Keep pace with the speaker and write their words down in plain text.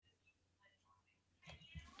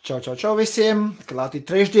Čau visiem! Klāti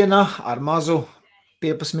trešdienā ar mazu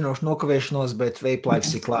 15 minūšu nokavēšanos, bet vape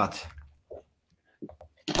laiks ir klāt.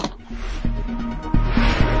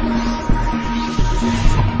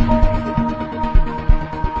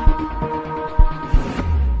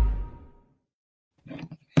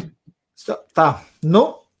 Tā,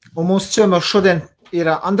 un mūsu ciemos šodien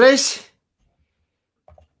ir Andrejs.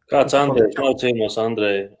 Kāds Andrejs? Nav ciemos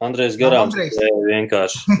Andrejs garām,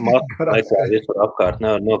 vienkārši maksā visur apkārt,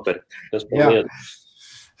 nevar nopirkt. Tas par lietu.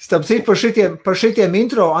 Starp citu, par šitiem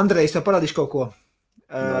intro, Andrejs, tev parādīšu kaut ko.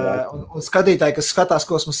 Un skatītāji, kas skatās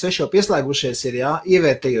Kosmos 6 jau pieslēgušies, ir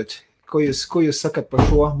ievērtējot, ko jūs sakat par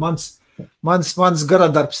šo. Mans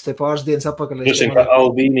garadarbs te pāris dienas apakaļ. Jūs kā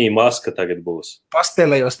ALVINI maska tagad būs.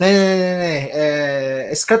 Paspēlējos. Nē.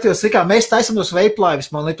 Es skatījos, kā mēs taisam tos vape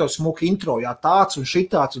lives, man liekas smuki intro, jā, tāds un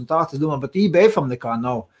šitāds un tāds. Es domāju, bet IBF-am nekā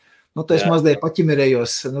nav. Tā es mazliet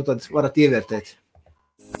paķimerējos, tad varat ievērtēt.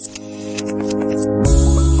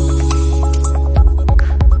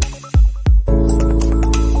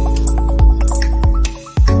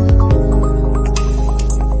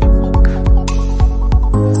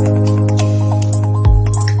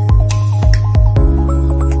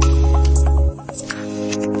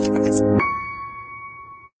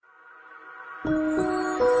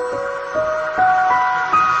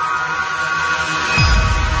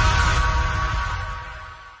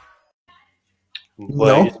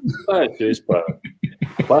 Vispār.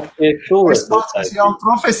 Patiek to. Es pats esmu jauna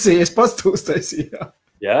profesija, es pats to uztaisīju.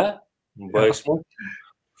 Jā? Baigi smuki.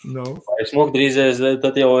 Baigi smuki drīzēs,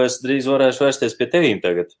 tad jau es drīz varēšu vērsties pie tevīm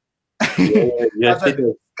tagad.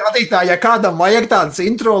 Skatītāji, ja kādam vajag tādas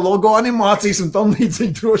intro, logo animācijas un tam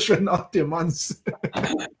līdzīgi droši vien nāk pie manis.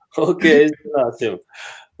 Ok, zināsim.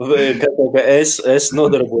 Es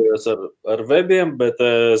nodarbojos ar webiem, bet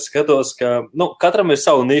skatos, ka katram ir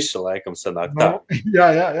savu nišu, laikam sanāk tā.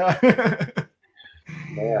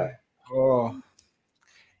 Jā.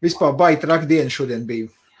 Vispār baigi traki diena šodien bija.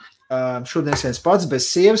 Šodien es viens pats bez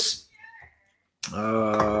sievas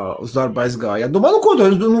uz darbu aizgāja.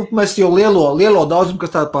 Domāju, mēs jau lielo daudzumu,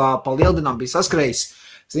 kas tā pa lieldienām bija saskrējis.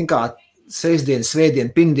 Zin kā, sestdien, svētdien,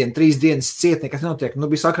 pirmdien, 3 dienas ciet, nekas nenotiek.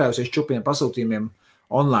 Bija sakrājusies čupiem pasūtījumiem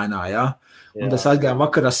online, jā. Un tas aizgājām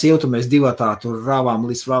vakarā sievu, mēs divatā tur rāvām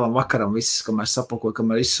līdz vēlam vakaram viss, kamēr sapakoju,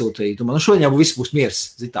 kamēr izsūtīju. Šodien jau viss būs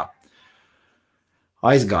miers, zitā.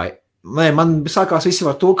 Aizgāja. Man sākās visi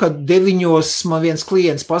ar to, ka 9 man viens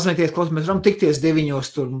klients pazvanīties, klaus, mēs varam tikties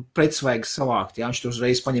 9 tur preces vajag savākt, jā, viņš tur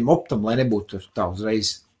uzreiz paņem optam, lai nebūtu tā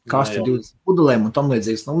uzreiz kāsti 20 pudelēm un tam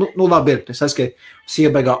līdzīgs. Labi ir, es aizskaju,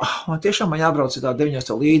 siebeigā, man tiešām man jābrauc tā 9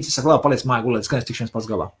 tev līdzi, es saku, labi, paliec mājā gulēt, skan es tikšanas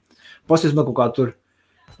pats galā. Pasties man kaut kā tur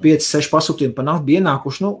 5-6 pasūtījumi pa nakti bija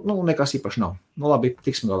ienākuši, nekas īpaši nav. Labi,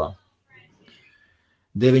 tiksim galā.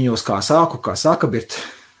 9 kā sāka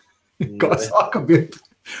birt.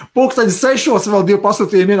 Pulksteņi 6 vēl 2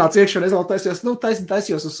 pasūtījumi ienāca iekšā, es vēl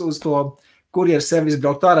taisījos uz to kurjeru servisu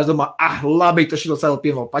braukt ārā. Es domāju, labi, tu šito celu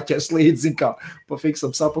piemēl paķers līdzi, zin kā, pa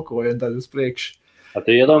fiksam sapakoju un tad uz priekšu.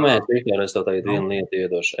 Tu iedomājies, Viktor, es tev tagad vienu lietu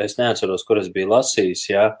iedošu. Es neatceros, kur es biju lasījis,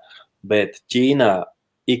 jā, bet Ķīnā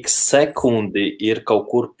x sekundi ir kaut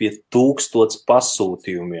kur pie 1000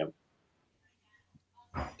 pasūtījumiem.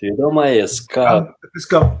 Tu iedomājies, kā...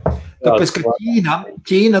 Tāpēc, ka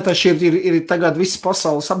Ķīna taču ir tagad viss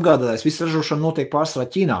pasaules apgādājis, viss ražošana notiek pārsvarā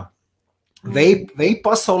Ķīnā. Vape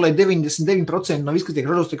pasaulē 99% no viss, kas tiek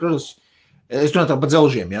ražots, es runāju tā par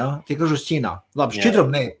dzelžiem, jā, tiek ražots Ķīnā. Labi, šķidram,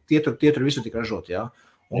 ne, tie tur visu tiek ražot, jā.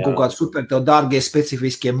 Un kaut kāds super tev dārgie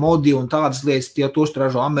specifiskie modi un tādas lietas, tie tos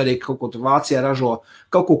ražo Amerika, kaut ko tur Vācijā ražo,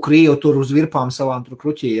 kaut ko Krievu tur uz virpām savām tur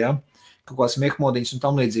kruķī, jā. Kaut kāds mehmodiņas un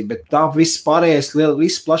tam līdzīgi, bet tā viss pārējais,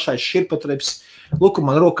 viss plašais širpatreps, lūk,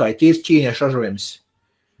 man rokā ir tīrs ķīniešu ražojums.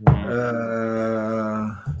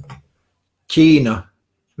 Ķīna.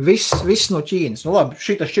 Viss no Ķīnas. Labi,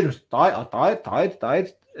 šitas šķirums, tā ir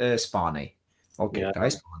Spānija. Ok, tā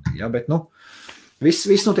ir Spānija, jā, bet,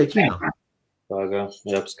 viss notiek Ķīnā. Tā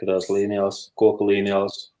jāpaskatās līnijās, koku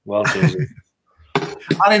līnijās, valstīs.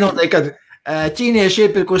 Arī noteikti, kad ķīnieši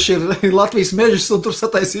iepirkuši ir Latvijas mežus un tur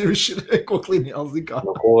sataisījuši koku līnijās, zin kā.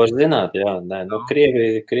 Ko var zināt, jā.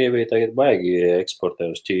 Krievija tagad baigi eksportē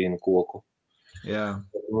uz Ķīnu koku. Jā.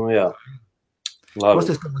 Jā. Labi.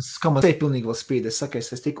 Pasties, ka man teikt pilnīgi vēl spīd. Es saku,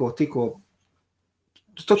 es tikko...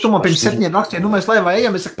 Tu man pirms 7 naktiem, mēs laivā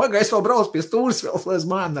ejam, es saku, pagaies vēl brauc pie stūris vēl, lai es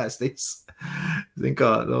mājās tiks. Zin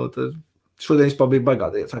kā, tad... Šodien vispār bija baigā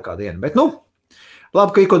diena, bet labi,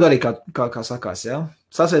 ka ko darīja, kā sakās, jā.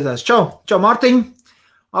 Sasveicās, čau Mārtiņ,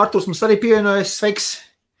 Arturs mums arī pievienojas, sveiks,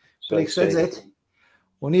 prieks redzēt.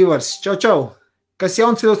 Un Ivars, čau, kas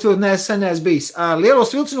jauns vilcinos senēs bijis. Lielos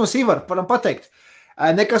vilcinos, Ivar, varam pateikt,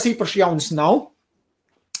 Nekas īpaši jauns nav.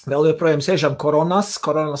 Vēl joprojām sēžam koronas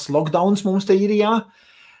lockdowns mums te ir, jā.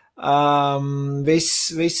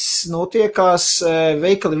 Viss notiekās,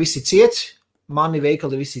 veikali visi ciet, mani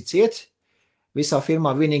veikali visi ciet. Visā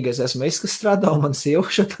firmā vienīgais esmu es, kas strādā, un man sieva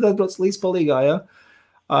šeit atbrauc līdz palīgā, jā.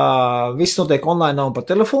 Viss notiek online un pa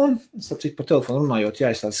telefonu. Cik pa telefonu runājot,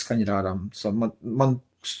 jāizstāsta skaņi ārā. Man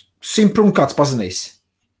 100% kāds pazinīs.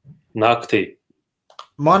 Naktī.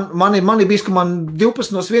 Mani bijis, ka man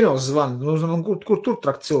 12 no 1 zvan. Kur tur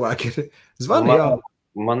trakt cilvēki ir? Zvani, jā.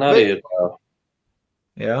 Man arī ir tā.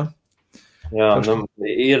 Jā. Jā,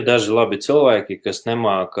 ir daži labi cilvēki, kas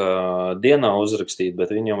nemāka dienā uzrakstīt,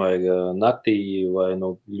 bet viņam vajag naktī vai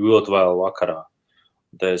ļoti vēl vakarā.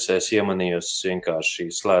 Es iemanījos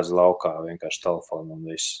vienkārši slēdzu laukā, vienkārši telefonu un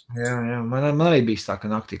viss. Jā, man arī bijis tā,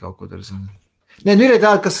 ka naktī kaut ko tur zinu. Nē, ir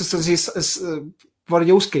tāda, kas es var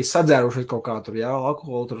jūs, ka es sadzēruši kaut kā tur, jā,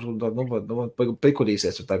 alkoholu tur,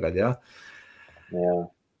 prikurīsies tur tagad, jā. Jā.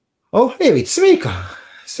 Evita, sveika!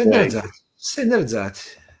 Sen neredzēt.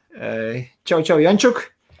 Čau, Jančuk.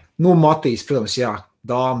 Matīs, protams, jā.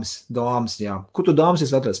 Dāmas, jā. Kur tu dāmas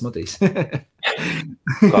esi atradis, Matīs?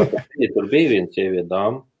 Kā tur bija viena sieviete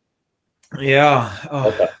dāma? Jā.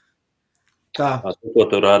 Tā. Ko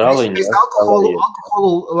tur ar aliņu? Mēs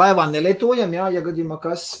alkoholu laivā nelietojam, jā, ja gadījumā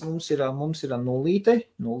kas mums ir nulīte,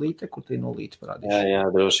 kur tu ir nulīte parādīšu? Jā,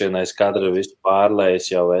 droši vien aiz kadra visu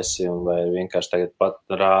pārlējis jau esi, un vai vienkārši tagad pat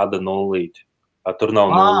rāda nulīti. Tur nav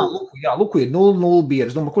nulīte. Lūk, ir 0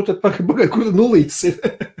 bieras. Domāju, kur tad nulītes ir?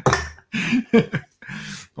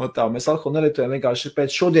 Tā, mēs alkoholu nelietojam vienkārši pēc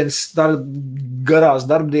šodienas garās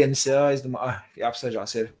darbdienas, jā, es domāju,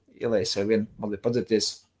 jāapsēžās ir ielējis jau vienu, mazliet padzerties.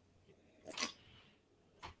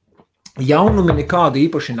 Jaunumi nekādi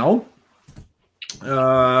īpaši nav.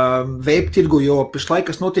 Vape tirgu, jo pašlaik,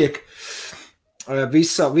 kas notiek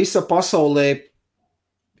visa pasaulē,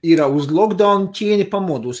 ir uz lockdown. Ķīni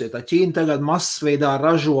pamodusies. Tā Ķīna tagad masveidā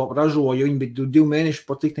ražo, jo viņi bija 2 mēneši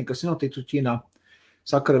pat tik nekas notiktu Ķīnā.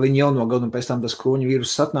 Sakara viņi jauno gadu, un pēc tam tas kroņu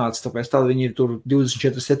vīrus atnāca, tāpēc tā viņi ir tur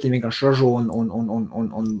 24/7 vienkārši ražo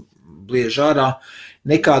un bliež ārā.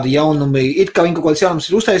 Nekādi jaunumi, it kā viņi kaut kāds jaunums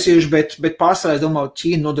ir uztaisījuši, bet pārsvarā, es domāju,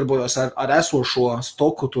 Ķīna nodarbojos ar esošo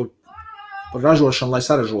stoku tur par ražošanu, lai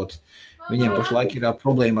saražot. Viņiem pašlaik ir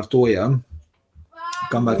problēma ar to, jā.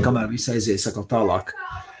 Kamēr viss aizies sakal tālāk.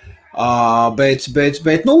 Bet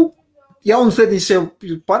jaunas lietas jau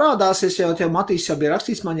parādās, jau Matīs jau bija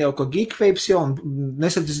rakstījis, man jau, ka Geek Vapes jau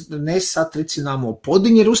nesatricināmo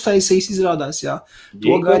podiņu ir uztaisījis, izrādās, jā.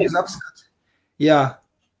 To gaidīs apskat. Jā,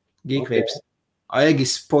 Geek Vapes.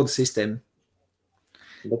 Aegis pod sistēma.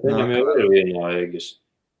 Bet viņam jau ir viena Aegis.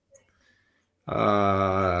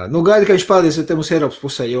 Gaida, ka viņš pārdies te mums Eiropas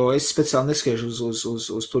pusē, jo es speciāli neskiežu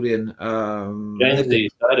uz turien.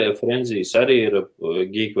 Frenzijas arī ir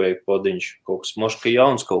Geek Vape podiņš, kaut kas moška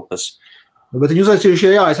jauns kaut kas. Bet viņi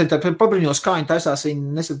uztaisījuši, jā, es tā pabriņos, kā viņi taisās, viņi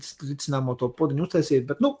nesatricināmo to podiņu uztaisīt,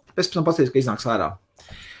 bet, es pēc tam pasties, ka iznāks ārā.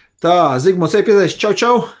 Tā, Zigmunds iepiedēs,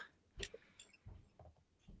 čau!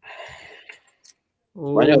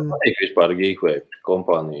 Man jau patīk vispār Geek Vape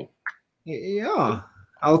kompāniju. Jā,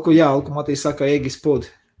 Alku Matīs saka, Aegis pod.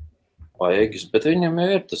 Aegis, bet viņam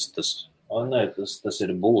ir tas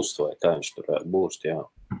ir boost vai kā viņš tur boost, jā.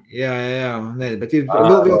 Jā, bet ir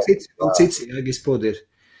vēl cits Aegis pod ir.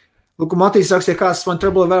 Lūk, Matīs raksta, ja kāds man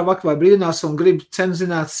treblo vai brīdinās un grib cenu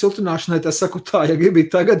zināt siltināšanai, tad saku tā, ja gribi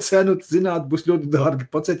tagad cenu zināt, būs ļoti dārgi.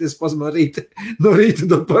 Pacēties pazman no rīta,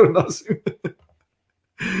 tad parunāsim.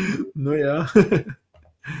 Jā.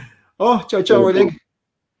 Čau, Oļegi.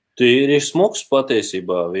 Ir smuks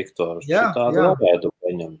patiesībā, Viktors. Jā. Varētu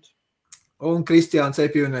paņemt. Un Kristiāns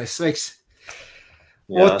Epjūnais, sveiks.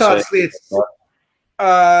 Tādas lietas.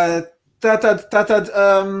 Tātad,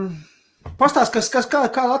 pastāst,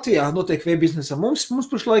 kā Latvijā notiek vape biznesā. Mums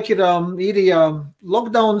pašlaik ir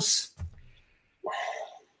lockdowns.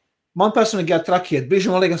 Man personīgi trakiet.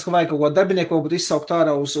 Brīžiem man liekas, ka vajag kaut ko darbinieku varbūt izsaukt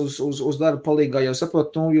ārā uz darba palīgā, jo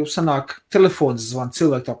saprot, jau sanāk telefons zvan,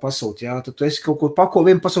 cilvēki tā pasūt, jā, tad tu esi kaut kur pako,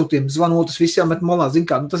 vienu pasūtījumu zvan, otrs visi jāmet malā, zin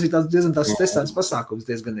kā, tas ir diezgan tās stresāns pasākums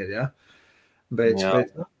diezgan ir, jā. Bet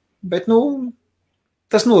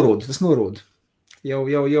tas norūd.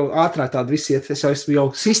 Jau ātrāk tāda visi iet, es jau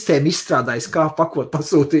sistēmu izstrādājis, kā pakot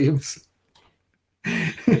pasūtījumus.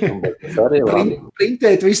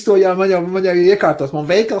 Printēt visu to, jā, man jau ir iekārtos. Man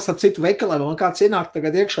veikals ar citu veikalā, man kāds ienāk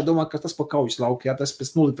tagad iekšā, domā, ka tas pa kaujas lauku, jā, tas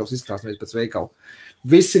pēc 0 litros izkrās, nevis pēc veikalu.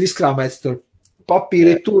 Viss ir izkrāmēts tur,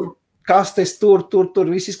 papīri tur, kastes tur,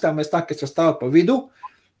 viss izkrāmēts tā, ka es stāvu pa vidu,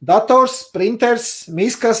 dators, printers,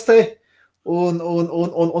 miskaste un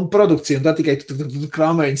produkcija, un tā tikai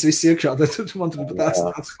krāmēņas viss iekšā, tad man tur tāds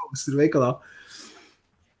kaut kas ir veikalā.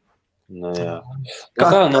 Nu, jā.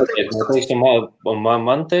 Kā notiek? Teiksim,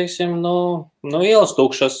 man, teiksim, ielas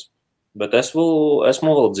tukšas, bet esmu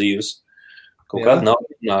vēl dzīves. Kaut kāda nav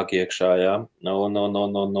nāk iekšā, jā.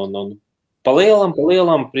 Pa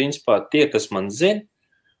lielam, principā, tie, kas man zina,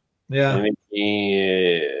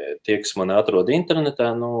 tie, kas mani atrod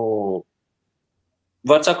internetā,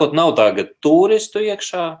 var sakot, nav tagad turistu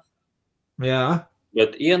iekšā,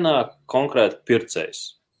 bet ienāk konkrēti pircējs.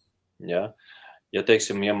 Jā. Ja,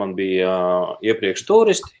 teiksim, ja man bija iepriekš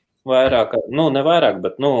turisti, vairāk, ne vairāk,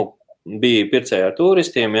 bet, bija pircēji ar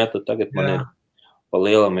turistiem, jā, tad tagad man ir pa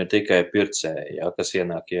lielam ir tikai pircēji, jā, kas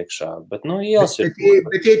ienāk iekšā. Bet, ielas ir...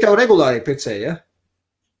 Bet tie tev regulāri pircēji, ja?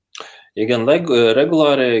 Ja gan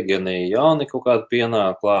regulāri, gan jauni kaut kādi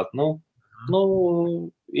pienāk klāt,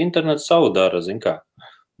 internets savu dara, zin kā.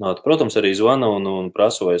 Protams, arī zvana un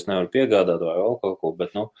prasu, vai es nevaru piegādāt vai vēl kaut ko,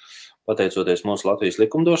 bet, pateicoties mūsu Latvijas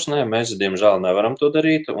likumdošanai, mēs, diemžēl, nevaram to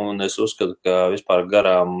darīt, un es uzskatu, ka vispār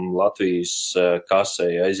garām Latvijas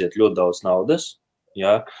kasei aiziet ļoti daudz naudas,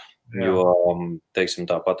 jā, jo, teiksim,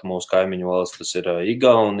 tāpat mūsu kaimiņu valsts, tas ir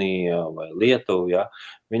Igaunija vai Lietuva, jā,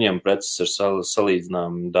 viņiem preces ir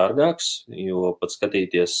salīdzinājumi dārgāks, jo pat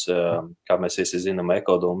skatīties, kā mēs visi zinām,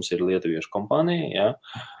 Ekodoms ir lietuviešu kompānija, jā,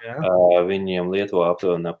 viņiem Lietuvā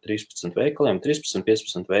aptuveni ap 13 veikaliem,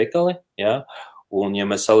 13-15 veikali, jā, un ja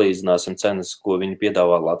mēs salīdzināsim cenas, ko viņi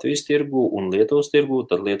piedāvā Latvijas tirgu un Lietuvas tirgu,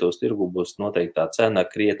 tad Lietuvas tirgu būs noteikti tā cena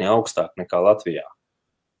krietni augstāk nekā Latvijā.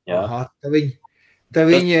 Jā, aha, tā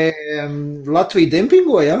viņi Latviju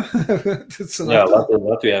dempingo, jā? Jā,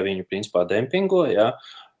 Latvijā viņi principā dempingo, jā,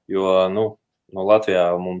 jo,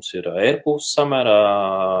 Latvijā mums ir Airpuls samērā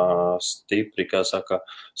stipri, kā saka,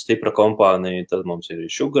 stipra kompānija, tad mums ir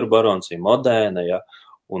Sugar Barons, Modēna, jā,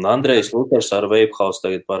 un Andrejs Luters ar Vape House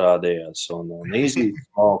tagad parādījās, un Easy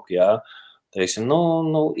Smoke, jā, teiksim,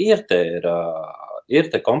 ir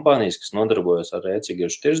te kompānijas, kas nodarbojas ar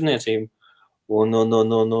e-cigarešu tirdzniecību,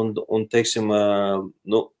 un teiksim,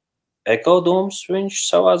 Ekodoms, viņš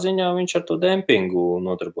savā ziņā, viņš ar to dempingu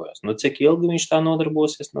nodarbojas. Cik ilgi viņš tā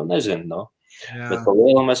nodarbosies, nezinu, Bet pa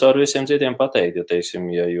lielam es varu visiem citiem pateikt, jo, teiksim,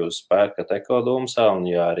 ja jūs pērkat Ekodomsā, un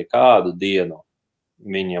ja arī kādu dienu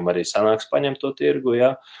viņiem arī sanāks paņemt to tirgu,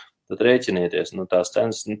 jā, tad rēķinieties, tās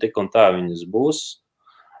cenas tik un tā viņas būs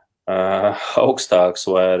augstāks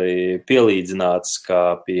vai arī pielīdzināts kā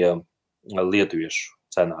pie lietuviešu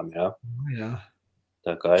cenām, jā. Jā.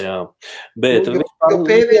 Tā kā, jā. Bet... Jo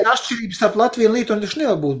PVN atšķirības starp Latviju un Lietuvu taču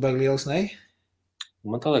nevar būt baigi liels, ne?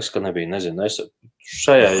 Man tā liekas, ka nebija, nezinu, es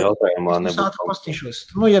šajā jautājumā nebūtu. Es pastīšos.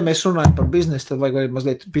 Ja mēs runājam par biznesu, tad vajag arī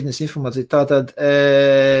mazliet biznesa informāciju. Tātad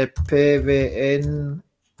PVN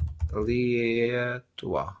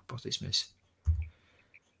Lietuvā. Pastīsimies.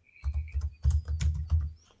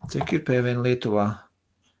 Cik ir PVN Lietuvā?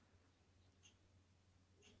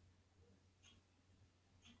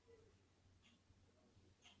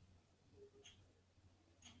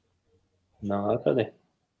 Nav atradi?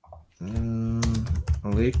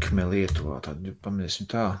 Likme Lietuvā, tad pamanīsim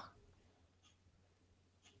tā.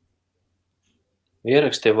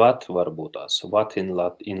 Ieraksti VAT varbūt tās. VAT in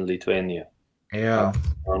Litvēnija. Jā.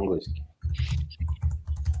 Angliski.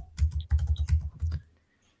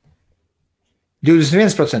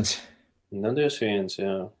 21%. 21,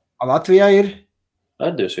 jā. Latvijā ir?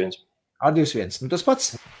 Ar 21. Ar 21. Tas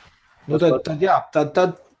pats.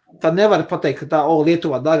 Tad nevar pateikt, ka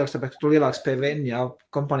Lietuvā dārgāks, tāpēc, ka tu lielāks PVN, jā,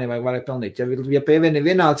 kompānija vajag pelnīt. Ja PVN ir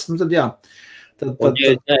vienāds, tad jā.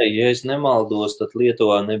 Ja es nemaldos, tad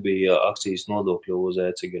Lietuvā nebija akcijas nodokļu uz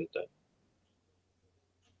e-cigaretēm.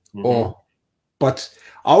 Pat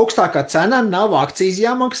augstākā cena nav akcijas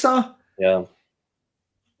jāmaksā? Jā.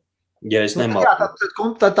 Ja es nemaldos.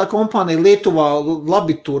 Tad tā kompānija Lietuvā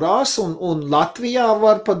labi turās, un Latvijā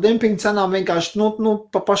var par dempingu cenām vienkārši,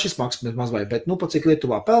 pa pašizmaksas maz vai, bet, pa cik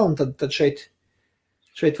Lietuvā pelna, tad šeit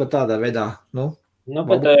var tādā veidā,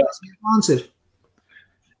 plāns ir.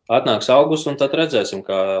 Atnāks augusts, un tad redzēsim,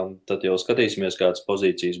 tad jau skatīsimies, kādas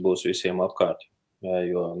pozīcijas būs visiem apkārt, jā,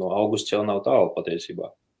 jo augusts jau nav tālu patiesībā.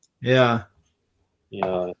 Jā.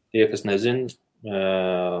 Jā, tie, kas nezin,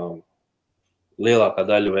 lielākā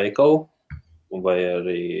daļa veikalu vai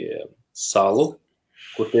arī salu,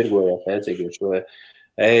 kur tirgojās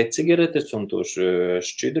e-cigaretes un to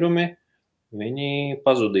šķidrumi, viņi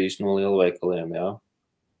pazudīs no lielveikaliem, jā.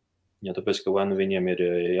 Ja tāpēc, ka vai viņiem ir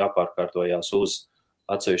jāpārkārtojās uz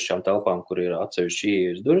atsevišķām telpām, kur ir atsevišķi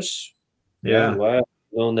ieejas durvis, vai,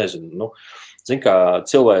 nezinu, zin kā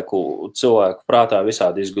cilvēku prātā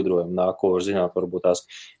visādi izgudrojumi nāk, ko var zināt, varbūt tās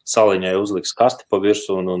saliņai uzliks kasti pa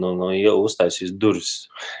virsu un uztaisīs durvis.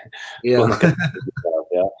 Jā.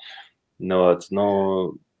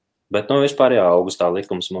 Bet, vispār jā, augustā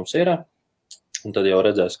likums mums ir, un tad jau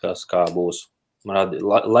redzēs, kā būs.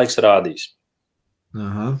 Laiks rādīs.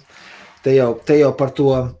 Aha. Te jau par to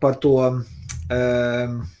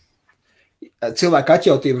cilvēku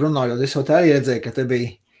atjautību runājot, es jau tā arī redzēju, ka te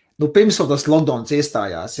bija, pirms vēl tas lockdowns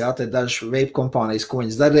iestājās, jā, te daži vape kompānijas, ko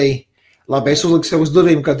viņas darīja. Labi, es uzliku sev uz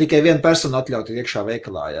durvīm, ka tikai viena persona atļaut iekšā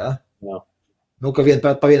veikalā, jā. Jā. Ka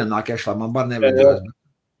pa vienam nāk iekšā, man bar nevajadzēs.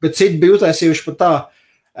 Bet citi bija utaisījuši pat tā,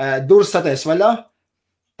 durvis satais vaļā,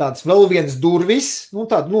 tāds vēl viens durvis,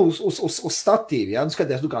 uz statīvi, jā,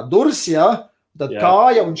 skaties, kā durvis, jā, tad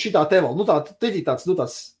kāja un šitā te vēl,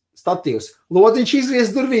 tāds statīvs. Lodziņš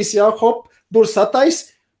izvies durvīs, jā, hop, durvis satais,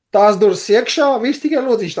 tās durvis iekšā, viss tikai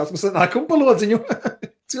lodziņš tāds, mums nāk un pa lodziņu.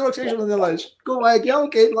 Cilvēks iekšā nelaiž. Ko vajag? Jā,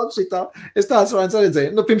 ok, labi šitā. Es tāds vairs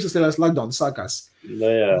redzēju. Pirms tas ir lockdown sākās.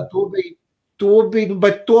 Jā. To bija,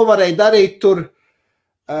 bet to varēja darīt tur.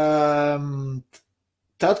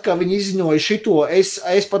 Tad, kad viņi izziņoja šito, es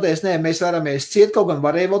pateicu, nē, mēs varamies ciet, kaut gan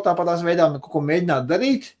varēja vēl tāpatās veidā kaut ko mēģināt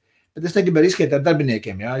darīt, bet es negribēju riskēt ar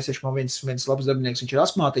darbiniekiem, jā. Es tieši man viens labs darbinieks, viņš ir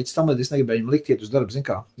asmātīts, tam, es negribēju viņam likt iet uz darbu, zin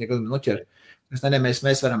kā, ja kad viņam noķer.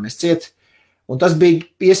 Mēs varamies ciet. Un tas bija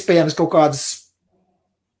iespējams kaut kādas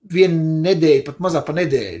vienu nedēļu, pat mazāk par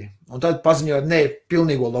nedēļu. Un tad paziņoja,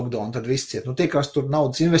 pilnīgo lockdown, tad viss ciet. Tie, kas tur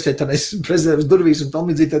naudas investē, tad es rezervas durvīs un tam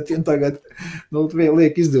līdzīgi, tad tiem tagad,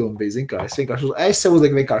 liek izdevumi bija, zin kā. Es sev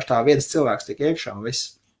uzliku vienkārši tā viens cilvēks tiek iekšā un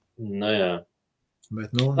viss. Jā.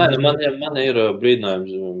 Bet, man ir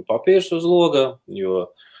brīdinājums papīrs uz loga, jo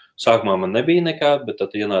sākumā man nebija nekā, bet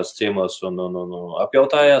tad ienāca ciemos un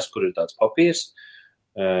apjautājās, kur ir tāds papīrs.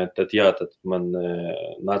 Tad man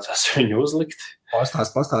nācās viņu uzlikt.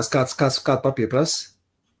 Pastāst, kādu papīru prasa?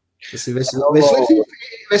 Tas ir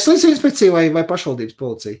veselības inspekcija vai pašvaldības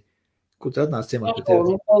policija? Kur tu atnāc ciemā pret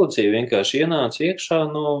tevi? Policija vienkārši ienāca iekšā,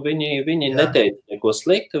 viņi neteica neko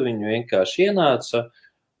sliktu, viņi vienkārši ienāca,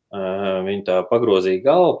 viņi tā pagrozīja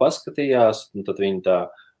galvu, paskatījās, un tad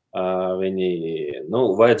viņi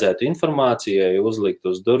vajadzētu informācijai uzlikt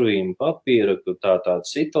uz durvīm papīra, ka tāda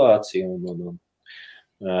situācija un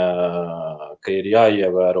ka ir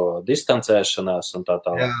jāievēro distancēšanās un tā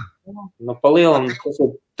tālāk. Pa lielam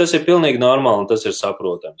tas ir pilnīgi normāli un tas ir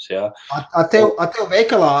saprotams, jā. Tev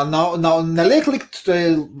veikalā neliek likt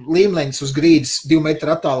līmleņus uz grīdas 2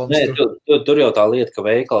 metru attālums? Nē, tur jau tā lieta, ka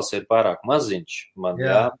veikals ir pārāk maziņš.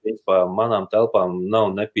 Manām telpām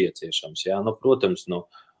nav nepieciešams, jā. Protams,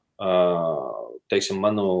 teiksim,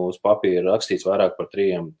 man uz papīra rakstīts vairāk par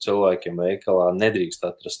 3 cilvēkiem veikalā nedrīkst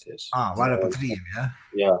atrasties. Vairāk par 3, jā?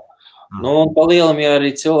 Jā. Un pa lielam, ja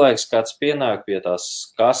arī cilvēks kāds pienāk pie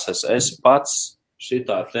tās kases, es pats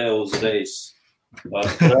šitā te uzreiz ar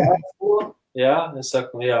krēslu, jā, es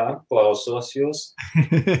saku, jā, klausos jūs.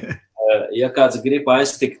 Ja kāds grib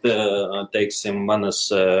aiztikt, teiksim,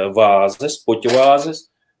 manas vāzes, puķu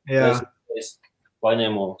vāzes, es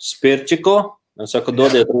paņemu spirčiko, es saku,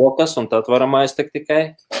 dodiet rokas, un tad varam aiztekt tikai.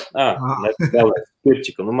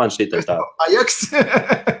 Spirčiku, man šī tā. Ajaks?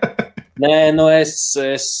 Nē, es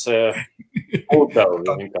pūtavu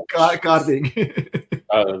vienkārši. Kārtīgi.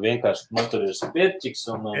 Vienkārši man tur ir spirčiks,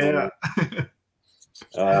 un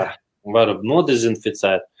varu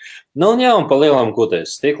nodezinficēt. Un pa lielam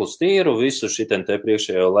kūties stiklus tīru, visu šitien te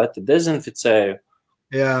priekšējo leti dezinficēju.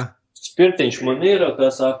 Jā. Spirtiņš man ir, kā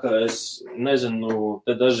saka, es nezinu,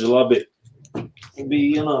 te daži labi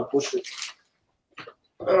bija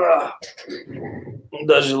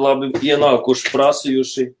ienākuši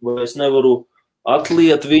prasījuši, vai es nevaru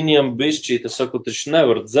atliet viņiem bišķīt. Es saku, taču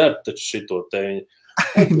nevar dzert taču šito te.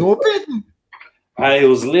 Nopietni?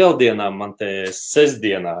 Uz lieldienām man te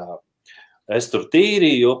sestdienā. Es tur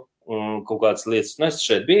tīrīju, kaut kādas lietas, es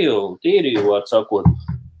šeit biju un tīrīju, var sakot.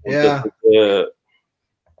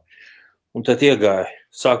 Un tad iegāja.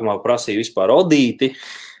 Sākumā prasīja vispār odīti.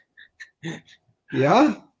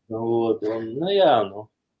 Jā?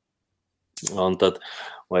 Un tad,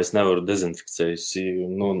 vai es nevaru dezinfikcējus,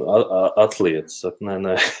 atlietas, saka,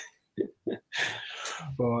 nē.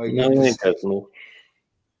 Vienkārši,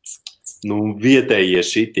 vietējie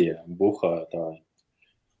šitie buhātāji.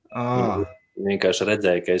 Vienkārši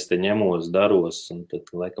redzēja, ka es te ņemos, daros, un tad,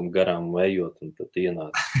 laikam, garām ejot, un tad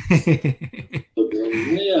ienāca.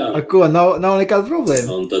 Ko, nav nekāda problēma?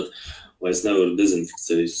 Un tad, vai es nevaru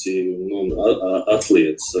dezinfikcējus,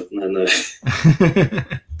 atlietas, saka, nē.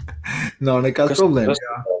 Nav nekāda problēma,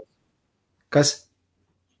 jā. Kas?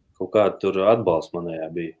 Kaut kāda tur atbalsts manējā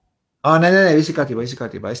bija. Nē, visi kārtībā.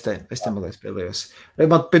 Es te malēs spēlējos.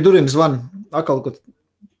 Man pie durvīm zvan, akal, ka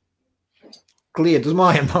kliet uz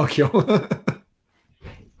mājām nāk jau.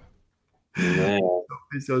 Nē.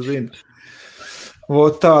 Es jau zinu.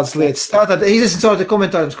 Tādas lietas. Tātad, iziesim caur te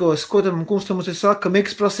komentāriem, ko tam kungs mums ir saka,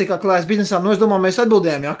 Miks prasīja, kā klājas biznesā. Nu, es domāju, mēs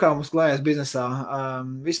atbildējām, jā, kā mums klājas biznesā.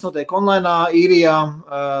 Viss notiek online, Īrijā,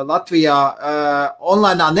 Latvijā.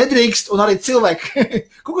 Online nedrīkst, un arī cilvēki,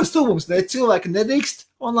 kaut kas tuvums, cilvēki nedrīkst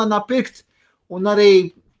online pirkt, un arī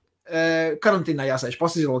karantīnā jāsēž,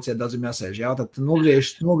 pasizolācijā daudziem jāsēž, jā, tad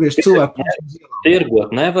nogriež cilvēku.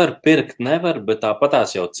 Tirgot nevar, pirkt nevar, bet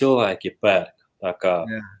tāpatās jau cilvēki pērk. Tā kā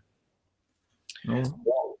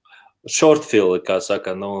shortfill, kā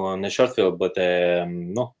saka, ne shortfill, bet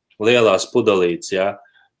lielās pudelītes, jā.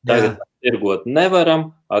 Tagad tirgot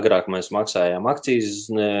nevaram, agrāk mēs maksājām akcijas,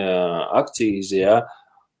 jā.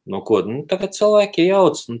 Tagad cilvēki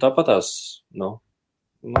jauc, tāpatās,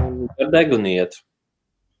 ar deguniet.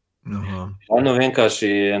 Vienkārši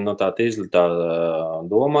tā tīzli tā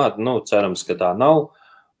domāt, cerams, ka tā nav.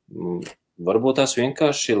 Varbūt tās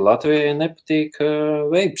vienkārši Latvijai nepatīk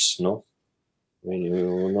vapes,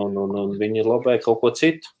 viņi lobē kaut ko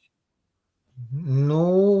citu.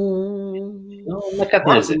 Nekad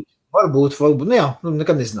nezinu. Varbūt, jā,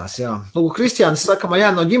 nekad nezinās, jā. Kristiānis saka, man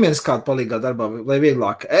jāno ģimenes kādu palīgā darbā, lai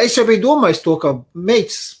vieglāk. Es jau biju domājis to, ka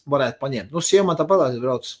meitas varētu paņemt. Sieva man tāpatās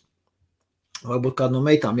brauc. Varbūt kādu no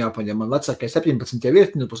meitām jāpaņem. Man vecākai 17 jau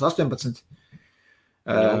ir, pus 18.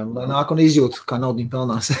 Lai nāk un izjūt, kā naudiņu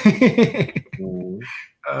pelnās.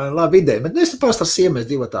 Labi ideja, bet es pārst ar siemu, mēs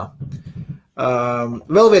divatā.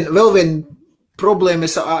 Vēl vien problēma,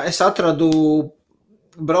 es atradu,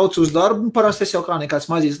 braucu uz darbu, parasti es jau kā nekāds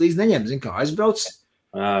mazīs līdz neņem, zin kā, aizbrauc.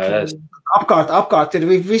 Apkārt ir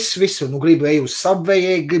visu, gribu eju uz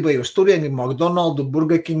Subway, gribu eju uz turieni, McDonald's,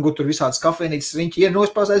 Burger Kingu, tur visādas kafejnīcas, viņš ir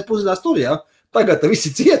nospāsājis pusdienās tur, jā. Tagad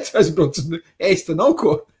visi ciet, aizbrauc, ēst tu nav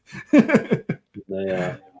ko.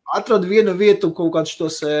 Atradu vienu vietu, kaut kāds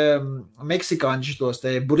šitos meksikāņi šitos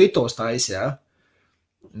burritos tais, jā.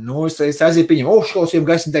 Es aizēju pieņem, šklausījum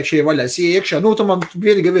gaisni teik šie vaļā, es iekšā, tu man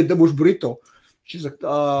vienīgā vieta dabūšu burrito. Šis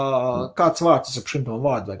saka, kāds vārds, es ap šim tam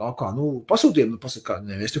vārdu vajag, pasūtījum, pasaka,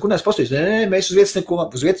 es neko neesmu pasūtījis, mēs uz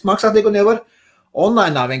vietas maksāt neko nevar,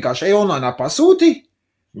 online vienkārši, online pasūti,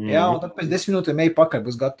 jā, un tad pēc 10 minūtēm ej pakaļ,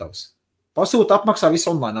 būs gatavs. Pasūta apmaksā visu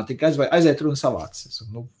online, tikai aiziet runa savācis.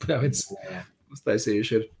 Prāvēc,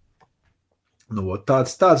 uztaisījuši ir.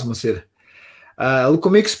 Tāds mums ir.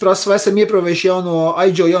 Lukumiks prasa, vai esam ieprovējuši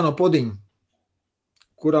jauno podiņu,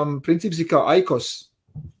 kuram princips ir kā Aikos.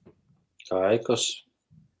 Kā Aikos?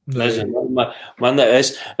 Nezinu,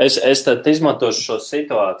 es tad izmantošu šo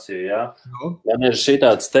situāciju, jā. Man ir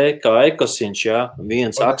šitāds kā Aikosiņš, jā,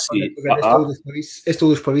 viens aksīs. Es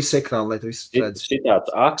tūlīšu par visu ekrānu, lai tu visu redzi. Šitāds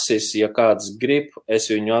aksis, ja kāds grib, es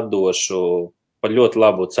viņu atdošu par ļoti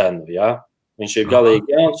labu cenu, jā. Viņš ir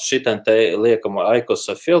galīgi jauns, šitam te liekam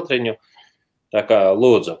Aikosa filtriņu, tā kā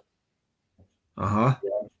lūdzu. Aha.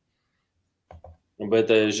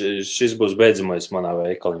 Bet šis būs beidzamais manā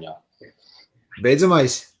veikaliņā.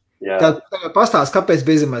 Beidzamais? Tad pastāst, kāpēc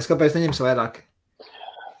beidzamais, kāpēc neņems vairāk?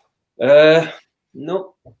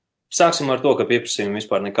 Sāksim ar to, ka pieprasījumi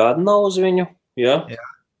vispār nekāda nav uz viņu, jā.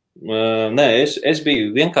 Nē, es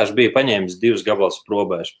vienkārši biju paņēmis 2 gabalus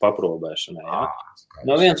paprobēšanai, jā.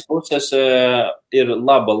 No vienas puses ir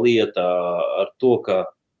laba lieta ar to, ka,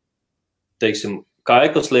 teiksim, kā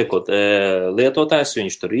Aikos lietotājs,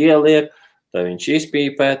 viņš tur ieliek, tad viņš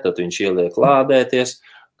izpīpē, tad viņš ieliek lādēties,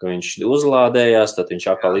 ka viņš uzlādējās, tad viņš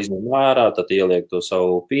atkal izņem ārā, tad ieliek to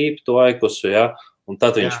savu pīpu, to Aikosu, jā, un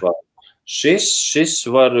tad viņš var. Šis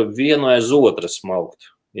var vienu aiz otru smaukt,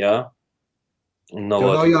 jā.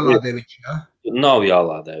 Nav jālādē viņš, jā? Nav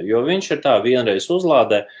jālādē, jo viņš ir tā vienreiz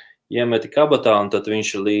uzlādē, iemeti kabatā, un tad viņš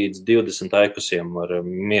līdz 20 Aikosiem var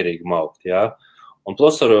mierīgi maukt, jā. Un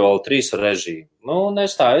plus tur vēl 3 režīmi. Un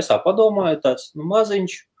es tā padomāju, tāds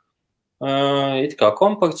maziņš, it kā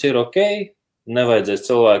kompakts ir okei, nevajadzēs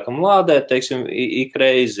cilvēkam lādēt, teiksim, ik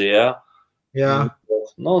reizi, jā. Jā.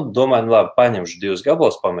 Domāju, labi, paņemšu 2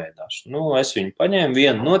 gabalus, pamēģināšu. Es viņu paņēmu,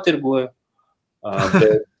 vienu notirgoju.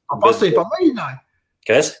 Pastu viņu pamēģināju?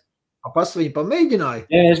 Kas? Pastu viņu pamēģināju?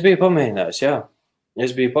 Jā, es biju pamēģinājis, jā.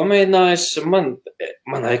 Es biju pamēģinājis,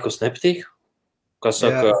 man Aikos nepatīk. Kas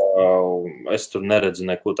saka, es tur neredzu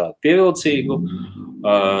neko tādu pievilcīgu.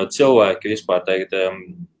 Cilvēki vispār teikt,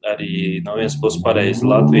 arī no vienas puses pareizi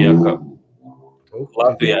Latvijā, ka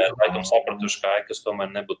Latvijā ir laikam sapratuši, ka Aikos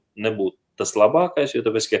tomēr nebūtu tas labākais, jo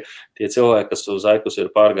tāpēc, ka tie cilvēki, kas uz Aikos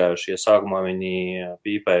ir pārgājuši, ja sākumā viņi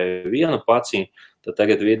pīpēja 1 paciņu, tad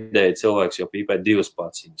tagad vidēji cilvēks jau pīpēja 2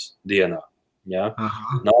 paciņas dienā. Ja?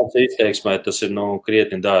 Naudas izteiksmē tas ir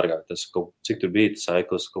krietni dārgāk. Tas, cik tur bija tas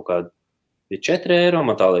Aikos, kaut kādi 4 eiro,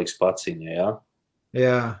 man tā liekas paciņa, ja?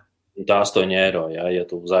 Jā. Tā 8 eiro, ja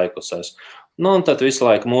tu uz Aikos esi. Nu, un tad visu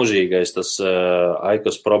laiku mūžīgais tas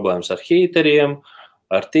aikus problēmas ar hīteriem,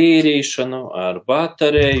 ar tīrīšanu, ar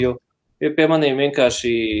bateriju. Jo pie maniem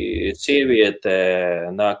vienkārši sieviete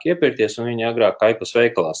nāk iepirkties, un viņa agrāk aikus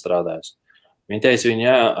veikalā strādājas. Viņa teica,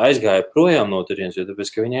 viņa aizgāja projām no turienes, jo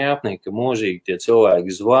tāpēc, ka viņai apnīk, ka mūžīgi tie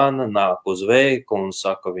cilvēki zvana, nāk uz veikalu un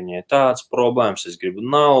saka, viņai tāds problēmas, es gribu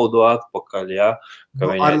naudu atpakaļ, jā.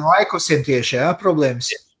 Ar aikusiem tieši, jā,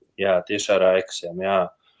 problēmas? Jā, tieši ar aikusiem, jā.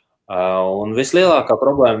 Un vislielākā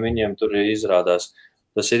problēma viņiem tur izrādās,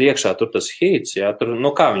 tas ir iekšā tur tas hīts, jā, tur,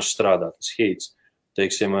 nu kā viņš strādā, tas hīts.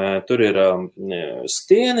 Teiksim, tur ir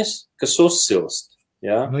stienis, kas uzsilst,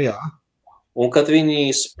 jā. Nu jā. Un, kad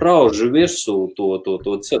viņi sprauž virsū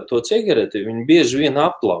to cigareti, viņi bieži vien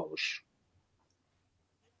aplauž.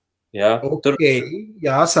 Jā,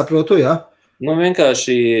 jā, saprotu, jā. Nu,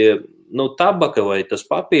 vienkārši, tabaka vai tas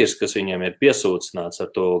papīrs, kas viņiem ir piesūcināts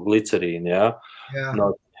ar to glicerīnu, jā.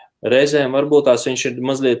 No, reizēm varbūt tās viņš ir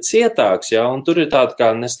mazliet cietāks, jā, un tur ir tāda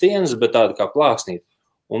kā ne stienas, bet tāda kā plāksnīta.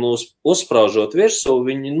 Un uzspraužot virsū,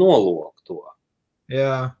 viņi nolok to.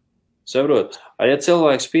 Jā. Saprot, ja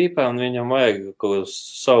cilvēks pīpē un viņam vajag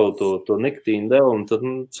savu to nikotīnu devumu, tad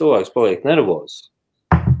cilvēks paliek nervozs.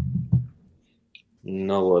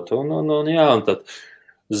 Jā, un tad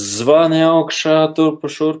zvani augšā turpu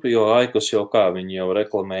šurpu, jo aikus jau kā, viņi jau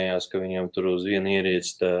reklamējās, ka viņiem tur uz vienu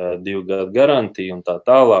ierīci 2 gadu garantija un tā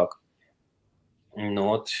tālāk.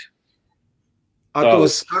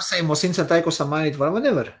 Tos karsējumos Interneta aikusam mainīt var vai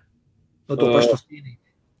nevar? No to pašu stīnī?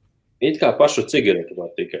 It kā pašu cigaretu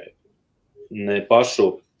var tikai. Ne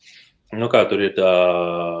pašu, kā tur ir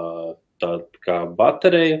tā kā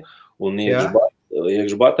baterija, un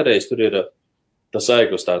iekš baterijas tur ir tas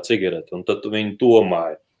aikus tā cigareta, un tad viņi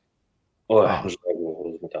domāja.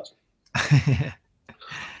 Uzmetās.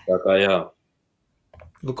 Tā kā jā.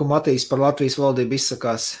 Luku Matīs par Latvijas valdību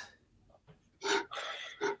izsakās.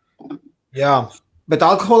 Jā, bet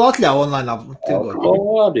alkoholu atļauj online tirgot.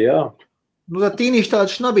 Alkoholu, jā. Tad tīnīši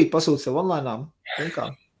tādu šnabīt pasūt sev online.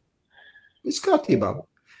 Viss kārtībā.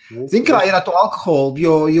 Zin kā ir ar to alkoholu,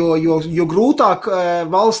 jo grūtāk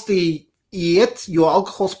valstī iet, jo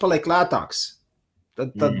alkohols paliek lētāks.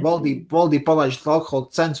 Tad valdība palaiž alkoholu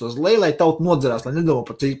cenas uz leju, lai tauta nodzerās, lai nedomā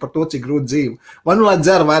par to, cik grūti dzīve. Vai lai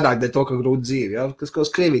dzer vairāk dēļ to, ka grūti dzīve, jā?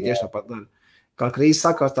 Kas Krievija tieši tāpat dara. Kā krīze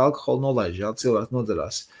sakās, tā alkoholu nolaiž, jā, cilvēks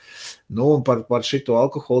nodzerās. Un par šito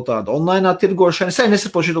alkoholu tādu online tirgošanu, es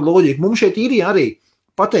nesaprotu šito loģiku. Mums šeit īrijā arī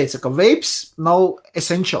pateica, ka vapes nav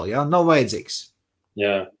essential, jā, nav vajadzīgs.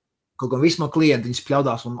 Jā. Kaut gan vismaz klienti viņas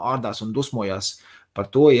pļaudās un ārdās un dusmojās par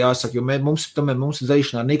to, jāsaka, jo mums ir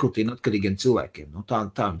darīšana ar nikotīnu atkarīgiem cilvēkiem.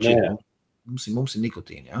 Mums ir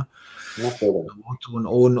nikotīna, jā.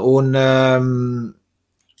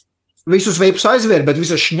 Visus vapes aizvēr, bet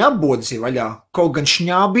visas šņabbodas ir vaļā. Kaut gan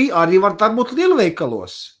šņābi arī var būt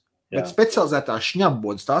lielveikalos. Bet specializētās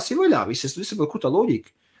šņabbodas, tās ir vaļā. Visas, kur tā loģika?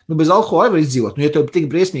 Bez alkohola arī var izdzīvot. Ja tev tik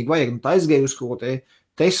briesmīgi vajag, tā aizgāju uz kaut ko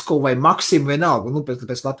Tesco vai Maxim vienalga,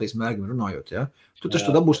 pēc Latvijas mērgiem runājot, ja? Tu taču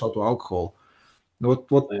tu dabūsi to alkoholu.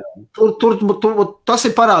 Tas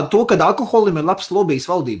ir parāda to, ka alkoholim ir labs lobijs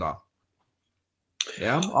valdībā.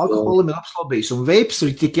 Ja? Alkoholim ir labs lobijs. Un vapes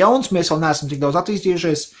ir tik jauns, mēs vēl neesam tik daudz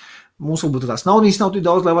attīstījušies. Mums varbūt tās naudas nav tik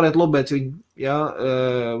daudz, lai varētu lobēt viņu, ja,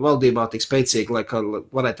 valdībā tik spēcīgi, lai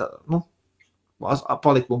varētu,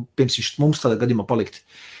 palikt, pirms mums tādā gadījumā palikt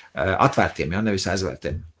atvērtiem, ja, nevis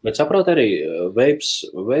aizvērtiem. Bet saprot arī,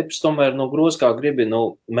 vapes tomēr groz kā gribi,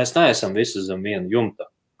 mēs neesam visi zem vienu jumta,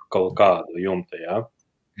 kaut kādu jumta, jā.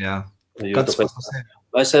 Jā.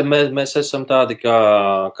 Mēs esam tādi, ka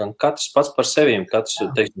katrs pats par seviem, teiksim,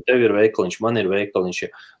 tev ir veikaliņš, man ir veikaliņš,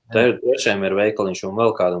 trešajam ir veikaliņš un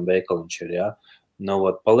vēl kādam veikaliņš ir, jā.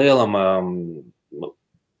 Pa lielam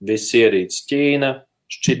viss ierīts Ķīna,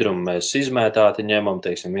 šķidrumu mēs izmētāti ņemam,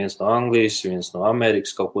 teiksim, viens no Anglijas, viens no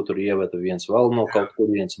Amerikas, kaut ko tur ieveta, viens vēl no kaut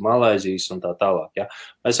kur, viens Malaizijas un tā tālāk, jā.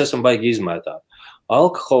 Mēs esam baigi izmētāti.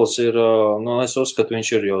 Alkohols ir, es uzskatu,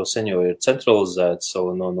 viņš ir jau sen jau ir centralizēts,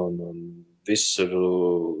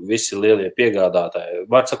 visi lielie piegādātāji.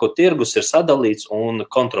 Vārds sakot, tirgus ir sadalīts un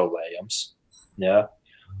kontrolējams. Ja?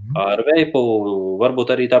 Ar veipu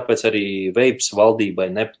varbūt arī tāpēc arī veips valdībai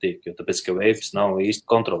nepatīk, jo tāpēc, ka veips nav īsti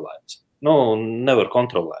kontrolēts. Nevar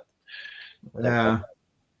kontrolēt. Jā.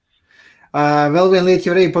 Vēl viena lieta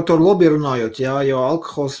jau arī par to lobby runājot, jā, jo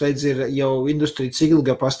alkohols redz ir jau industrija cik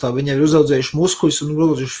ilgā pastāv, viņi ir uzaudzējuši muskuļus un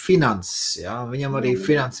uzaudzējuši finanses, jā, viņam arī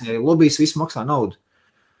finansē, lobbyis viss maksā naudu.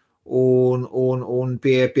 Un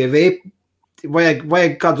pie vape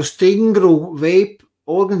vajag kādu stingru vape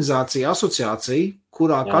organizāciju, asociāciju,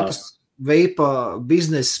 kurā katrs vape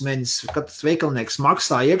biznesmenis, katrs veikalnieks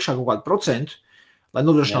maksā iekšā kaut kādu procentu, lai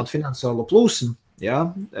nodrošinātu finansiālo plūsmu. Ja?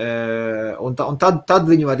 Un tad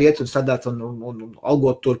viņi var iet un strādāt un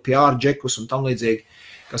algot tur PR džekus un tam līdzīgi,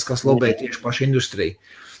 kas lobē tieši pašu industriju.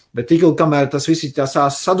 Bet tikko, kamēr tas viss ir tās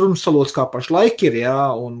sadrumstalots, kā pašlaik ir,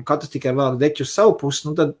 ja? Un katrs tikai vēl deķi uz savu pusi,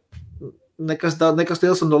 nu tad nekas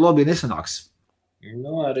liels no lobby nesanāks.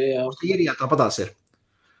 Nu, arī, jā. Īrijā tāpatās ir.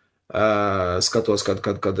 Skatos,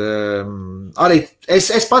 kad arī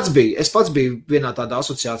es pats biju vienā tādā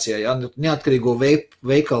asociācijā, ja, neatkarīgo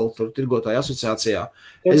veikalu tur tirgotāju asociācijā.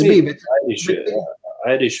 Es biju, bet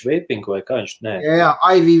Irish Vaping vai kā viņš? Nē. Jā,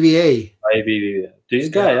 IVVA. Tu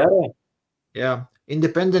izgāji arī? Jā,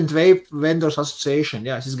 Independent Vape Vendors Association,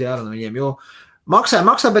 jā, es izgāju ar viņiem, jo maksā,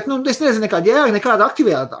 bet, es nezinu, nekāda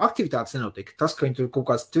aktivitātes nenotika. Tas, ka viņi tur kaut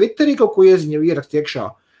kāds Twitterī kaut ko ierakst iekšā,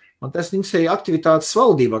 man tas interesēja aktivitātes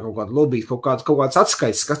valdībā, kaut kāda lobby, kaut kāds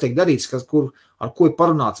atskaits, kas tiek darīts, ar ko ir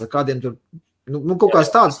parunāts, ar kādiem tur, kaut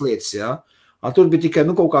kādas tādas lietas, jā. Tur bija tikai,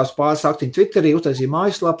 kaut kāds pāris aktiņi Twitterī, uztaisīja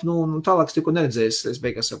mājaslapu, tālāk es tikko neredzēju, es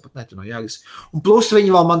beigās jau pat netu no jēgas. Un plus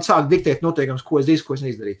viņi vēl man sāk diktēt noteikums, ko es drīz, ko es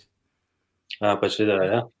neizdarītu. Pēc vidā,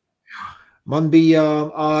 jā. Man bija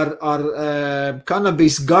ar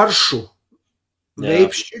kanabis garšu,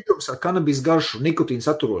 vape šķidrums ar kanabis garšu, nikotīnu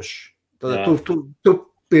saturošu. Tad tur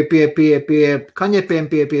pie kaņepiem,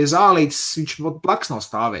 pie zālītes, viņš plaks nav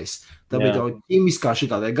stāvējis. Tā bija jau ķimiskā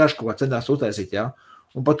šitādai garš, ko centās uztaisīt, jā.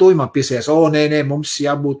 Un par to man piesies, nē, mums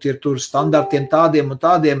jābūt ir tur standartiem tādiem un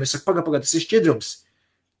tādiem. Es saku, pagad, tas ir šķidrums.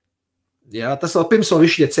 Jā, tas vēl pirms vēl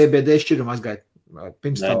višķiet CBD šķidrumu aizgāja.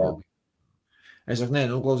 Pirms tam vēl bija. Es saku, nē,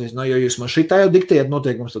 klausies, jo jūs man šitā jau diktējat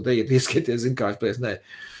noteikums, tad ejiet, ieskieties, zin kā es pēc, nē.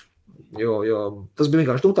 Jo tas bija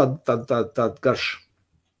vienkārši, tā garš.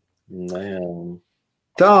 Nē,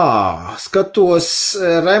 tā, skatos,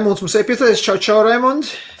 Raimunds mums pieteicās. Čau,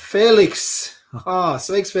 Raimund. Feliks.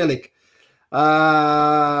 Sveiks, Felika.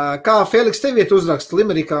 Kā Feliks tev iet uzrakst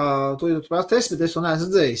Limerikā, tu esi, bet es to neesmu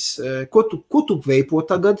redzējis. Ko tu veipo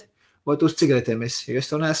tagad? Vai tu uz cigaretēm esi? Jo es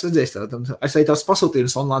to neesmu redzējis. Es arī tās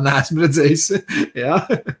pasūtījumus online neesmu redzējis.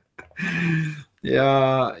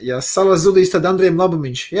 Ja salas zudīs, tad Andriem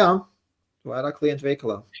Labumiņš. Jā, vairāk klientu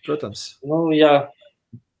veikalā, protams. Nu, jā.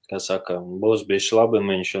 Kā saka, būs bijuši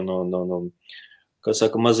labumiņš un kā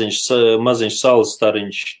saka, maziņš saules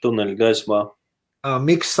stariņš tuneļa gaismā.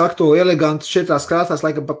 Miks saka to elegantu šķietās krāsās,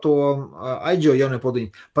 laikam par to iJoy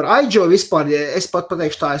jauniepodiņu. Par iJoy vispār, es pat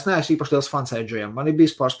pateikšu tā, es neesmu īpaši liels fans iJoyam. Man ir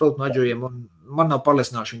bijis pāris spēlēt no iJoyiem un man nav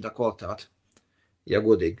pārliecināšu viņa tā kvalitāte. Ja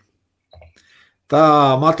godīgi. Tā,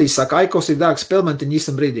 Matīs saka, Aikos ir dārgs pelmentiņi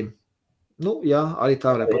īstam brīdim. Nu, jā, arī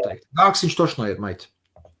tā varēja pateikt. Dārgs viņš toši no ir, mait.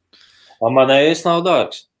 Manējais nav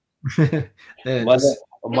dārgs.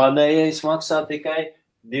 Manējais maksā tikai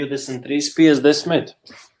 23,50.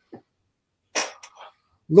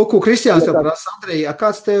 Lūk, Kristiāns tev prasa, Andrej,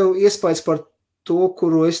 kāds tev iespējas par to,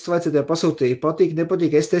 kuru es vajadzēju pasūtīju? Patīk,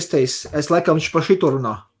 nepatīk, es testējis. Es laikam viņš par šito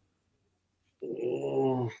runā.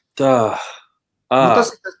 Tā.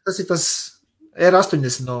 Tas ir tas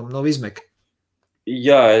R80 no Vizmeka.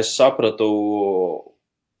 Jā, es sapratu.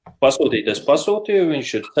 Pasūtīties pasūtīju, viņš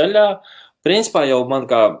ir ceļā. Principā jau man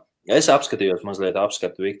kā, es apskatījos mazliet,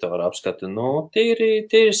 Viktoru apskatu,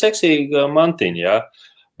 tīri seksīga mantiņa, jā.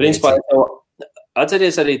 Principā jau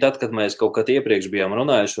atceries arī tad, kad mēs kaut kad iepriekš bijām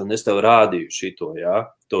runājuši, un es tev rādīju šito, jā,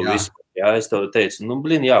 to visu, jā, es tev teicu,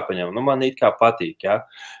 jāpaņem, man it kā patīk, jā.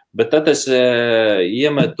 Bet tad es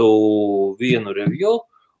iemetu vienu review,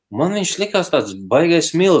 un man viņš likās tāds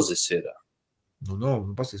baigais milzis ir.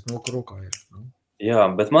 Pasīs, milku rokā ir. Jā,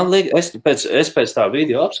 bet man liekas, es pēc tā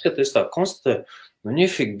video apskatu, es tā konstatēju,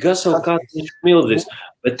 nifigas vēl kāds viņš milzis.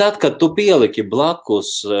 Bet tad, kad tu pieliki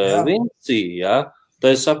blakus Vinci, jā, tad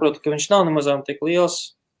es saprotu, ka viņš nav nemazām tik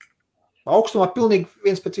liels. Augstumā pilnīgi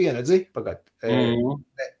viens pēc viena, redzi? Pagad.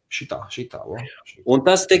 Šitā. Un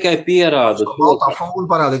tas tikai pierāda to, baltā fona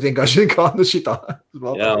parādīt vienkārši kādu šitā.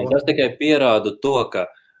 Jā, un tas tikai pierāda to, ka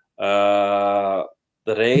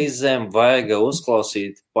reizēm vajag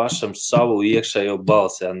uzklausīt pašam savu iekšējo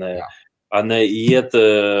balsi, ne iet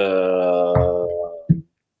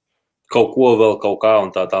kaut ko vēl kaut kā un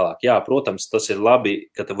tā tālāk. Jā, protams, tas ir labi,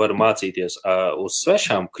 ka tu vari mācīties uz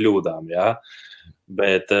svešām kļūdām, jā,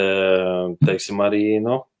 bet, teiksim, arī,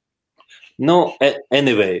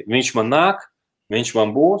 anyway, viņš man nāk, viņš man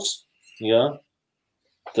būs, jā,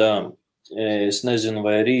 tā. Es nezinu,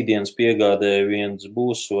 vai rītdienas piegādē viens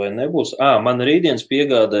būs vai nebūs. Man rītdienas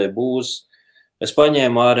piegādē būs, es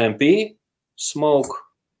paņēmu RMP smoke.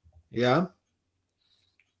 Jā.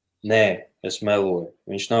 Nē, es meloju.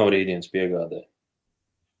 Viņš nav rītdienas piegādē.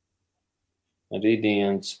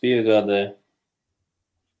 Rītdienas piegādē.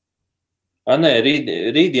 Nē,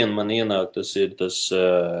 rītdien man ienāk, tas ir tas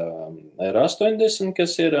R80,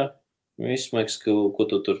 kas ir vismaks, ko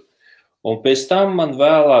tu tur. Un pēc tam man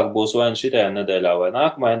vēlāk būs vai šitajā nedēļā vai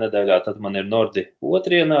nākamajā nedēļā, tad man ir Nordi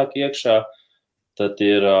 2 nāk iekšā, tad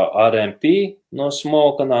ir RMP no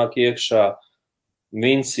Smoka nāk iekšā,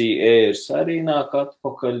 Vinci Airs arī nāk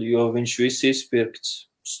atpakaļ, jo viņš viss izpirkts.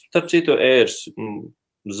 Starp citu Airs,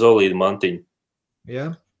 zolīdu mantiņu.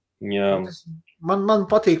 Jā. Jā. Man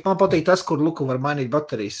patīk tas, kur luku var mainīt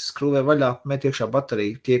baterijas. Skrūvē vaļā, met iekšā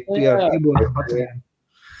bateriju. Tie iebūrē bateriju.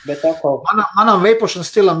 Bet atkal... Manam veipošanas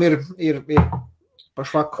stilam ir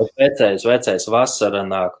pašvaku. Vecais vasara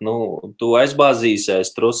nāk. Tu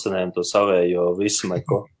aizbāzīsies trusenēm to savējo visu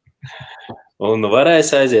neko. Un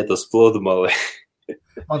varēs aiziet uz pludmali.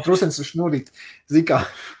 Man trusens viņš nurīt. Zikā.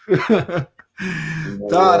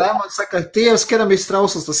 Tā, Rēmons saka, tievs keramikas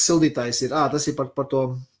trausls tas sildītājs ir. Tas ir par to.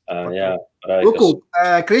 Jā. Luku,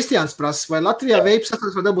 Kristiāns prasa, vai Latvijā vape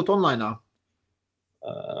sastāvdaļas var dabūt online?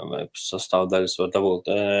 Vape sastāvdaļas var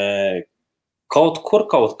dabūt kaut kur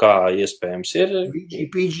kaut kā iespējams ir.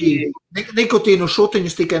 PG. Nikotīnu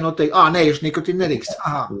šutiņus tikai noteikti. Nē, nikotīnu nedrīkst.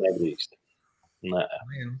 Nedrīkst. Nē.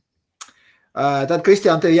 Tad,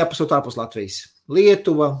 Kristiāna, tev jāpasūt ārpus Latvijas.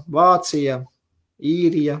 Lietuva, Vācija,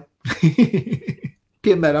 Īrija.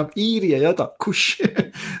 Piemēram, Īrija, jā tā, kurš?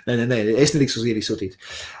 Nē, es nedrīkst uz Īriju sūtīt.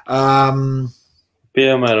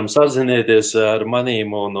 Piemēram, sazinieties ar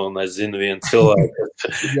manīm, un es zinu vienu cilvēku,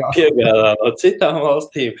 kas piegādā no citām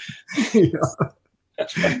valstīm.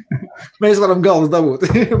 Mēs varam galvas dabūt,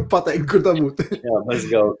 pateikt, kur dabūt. Jā, mēs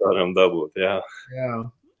galvas varam dabūt, jā.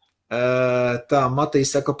 Tā,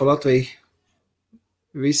 Matīs saka par Latviju.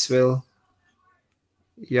 Viss vēl.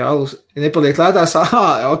 Jā, alus nepaliek lētāks.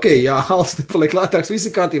 Alus nepaliek lētāks. Viss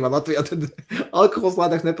ir kārtībā Latvijā, tad alkohols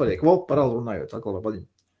lētāks nepaliek. Par alu runājot, alkohola paļiņu.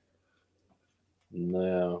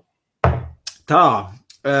 Jā. Tā,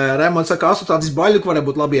 Rēmons saka, asociācijas baļļuki varētu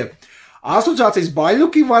būt labie. Asociācijas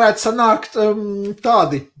baļļuki varētu sanākt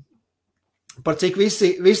tādi, par cik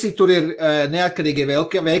visi tur ir neatkarīgie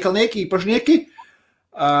veikalnieki, īpašnieki.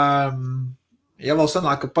 Ja vēl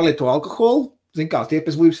sanāk, ka palieto alkoholu, zin kā, tie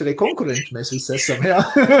pēc būtības arī konkurenti, mēs visi esam, jā.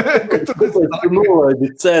 Tu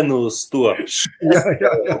nolaidi cenu uz to.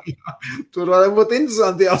 Jā. Tur varētu būt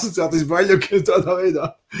interesanti asociācijas baļļuki tādā veidā.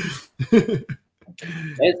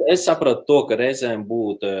 Es sapratu to, ka reizēm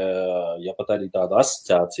būtu, ja pat arī tāda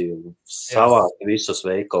asociācija savāk visus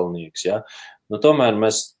veikalniekus, ja? Tomēr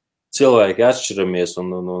mēs cilvēki atšķiramies un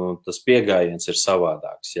tas piegājiens ir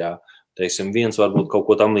savādāks, ja? Teiksim, viens varbūt kaut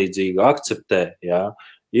ko tam līdzīgu akceptē, ja?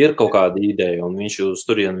 Ir kaut kāda ideja un viņš uz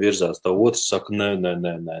turienu virzās, tā otrs saka,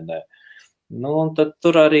 nē. Un tad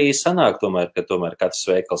tur arī sanāk tomēr, ka katrs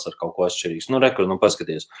veikals ar kaut ko atšķirīgs.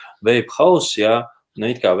 Paskaties, vape house, ja?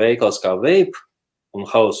 It kā veikals kā vape, un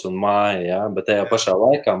house un māja, jā, bet tajā pašā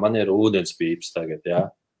laikā man ir ūdenspīps tagad, jā.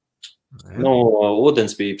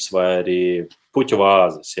 Ūdenspīps vai arī puķu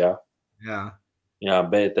vāzes, jā. Jā,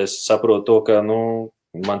 bet es saprotu to, ka,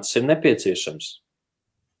 man tas ir nepieciešams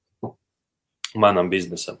manam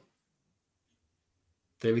biznesam.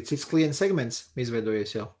 Tev ir cits klienta segments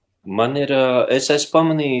izveidojies jau? Man ir, es esmu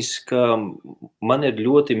pamanījis, ka man ir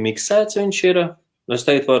ļoti miksēts viņš ir, es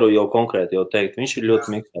teikt varu jau konkrēti jau teikt, viņš ir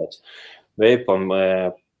ļoti miksēts.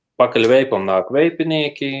 Pakaļ veipam nāk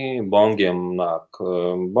veipinieki, bongiem nāk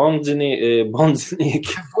bondzinieki.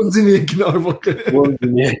 Bondzinieki nāk pakaļ.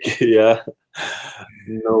 Bondzinieki, jā.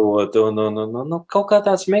 Kaut kā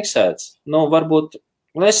tāds miksēts. Varbūt,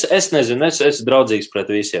 es nezinu, es draudzīgs pret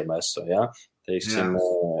visiem esmu, jā. Teiksim,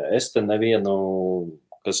 es te nevienu,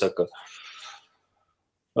 kas saka,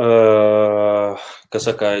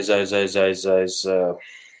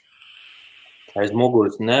 aiz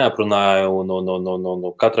muguras neaprunāju, un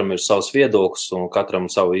katram ir savs viedoklis, un katram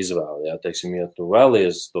savu izvēli, jā. Teiksim, ja tu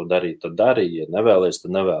vēlies to darīt, tad dari, ja nevēlies,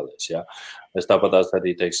 tad nevēlies, jā. Es tāpatās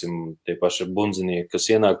arī, teiksim, tie paši bundzinieki, kas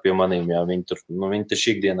ienāk pie manīm, jā, viņi tur, viņi taču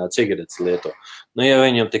ikdienā cigaretes lieto. Ja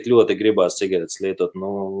viņam tik ļoti gribās cigaretes lietot,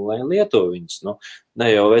 lai lieto viņas, ne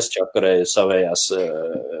jau es čakarēju savējās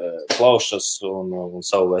plaušas un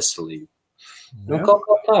savu veselību. Kaut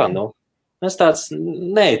kā tā, es tāds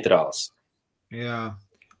neitrāls. Jā.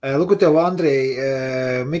 Lūk, tev, Andrei,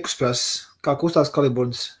 Mikus prasa, kā kustās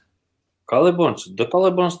kaliburns? Kaliburns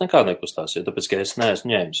nekā nekustās, jo tāpēc, ka es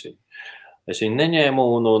neesmu ņēmis viņu. Es viņu neņēmu,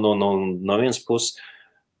 un no vienas puses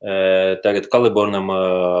tagad kaliburnam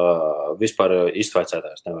vispār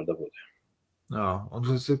iztvaicētājs nevar dabūt. Jā, un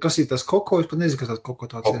kas ir tas koko? Es pat nezinu, kas tas koko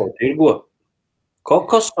tāds ir. Koko tirgo?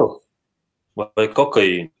 Kokosu? Vai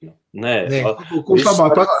kokaīnu? Nē. Kurš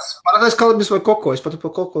labāk prasās? Parādās kaliburns vai koko? Es pat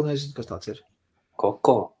par koko nezinu, kas tāds ir.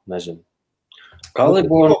 Koko? Nezinu.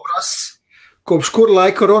 Kaliburns. Kopš kur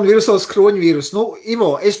laika koronavīrusos kroņvīrus? Nu,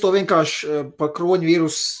 Ivo, es to vienkārši par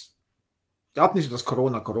kroņvīrus apnisu tas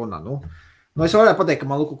korona, nu. Nu, es varētu pateikt, ka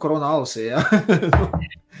man luku korona alasī, jā.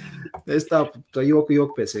 Es tā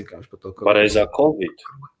joku pēc vienkārši par to. Pareizā Covid.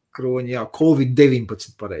 Kroņi, jā,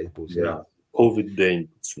 Covid-19 pareizi būs, jā.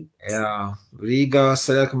 Covid-19. Jā, Rīgā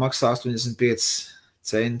saļāka maksā 85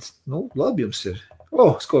 centi. Nu, labi jums ir.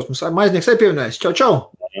 Skaus, mums maiznieks arī pievienojās. Čau.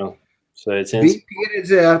 Jā, sveiciens. Bija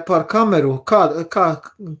pieredze par kameru.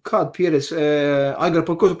 Kāda pieredze? Aigar,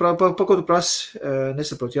 par ko tu prasi?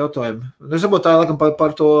 Nesaprotu jautājumu. Es saprotu tā, laikam,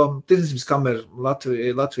 par to tirdzniecības kameru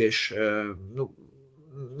latviešu.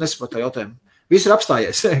 Nesaprotu tā jautājumu. Viss ir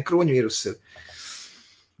apstājies. Kroņvīrus ir.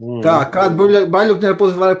 Tā, kāda baļukņa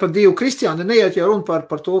var par Dievu Kristiānu, neiet jau runa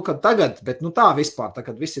par to, ka tagad, bet nu tā vispār, tā,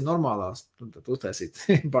 kad viss ir normālās, tad uztaisīt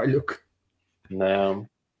baļuku. Nē.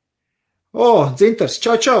 Dzintars,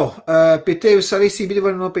 čau. Pie tevis arī CBD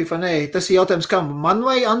var nopirkt, vai nē? Tas ir jautājums kam? Man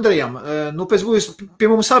vai Andrejam? Nu, pēc būs pie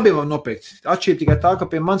mums abiem var nopirkt. Atšķir tikai tā, ka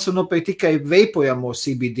pie manis var nopirkt tikai veipojamo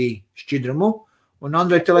CBD šķidrumu. Un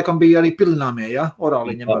Andrej, te laikam bija arī pilināmie, ja?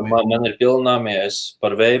 Orāli ņemamie. Man ir pilināmie, es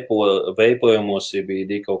par veipojamo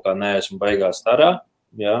CBD kaut kā neesmu baigā starā,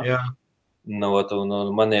 jā. Nu,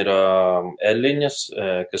 man ir eļļiņas,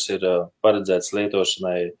 kas ir paredzēts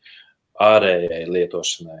lietošanai, ārējai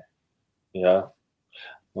lietošanai, jā.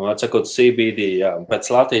 Nu, atsakot CBD, jā.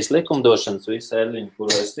 Pēc Latvijas likumdošanas visa eļļiņa,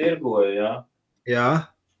 kuru es tirgoju, jā. Jā.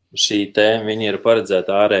 Šī viņi ir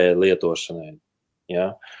paredzēta ārējai lietošanai,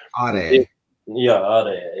 jā. Ārējai. Jā,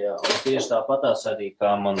 ārējā, jā. Un tieši tāpatās arī,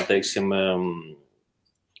 kā man, teiksim,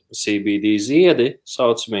 CBD ziedi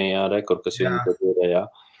saucamie, jā, kas viņi tad ir, jā.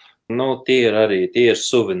 Nu, tie ir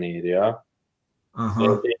suvenīri, jā.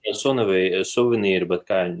 Tie ir suvenīri, bet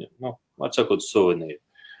kā viņi, nu, atsakot suvenīri.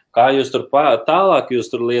 Kā jūs tur tālāk jūs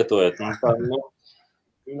tur lietojat? Nu, tā,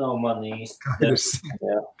 nav man īsti.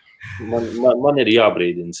 Jā. Man ir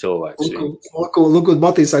jābrīdina cilvēks. Lūk,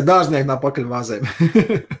 Matīs vai dārznieki nav pakaļ vāzēm.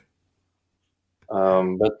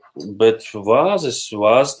 Bet vāzes,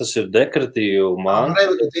 tas ir dekoratīvu mantu.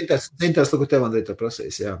 Dzintars, lūk, tev Andrei to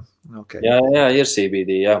prasīs, jā. Okay. Jā, ir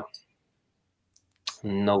CBD, jā.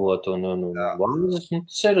 Un vāzes,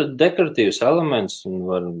 tas ir dekoratīvs elements un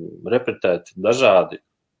var repretēt dažādi.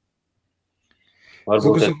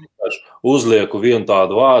 Varbūt es uzlieku vienu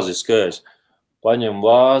tādu vāzi, ka es paņemu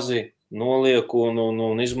vāzi, nolieku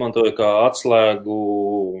un izmantoju kā atslēgu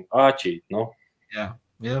āķīt, nu. Jā.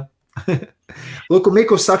 Lūk,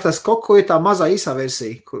 Mikus saka, tas koko ir tā mazā īsā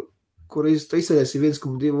versija, kur izsēdēs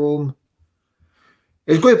 1,2.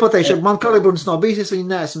 Es goju pateikšu, man kaliburns nav bijis, es viņu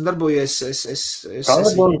neesmu darbojies.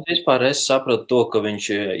 Kaliburns vispār es sapratu to, ka viņš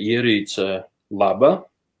ierīce laba,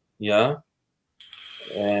 jā,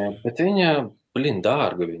 bet viņa,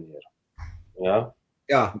 dārga viņa ir, jā.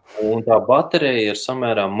 Jā. Un tā baterija ir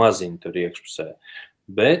samērā maziņa tur iekšpusē.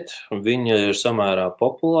 Bet viņa ir samērā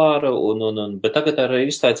populāra, bet tagad ar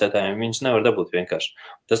iztaicētājiem viņas nevar dabūt vienkārši.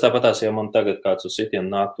 Tas tāpatās, ja man tagad kāds uz sitienu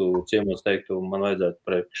nāktu ciemos teiktu, man vajadzētu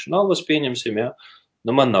priekš novas pieņemsim, jā.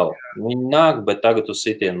 Nu, man nav. Viņi nāk, bet tagad uz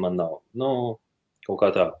sitienu man nav. Nu, kaut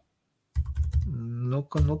kā tā. Nu,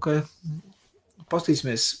 ka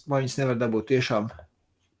pastīsimies, vai viņas nevar dabūt tiešām.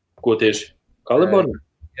 Ko tieši? Kaliburni?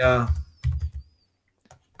 Jā.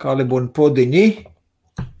 Kaliburni podiņi.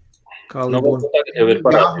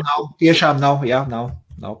 Tiešām nav, jā,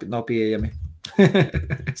 nav pieejami.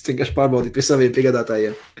 Es vienkārši pārbaudīju pie saviem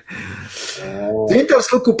piegādātājiem.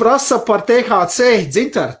 Dzintars, lūk, prasa par THC.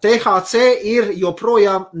 Dzintar, THC ir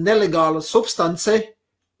joprojām nelegāla substance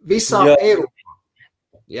visā Eiropā.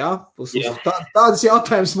 Jā, tādas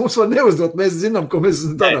jautājumas mums var neuzdot, mēs zinām, ko mēs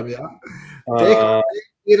darām, jā. THC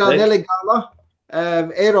ir nelegāla.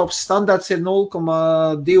 Eiropas standarts ir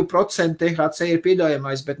 0,2% THC ir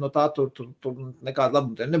pieļaujamais, bet no tā tur nekāda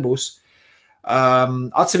labuma nebūs.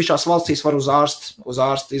 Atsevišķās valstīs var uz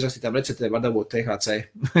ārstu izrakstītām receptēm var dabūt THC,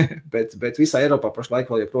 bet visā Eiropā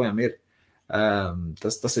pašlaik vēl joprojām ir.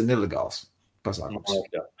 Tas ir nelegāls pasākums.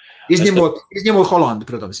 Izņemot Holandu,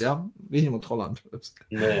 protams, jā. Izņemot Holandu, protams.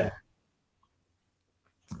 Jā.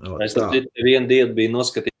 Es vienu dienu biju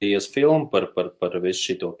noskatījies filmu par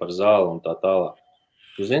visu šito, par zāli un tā tālāk.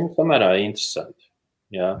 Tu zini, samērā interesanti.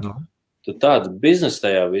 Jā. Tu tāds biznes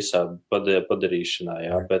tajā visā padarīšanā,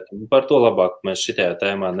 jā, bet par to labāk mēs šitajā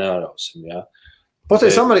tēmā neārausim, jā.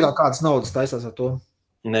 Pateic, Amerikā kādas naudas taisās ar to?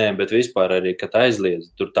 Nē, bet vispār arī, kad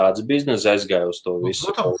aizliedz, tur tāds biznes aizgāja uz to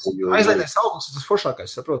visu. Protams, aizliedēs augsts, tas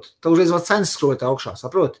foršākais, saproti. Tā uzreiz vēl cenas skrota augšā,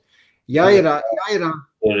 saproti. Ja ir...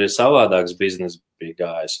 Tur ir savādāks biznes bija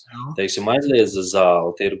gājis. Teiksim, aizliedza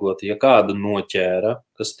zāli tirgot, ja kādu noķēra,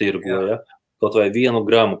 kas tirgoja, kaut vai 1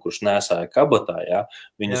 gramu, kurš nesāja kabatā, ja,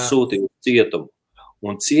 viņu sūtīja uz cietumu.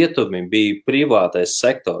 Un cietumi bija privātais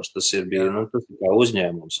sektors, tas bija tas ir kā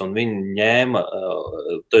uzņēmums, un viņi ņēma,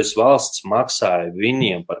 tas valsts maksāja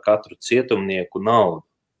viņiem par katru cietumnieku naudu.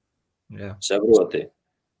 Saproti?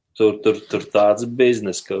 Tur tāds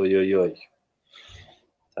biznes, ka jojoj.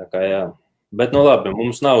 Tā kā jā. Bet, nu labi,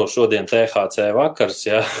 mums nav šodien THC vakars,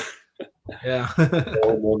 jā.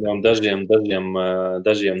 Un dažiem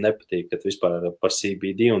nepatīk, kad vispār par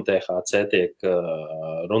CBD un THC tiek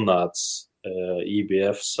runāts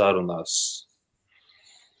IBF sarunās.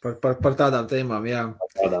 Par tādām tēmām, jā. Par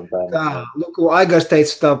tādām tēmām. Tā, lūk, Aigars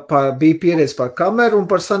teica, bija pieredze par kameru un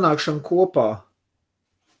par sanākšanu kopā.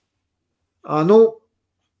 Un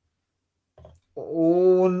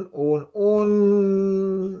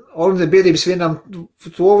biedrības vienam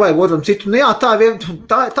to vajag, otram citu. Nu jā, tā ir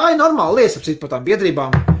normāla lieta, apsit par tām biedrībām.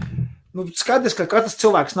 Nu, skaidrs, ka katrs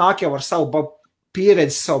cilvēks nāk jau ar savu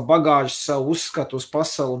pieredzi, savu bagāžu, savu uzskatu uz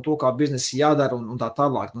pasauli un to, kā biznesi jādara un tā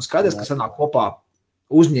tālāk. Nu, skaidrs, ka sanāk kopā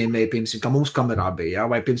uzņēmēji, piemēram, kā mums kamerā bija,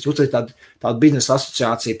 vai piemēram, tāda biznesa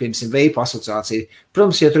asociācija, piemēram, Vape asociācija.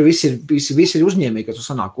 Protams, ja tur visi ir uzņēmēji, ka tu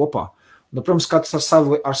sanāk kopā. Nu, protams, katrs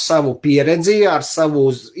ar savu pieredzi, ar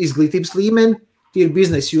savu izglītības līmeni, tie ir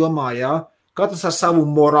biznesa jomā, jā. Katrs ar savu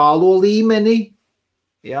morālo līmeni,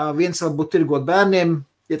 jā. Viens varbūt tirgot bērniem,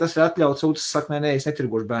 ja tas ir atļauts, otrs saka, nē, es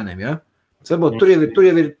netirgošu bērniem, jā. Varbūt tur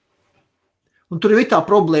jau ir, un tur ir tā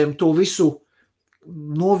problēma to visu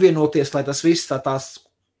novienoties, lai tas viss tās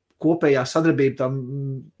kopējā sadarbība, tā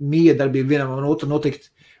miedarbība vienam un otru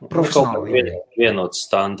notikt profesionāli. Vienots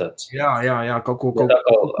standarts. Jā, kaut ko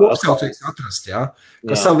kopsaucējis atrast, jā.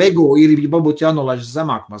 Ka savu ego ir varbūt jānolaiž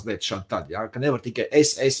zemāk mazliet šādi tad, jā. Ka nevar tikai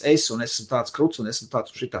es un esmu tāds kruts un esmu tāds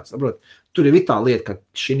un šitāds. Tur ir tā lieta, ka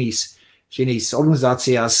šīs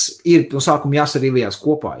organizācijās ir no sākuma jāsarīvējās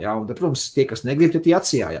kopā, jā, un, protams, tie, kas negrib, tie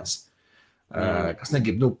atsijājās. Kas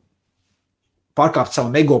negrib, pārkāpt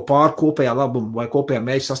savu ego pār kopējā labumu vai kopējā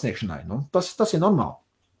mērķa sasniegšanai. Nu, tas ir normāli.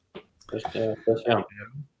 Tas jā.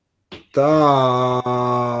 Tā,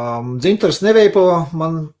 Dzintars neveipo,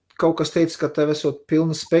 man kaut kas teica, ka tev esot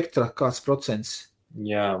pilna spektra, kāds procents.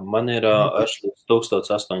 Jā, man ir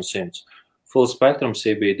 1800. Full spectrum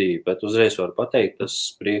CBD, bet uzreiz var pateikt, tas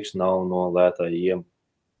prieks nav no lētājiem.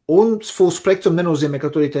 Un full spectrum nenozīmē, ka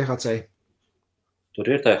tur ir THC? Tur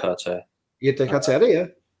ir THC. Ir THC arī, ja?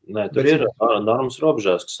 Nē, tur ir normas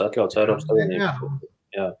robežās, kas atļauts Eiropas Savienībā.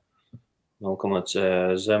 Jā.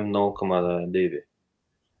 Zem 0,2.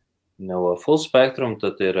 No full spectrum,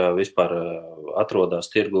 tad ir vispār atrodas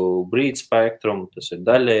tirgu breed spektrum, tas ir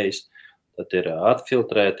daļējs, tad ir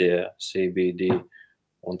atfiltrētie CBD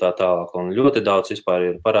un tā tālāk. Un ļoti daudz vispār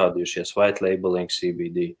ir parādījušies white labeling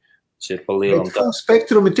CBD. Tas ir pa lielam. Bet full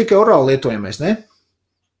spektrum ir tikai orāli lietojamais, ne?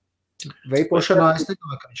 Veipošanā es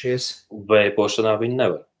nedomāju, ka viņš ies. Veipošanā viņi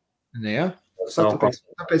nevar. Ne, jā?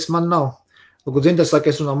 Tāpēc man nav. Lūk, Dzintars saka,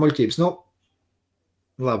 es runā muļķības. Nu,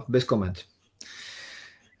 labi, bez komenti.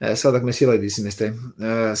 Sadāk mēs ielaidīsimies te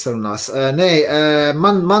sarunās. Nē,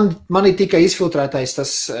 man ir tikai izfiltrētais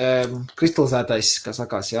tas kristalizētais, kā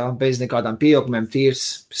sakās, jā, bez nekādām pieaukumiem,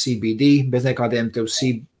 tīrs CBD, bez nekādiem tev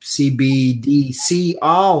CBD,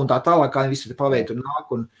 CA un tā tālāk, kā visu te paveitu nāk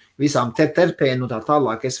un visām terpēnu un tā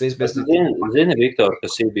tālāk. Zini, Viktor, ka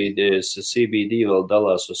CBD vēl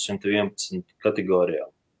dalās uz 111 kategorijām.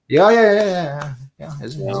 Jā,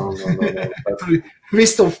 es zinu.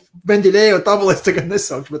 Visu to bendiļējo tabulis tagad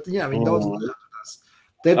nesaukšu, bet jā, viņi daudz lietotās.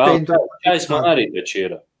 Es man arī taču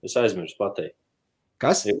ir. Es aizmirstu pateikt.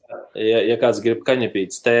 Kas? Ja kāds grib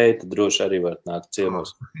kaņepīt stēju, tad droši arī var nākt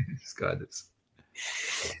ciemos. Skaidrs.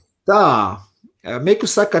 Tā, Miku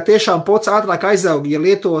saka, ka tiešām pots ātrāk aizaug, ja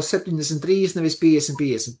lieto 73, nevis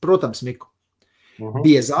 50. Protams, Miku.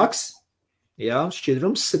 Biezāks, jā,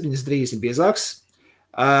 šķidrums 73 ir biezāks.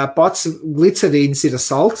 Pats glicerīns ir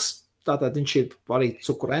salds, tātad viņš ir arī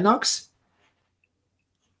cukuraināks.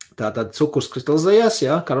 Tātad cukurs kristalizējās,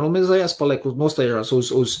 jā, karamelizējās, paliek nostājās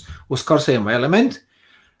uz karsējumu elementu.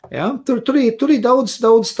 Jā, tur ir daudz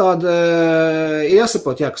tāda,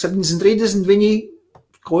 jāsaprot, jā, ka 70-30 viņi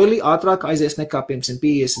koili ātrāk aizies nekā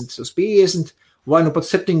 50 uz 50, vai nu pat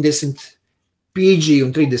 70 PG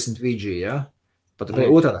un 30 VG, jā. Pat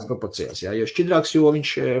otrādās proporcijās, jā, jo šķidrāks, jo viņš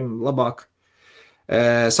labāk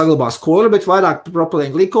saglabās koļu, bet vairāk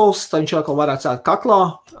propilēna glikols, tā viņš atkal varētu cēt kaklā,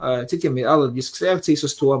 citiem ir alerģiskas reakcijas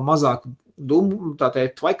uz to mazāk dumu,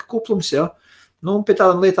 tātad tvaika kuplums, ja? Nu, pie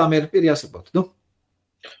tādām lietām ir jāsaprot, nu.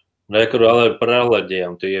 Kur par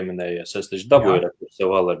alerģijām tu ieminējies, es taču dabūju ar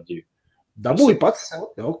savu alerģiju. Dabūju pats sev,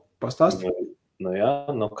 jau, pastāst. Nu jā,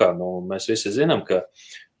 nu kā, nu mēs visi zinām, ka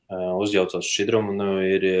uzjaucos šķidrumu,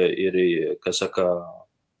 kas saka,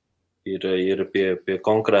 ir pie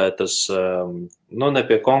konkrētas, ne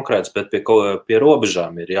pie konkrētas, bet pie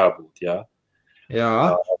robežām ir jābūt, jā.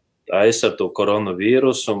 Jā. Es ar to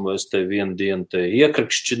koronavīrusu, es te vienu dienu te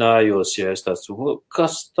iekrikšķinājos, ja es tāds,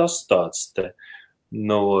 kas tas tāds te?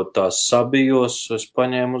 Tās sabijos, es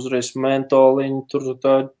paņēmu uzreiz mentoliņu, tur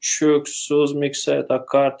tā čuks uzmiksē tā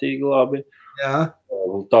kārtīgi labi. Jā.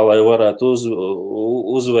 Tā, lai varētu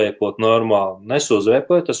uzvēpot normāli.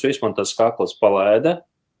 Nesuzvēpoju, tas viss man tas kakls palēda,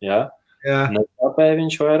 jā. Netāpēja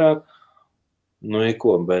viņš vairāk.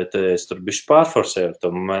 Bet es tur bišķi pārforsēju ar to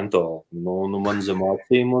mentolu. Man zem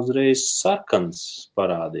acīm uzreiz sarkans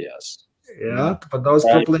parādījās. Jā, tu pat daudz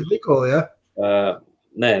propilīnu glikolu, jā?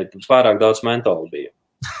 Nē, pārāk daudz mentolu bija.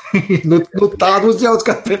 Tādu uzjauc,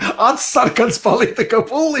 ka acis sarkans palika kā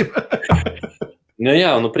pulim.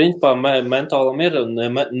 Jā, principā mentolam ir,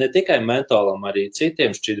 ne tikai mentolam, arī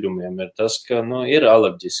citiem šķidrumiem ir tas, ka, ir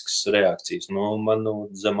alerģiskas reakcijas. Man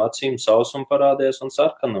zem acīm sausuma parādījās un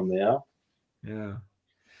sarkanumi, jā. Jā.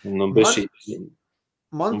 Man,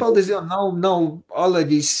 paldies, jā, nav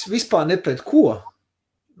alerģijas vispār ne pret ko.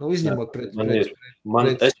 Izņemot pret.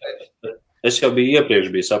 Es jau biju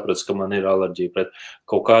iepriekš sapratis, ka man ir alerģija pret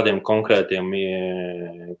kaut kādiem konkrētām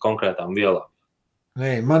vielām.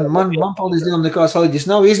 Nē, man paldies Dievam, nekādas alerģijas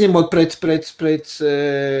nav, izņemot pret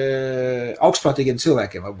augstprātīgiem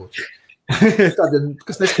cilvēkiem, varbūt. Tādiem,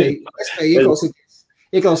 kas nespēja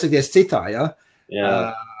ieklausīties citā, jā.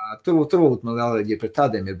 Tur man alerģija pret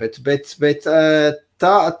tādiem ir, bet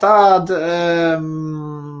tāda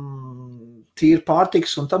tīra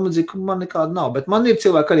pārtiks un tam līdzīgi man nekāda nav. Bet man ir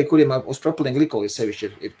cilvēki arī, kuriem uz propilīnu glikolu sevišķi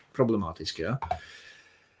ir problemātiski, jā.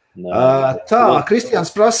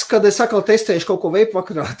 Kristiāns prasa, kad es atkal testēšu kaut ko vape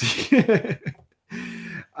vakarātī.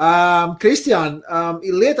 Kristiān,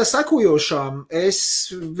 lieta sakojošām,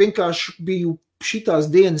 es vienkārši biju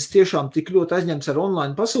šitās dienas tiešām tik ļoti aizņemts ar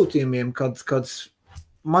online pasūtījumiem, kad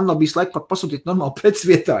man nav bijis laika pat pasūtīt normāli preces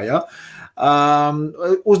vietā, jā.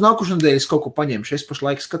 Uz nākušu nedēļu es kaut ko paņemšu, es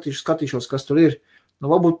pašlaik skatīšos, kas tur ir.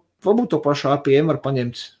 Varbūt to pašu APM var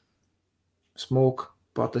paņemt smūku,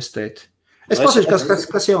 patestēt. Es pasaku,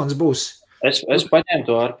 kas jauns būs. Es paņēmu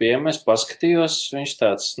to RPM, es paskatījos, viņš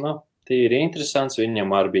tāds, tīri interesants,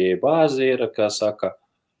 viņam RBA bāzi ir, kā saka,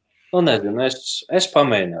 nezinu, es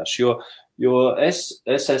pamēģināšu, jo es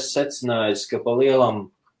esmu secinājis, ka pa lielam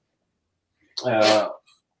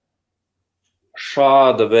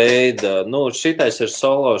šāda veida, šitais ir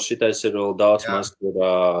solo, šitais ir vēl daudz maz, kur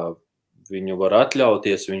viņu var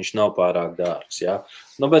atļauties, viņš nav pārāk dārgs, jā.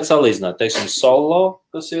 Bet salīdzināt, teiksim, solo,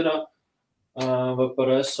 kas ir vai par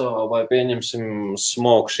eso, vai pieņemsim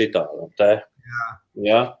smoke šitā, te,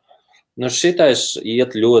 jā. Šitais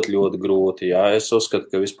iet ļoti, ļoti grūti, jā. Es uzskatu,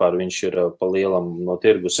 ka vispār viņš ir pa lielam no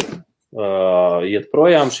tirgus iet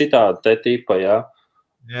projām šitā te tipa, jā.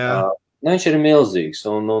 Viņš ir milzīgs,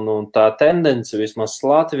 un tā tendence vismaz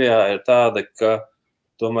Latvijā ir tāda, ka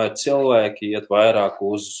tomēr cilvēki iet vairāk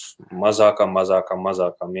uz mazākām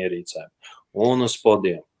ierīcēm un uz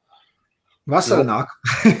podiem. Vasara nāk.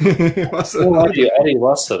 Arī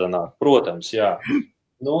vasara nāk, protams, jā.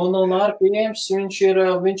 RPMs viņš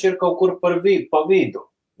ir kaut kur pa vidu,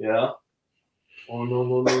 jā.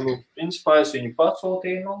 Principā es viņu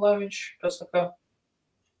pasūtīju, lai viņš, kas saka,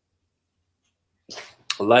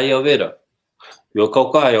 lai jau ir. Jo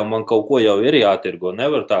kaut kā jau man kaut ko jau ir jātirgo.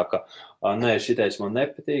 Nevar tā, ka, nē, šitais man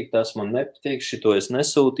nepatīk, tas man nepatīk, šito es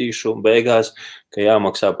nesūtīšu, un beigās, ka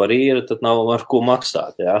jāmaksā par īru, tad nav ar ko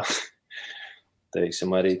maksāt, jā.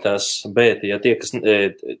 Teiksim, arī tas, bet, ja tie, kas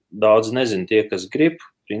daudz nezin, tie, kas grib,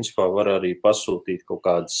 principā var arī pasūtīt kaut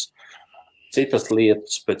kādas citas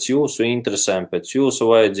lietas pēc jūsu interesēm, pēc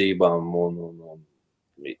jūsu vajadzībām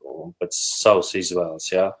un pēc savas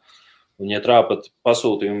izvēles, jā. Un, ja trāpat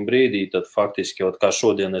pasūtījumu brīdī, tad faktiski jau kā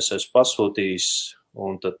šodien es esmu pasūtījis,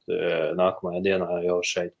 un tad nākamajā dienā jau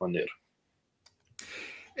šeit man ir.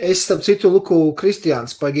 Es, starp citu, Luku,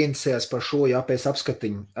 Kristiāns pagīnsējās par šo, jā, pēc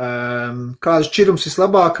apskatiņu. Kāds šķirums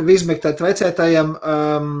vislabāk izmektēt vecētājiem,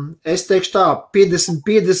 es teikšu tā,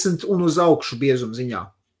 50-50 un uz augšu biezuma ziņā.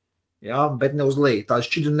 Jā, bet ne uz leju, tāds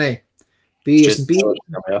šķidru ne.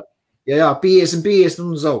 50-50, jā, 50-50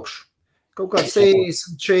 un uz augšu. Kaut kāds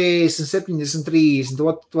 60-40, 70-30,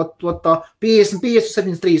 tā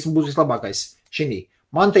 50-50, būs vislabākais šinī.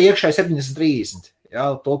 Man te iekšā 70-30. Jā,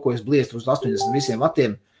 to, ko es bliestu uz 80 visiem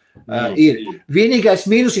vatiem, ir. Vienīgais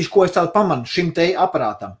mīnusiņš, ko es tādu pamanu šim te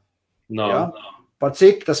aparātam. Par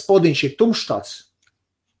cik tas podiņš ir tumšs tāds.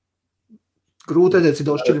 Grūti redzēt, cik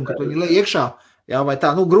daudz šķidrumu, kad viņi lej iekšā. Jā, vai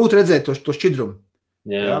tā, grūti redzēt to šķidrumu.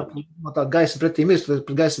 Jā. Man tāda gaisa pretīm ir,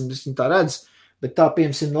 pret gaisam tā redz, bet tā,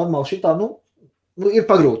 piemēram, normāli šitā, ir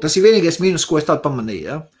pagrūti. Tas ir vienīgais mīnus, ko es tādu pamanīju,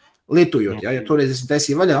 ja? Lietojot, ja toreiz esmu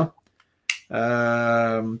taisīju vaļā,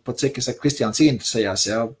 pat cik, es saku, Kristiāns interesējās,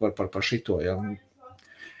 ja, par šito, ja.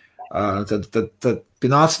 Tad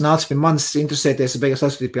nāca pie manis interesēties, es beigās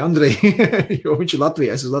aizsūtīju pie Andreja, jo viņš ir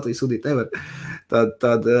Latvijā, es uz Latvijas sūdīt nevar.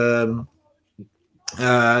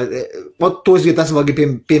 To es vēl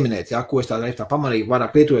gribu pieminēt, ja, ko es tā pamanīju,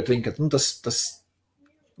 vairāk lietojot viņu, ka tas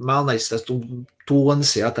melnais, tas tons,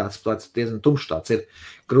 ja, tāds diezgan tumšs tāds ir,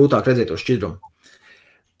 grūtāk redzēt to šķidrumu.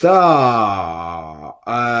 Tā,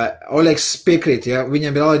 Oļegs piekrīt, ja,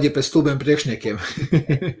 viņam ir alerģija pēc stulbiem priekšniekiem.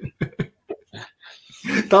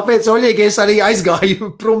 Tāpēc, Oļegi, es arī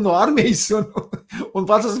aizgāju prom no armijas un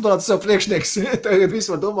pats esmu tāds sev priekšnieks. Tagad viss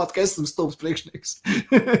var domāt, ka esmu stulbs priekšnieks.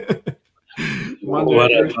 Man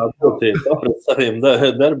varētu atbildīt pret saviem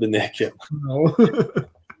darbiniekiem.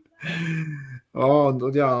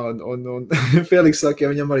 Jā, un Feliks saka, ja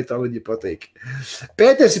viņam arī tā liģi patīk.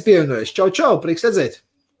 Pēters ir pievienojies. Čau, prieks redzēt.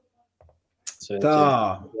 Tā.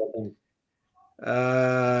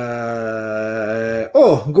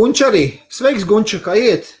 Gunča arī. Sveiks, Gunča, kā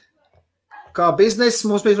iet? Kā bizness,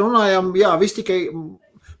 mēs runājam, jā,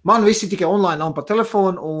 man visi tikai online un pa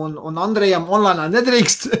telefonu, un Andrejam online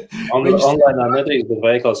nedrīkst. Online nedrīkst, bet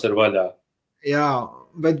veikals ir vaļā. Jā,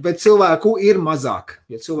 bet cilvēku ir mazāk.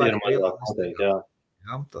 Ja cilvēku ir mazāk, jā.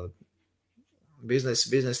 Jā, tad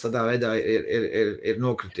biznes tādā veidā ir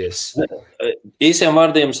nokrities. Īsiem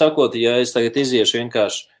vārdiem sakot, ja es tagad iziešu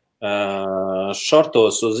vienkārši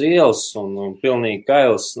šortos uz ielas un pilnīgi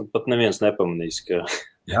kails, pat neviens nepamanīs,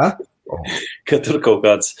 ka tur kaut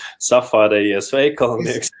kāds safārējies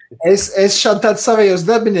veikalnieks. Es šādi tāds savējos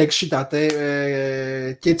darbinieks šitā te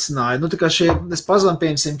ķicināju. Tā kā es pazvanu,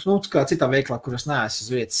 piemēram, kā citā veiklā, kur es neesmu uz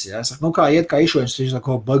vietas. Ja? Es saku, kā iet, kā išojums, viņš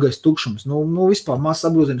saka, bagais tukšums. Vispār mās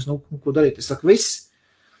apgrūzījums, ko darīt? Es saku, viss.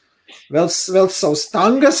 Vēl savus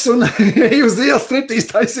tangas un uz ielas striptīs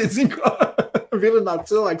taisīt, zin ko, vilināt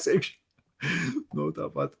cilvēks iekšā.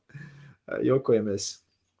 Tāpat jokojamies.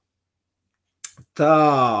 Tā,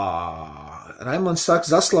 Raimonds saka,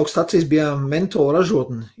 Zaslauks stacijas bija mentola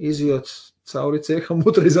ražotne, izjot cauri ceham,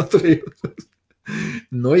 otrais atturējot.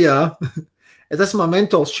 Jā. Es esmu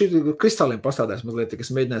mentols kristāliem pastādājis mazliet,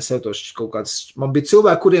 kas mēģināja sev tos kaut kāds. Man bija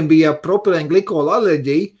cilvēki, kuriem bija propilēna glikola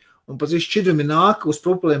alerģija, un pēc visu šķidrumi nāk uz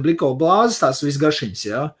propilēna glikola blāzes, tās viss garšiņas,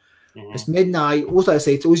 jā. Es mēģināju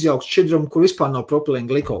uztaisīt uzjaukt šķidrumu, kur vispār nav propilēna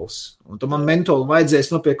glikols. Un tad man mentolu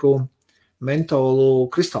vajadzēs nopieku mentolu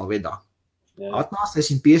kristālu veidā. Atnāst,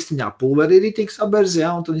 es viņu piestiņā pulveri rītīgi saberzi,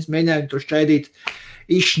 un tad es mēģināju to šķaidīt,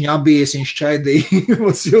 išņābies viņš šķaidīja,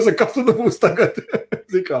 un es jūsaka, kas tu būs tagad,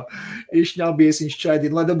 išņābies viņš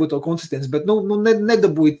šķaidīja, lai dabūtu to konsistenci, bet,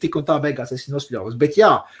 nedabūju tik un tā beigās es viņu nospļaus, bet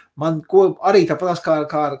jā, man arī tāpatās kā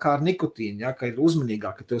ar nikotīnu, ja, ka ir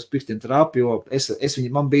uzmanīgāk, ka tev uz pirkstiem trāp, jo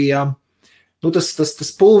man bija,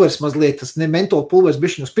 tas pulveris mazliet, tas mentola pulveris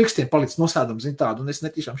bišķiņ uz pirkstiem palicis nosēdams, zin tādu, un es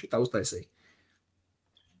netīšām šitā uztaisīju.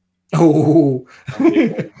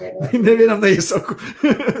 Nevienam neiesaku.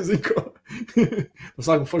 Zin ko?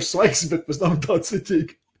 Sākam forši svaigs, bet pēc tam tāds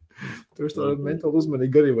citīgi. Tur tā mentāli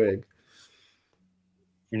uzmanīgi arī vajag.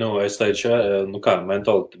 Es teicu,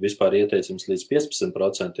 mentāli vispār ieteicams līdz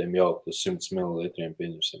 15% jaukt uz 100 ml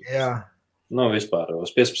pieņemsim. Jā. Vispār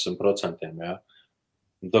uz 15%, jā.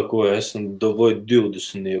 Tā ko es dabūju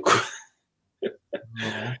 20.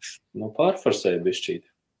 Pārfarsēju bišķīt.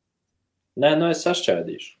 Nē, es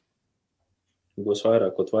sašķēdīšu. Būs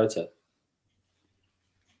vairāk, ko tu vajadzētu.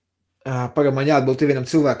 Pagam, man jāatbūt vienam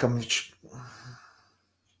cilvēkam.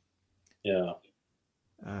 Jā.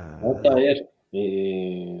 Tā ir.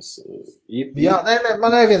 Jā,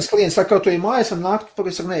 man viens klients saka, ka tu ir mājas un nākt,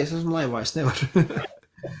 pagad saka, es esmu laivā, es nevaru.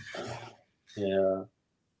 Jā.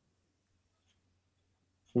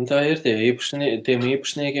 Un tā ir tiem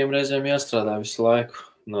īpašniekiem reizēm jāstrādā visu laiku.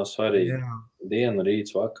 Nav svarīgi. Jā. Diena,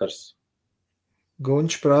 rīts, vakars.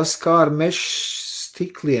 Gunčs prasa, kā ar mešu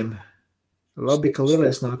stikliem. Labi, ka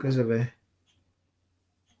lielais nāk rezervē.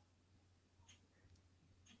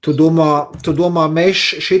 Tu domā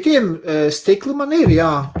mešu šitiem stikli man ir,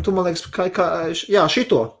 jā. Tu man liekas, jā,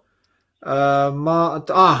 šito. Ja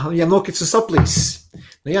nokits un saplīsis.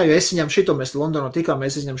 Jā, jo es viņam šito, mēs Londonā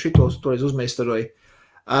tikāmies, es viņam šito toreiz uzmeistaroju.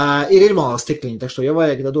 Ir irmāla stikliņa, tak šo, ja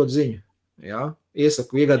vajag, tad dod ziņu. Jā,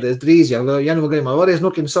 iesaku iegādēs drīz, ja gadījumā varēs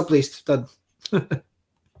nokit un saplīst, tad...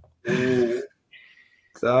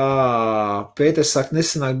 Tā, Pēters saka,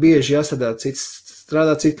 nesanāk bieži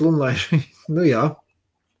strādā citu lunlaiši. Jā.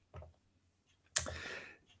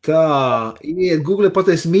 Tā, Google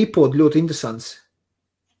pateicis mīpod ļoti interesants.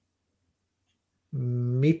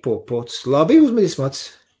 Mīpopots. Labi, uzmēģis mats.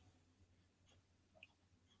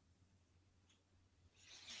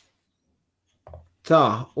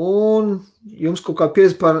 Tā, un jums kaut kā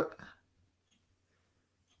pieredze par,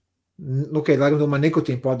 laikam domāju,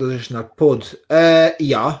 nikotīnu pārdozēšanu ar podu.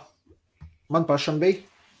 Jā, man pašam bija,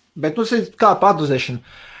 bet, tas ir kā pārdozēšana.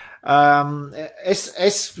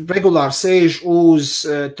 Es regulāri sēžu uz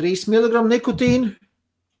 3 mg nikotīnu,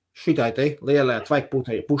 šitai te lielajā tvaika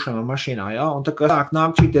pušamā mašīnā, jā, un tā kā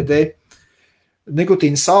nāk šitie te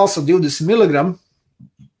nikotīna sāls ar 20 mg,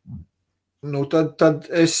 tad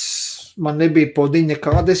man nebija podiņa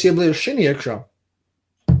nekāda, es iebliežu šini iekšā.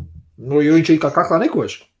 Jo viņš ir kā kaklā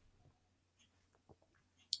nekoš.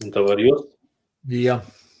 Un tā var jūs? Jā.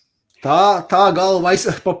 Tā galva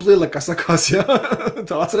paplila, kas sakās, jā.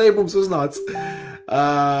 Tāds reibums uznāca.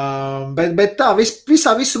 Bet tā,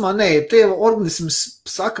 visumā nē, tie organisms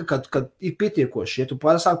saka, kad ir pietiekoši. Ja tu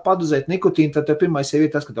sāk padozēt nikotīnu, tad tev pirmais jau ir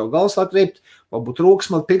tas, ka tev galvas sāk reibt, varbūt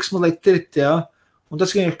roksmali, pirksmali tirt, jā. Un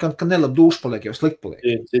tas vienkārši, ka nelabi duši paliek, jau slikt paliek.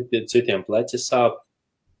 Citiem pleci sāp.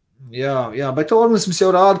 Jā, bet organisms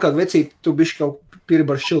jau rāda, kādu vecību tu bišķi kaut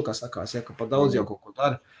piribar šilkā sakās, ja, ka pa daudz jau kaut ko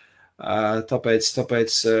dara. Tāpēc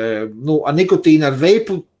ar nikotīnu, ar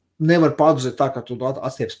veipu nevar pārdozēt tā, ka tu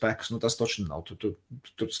atstiep spēkus. Tas točni nav. Tu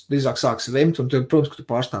drīzāk sāksi vemt, un tev, protams, ka tu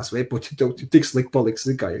pārstās veipot, ja tev tik slikt paliks,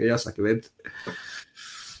 kā jāsaka vemt.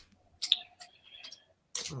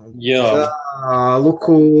 Jā. Lūk,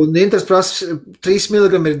 Inters prasa 3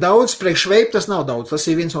 mg ir daudz, priekš veipu tas nav daudz, tas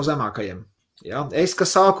ir viens no zemākajiem. Jā. Es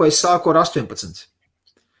sāku ar 18.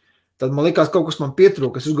 Tad man likās kaut kas man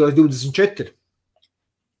pietrūka, es uzgāju 24.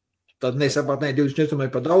 Tad nesapāt, 24 vai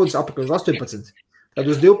pa daudz, apakaļ uz 18. Tad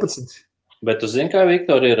uz 12. Bet tu zini, kā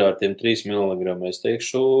Viktori ir ar tiem 3 mg? Es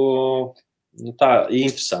teikšu, tā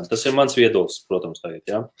interesanti. Tas ir mans viedoklis, protams, tagad,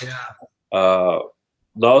 jā? Jā.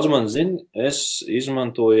 Daudz man zina, es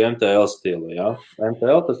izmantoju MTL stilu, jā?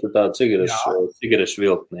 MTL tas ir tāda cigarešu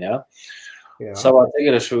vilkne, jā? Jā. Savā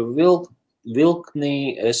cigarešu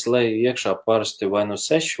vilknī es leju iekšā parasti vai no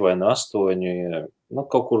 6 vai no 8,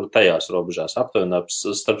 kaut kur tajās robežās, aptuveni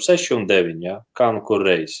starp 6 un 9, jā, kā kur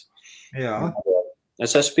reiz. Jā.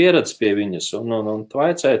 Es esmu pieredzis pie viņas, un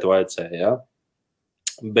vaicēju, jā.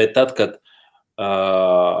 Bet tad, kad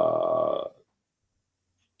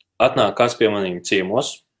atnāk kāds pie maniem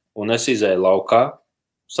ciemos, un es izēju laukā,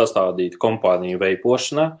 sastādīt kompāniju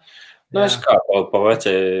veipošanā, es kā pa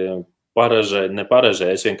vecēju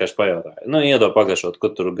neparažēju, es vienkārši pajautāju. Iedod pagašot,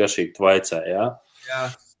 kur tur gašīgi vaicēju, jā. Jā.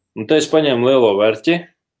 Un te es paņēmu lielo verķi,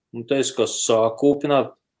 un te es sāku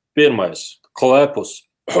kūpināt pirmais klepus,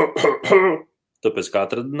 tāpēc kā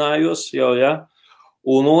atradinājos jau, jā.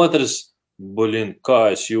 Un otrs, kā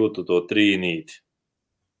es jūtu to trīnīti.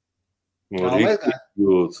 Rīki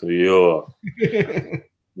jūtu, jo.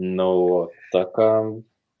 Tā kā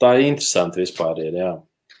tā interesanti vispār ir, jā.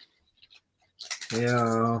 Jā.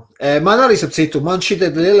 Man arī ap citu, man šitie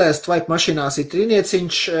lielais tvaika mašīnās ir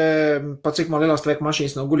trīnieciņš, pat cik man lielās tvaika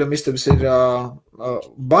mašīnas no guļam istabas ir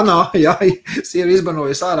banā, jā, sieva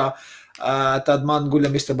izbanojas ārā, tad man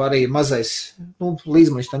guļam istaba arī mazais,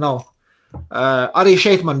 līdzmaņš tā nav. Arī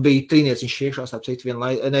šeit man bija trīnieciņš iekšā, ap citu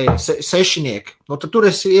sešinieki, tad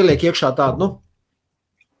tur es ieliek iekšā tādu,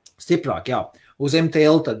 stiprāk, jā, uz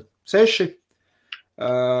MTL tad 6,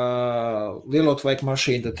 lielo tvaika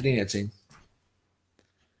mašīna tad trīnieciņu.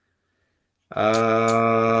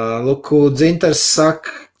 Lūk, Dzinters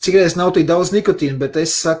saka, cigaretes nav tik daudz nikotīna, bet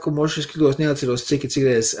es saku, moši es kļūdos neatceros, cik ir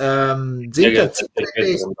cigaretes. Dzinters,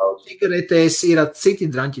 cigaretēs ir citi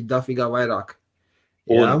draņķi dafīgā vairāk.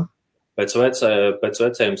 Un pēc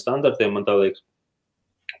vecajiem standartiem, man tā liekas,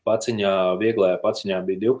 vieglajā paciņā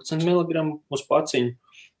bija 12 mg uz paciņu,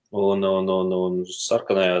 un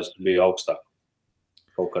sarkanajās bija augstāk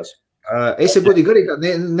kaut kas. Es jau godīgi arī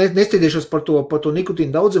nestiedīšos par to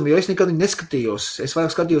nikotīnu daudzumu, jo es nekad neskatījos. Es vairāk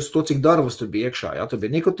skatījos to, cik darvas tur bija iekšā. Jā, tur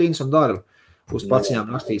bija nikotīns un darva uz paciņām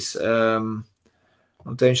rakstīs.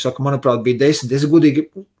 Un te viņš saka, manuprāt, bija 10. Es godīgi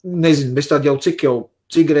nezinu, es tādu jau cik jau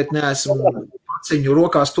cigareti neesmu paciņu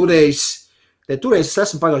rokās turējis. Turējis es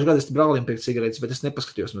esmu pagājuši gadu, es braulim pēc cigaretes, bet es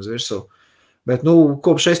nepaskatījos maz virsū. Bet, jau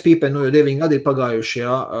 6 pīpē, jau 9 gadi ir pagājuši,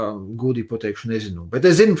 jā, godīgi pateikšu, nezinu. Bet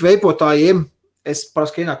es zinu, veipotājiem, es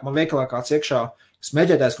parasti ienāk man veikalā kāds iekšā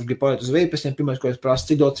smēģētājs, kurš grib pārēt uz veipu, es viņam pirmais, ko es prasu,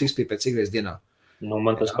 cik daudz izpīpēt cigaretes dienā.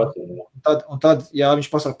 Man tas patīk. Un tad, ja viņš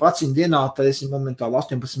pasaka paciņu dienā, tad es viņam momentāli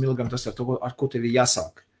 18 mg, tas ar ko tev ir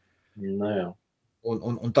jāsāk. Jā.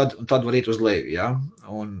 Un tad var iet uz leju, jā.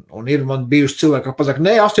 Un ir man bijuši cilvēki, kas pasaka,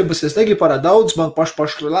 18 es negribu pārāk daudz, man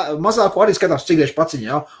pašu mazāko arī skatās cigarešu paciņu,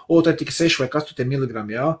 jā. Tad ir tikai 6 vai kas tu tie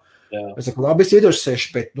miligrami, jā. Es saku, labi, es iedošu 6,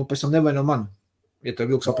 bet, pēc tam nevaino man. Ja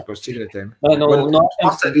tev vilks apakaļ uz cigaretēm.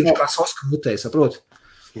 Viņš kā soska mutē, saprot?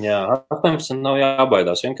 Jā, 18 nav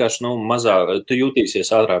jābaidās. Vienkārši, mazāk, tu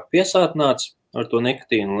jūtīsies ātrāk piesātnāts, ar to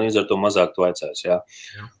nikotīnu, līdz ar to mazāk tu aicēs, jā.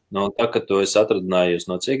 Nu, tā, kad tu esi atradinājies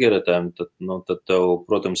no cigaretēm, tad tev,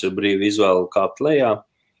 protams, ir brīva izvēle kāpt lejā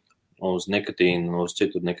uz nikotīnu, uz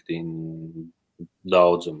citu nikotīnu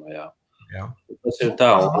daudzumu, jā. Tas ir tā,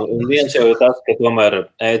 un viens jau ir tas, ka tomēr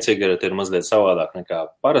e-cigarete ir mazliet savādāk nekā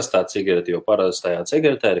parastā cigarete, jo parastajā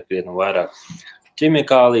cigaretē ir krietni vairāk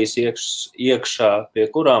ķimikālijas iekšā, pie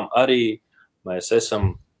kurām arī mēs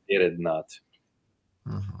esam ieredināti.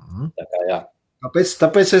 Tā kā, jā.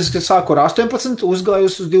 Tāpēc es sāku ar 18, uzgāju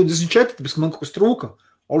uz 24, tāpēc man kaut kas trūka.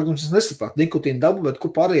 Organisms nesaprāt, nikotīna dabu, bet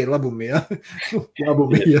kur pārējie labumi, jā?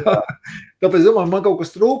 Labumi, jā. Tāpēc, domāju, man kaut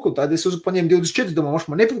kas trūka, tad es paņēmu 24, domāju,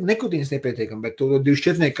 man nikotīnas nepietiekam, bet to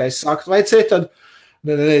 24, kā es sāku vaicēt, tad,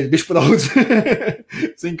 bišķi pa daudz.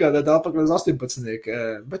 Zin kā, tad atpakaļ uz 18.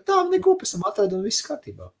 Bet tā, neko pēc tam atradu un viss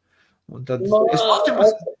kārtībā. Un tad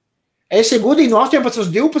es jau godīgi no 18 uz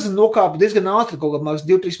 12 nokāpu diezgan ātri, kaut kā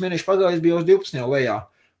 2-3 mēneši pagājis bija uz 12 jau lejā,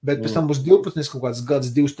 bet pēc tam uz 12 kaut kāds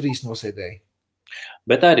gads 2-3 nosēdēju.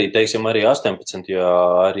 Bet arī, teiksim, arī 18, jo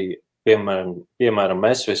arī, piemēram,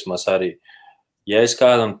 mēs vismaz arī, ja es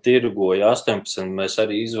kādam tirgoju 18, mēs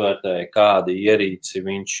arī izvērtēju, kādi ierīci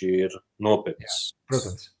viņš ir nopircis. Jā,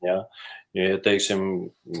 protams. Jā, ja, teiksim,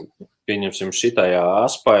 pieņemsim šitajā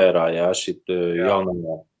aspērā, jā, šit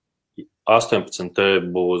jaunajā 18 te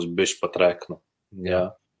būs bišķi pat reknu.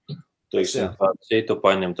 Jā. Teiksim, kādu citu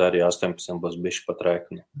paņemt arī 18 būs bišķi pat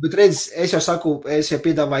reknu. Bet redz, es jau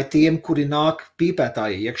piedāvāju tiem, kuri nāk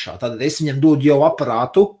pīpētāji iekšā. Tad es viņam dodu jau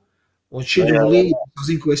aparātu, un šim līdzi,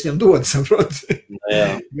 zinu, ko es viņam dodu, saprot.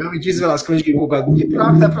 Ja viņš izvēlās, ka viņš grib kaut kādu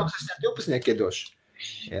ieprāktā, protams, es viņam 12 iedošu.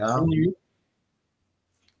 Jā.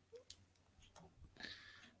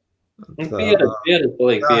 Pieredze,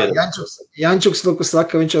 paliek pieredze. Jančuks, Lukas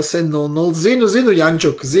saka, viņš jau sen 0-0. Zinu,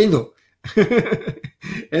 Jančuk, zinu.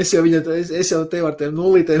 Es jau tev ar tiem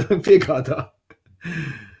nulītēm piegādā.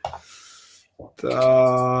 Tā,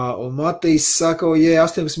 un Matīs saka,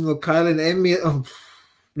 18 mg kailina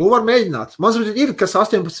nu var mēģināt. Man ir, kas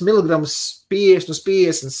 18 mg 50 uz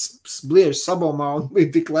 50 bliežas sabomā un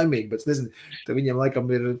bija tik laimīgi, bet es nezinu, tad viņiem laikam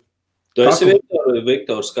ir... Tu esi,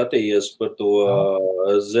 Viktor, skatījies par to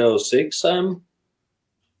Zeus X-ēm?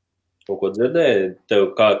 Kaut ko dzirdēji?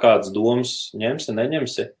 Tev kāds domas ņemsi,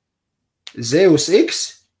 neņemsi? Zeus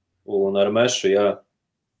X? Un ar mešu, jā.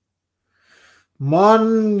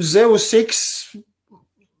 Man Zeus X...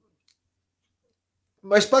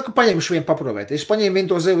 Es paņemšu vienu paprovēt. Es paņēmu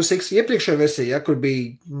vienu to Zeus X iepriekšējā versijā, kur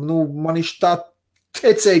bija, man viņš tā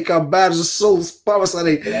tecēja kā bērzu sulas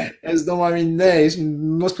pavasarī. Es domāju, es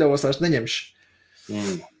nospļavos vairs neņemšu.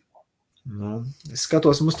 Es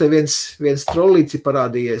skatos, mums te viens trollīci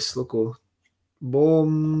parādījies. Luku,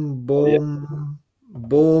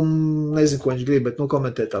 nezinu, ko viņš grib, bet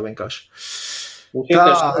komentē tā vienkārši.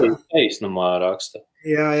 Taisnumā raksta.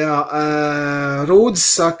 Jā. Rūdis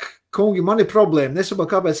saka, kungi, man ir problēma.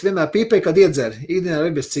 Nesaprotu, kāpēc vienmēr pīpē, kad iedzer. Ikdienā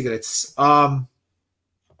arī bez cigaretes.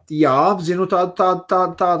 Jā, zinu, tā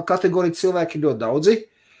kategorija cilvēki ir ļoti daudzi.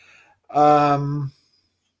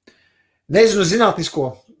 Nezinu zinātnisko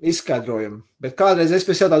izskaidrojumu, bet kādreiz es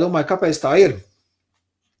pēc tā domāju, kāpēc tā ir.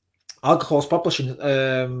 Alkohols paplašina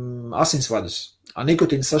asinsvadus,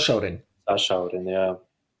 nikotīna sašaurina. Sašaurina, jā.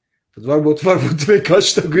 Tad varbūt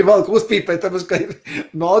vienkārši tev grib vēl uzpīpēt, tāpēc, ka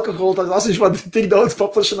no alkohola tās asinsvadi tik daudz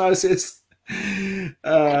paplašinājusies.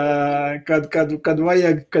 Kad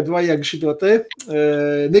vajag šito te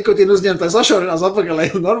nikotīnu uzņemt, tā sašaurinās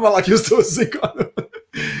atpakaļ, normālāk jūs to zikā.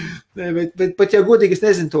 Bet ja godīgi, es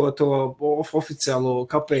nezinu to oficiālo,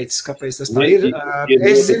 kāpēc tas tā ir.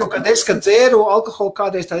 Es zinu, kad dzēru alkoholu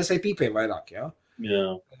kādreiz, tā es arī pīpēju vairāk, jā. Jā.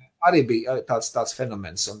 Arī bija tāds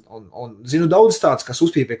fenomens, un zinu daudz tāds, kas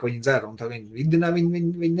uzpīpē, ka viņi dzer, un tā ikdienā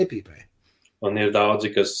viņi nepīpē. Un ir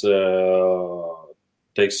daudzi, kas...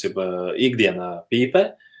 teiksim, ikdienā pīpē,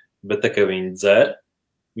 bet tā, ka viņi dzer,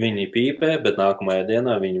 viņi pīpē, bet nākamajā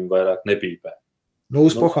dienā viņi vairāk nepīpē.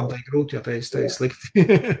 Uz pohām tā ir grūti, ja tā ir slikti.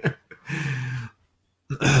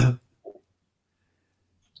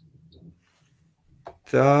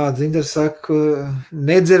 Tā, Dzindars saka,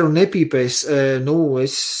 nedzer un nepīpēs.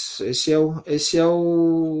 Es jau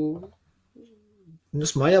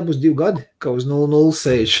mājā būs 2 gadi, ka uz 0-0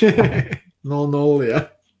 sēž. 0-0, jā.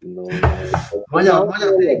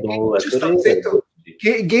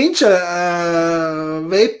 Ginča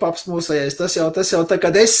vape paps mūsējais, tas jau tā,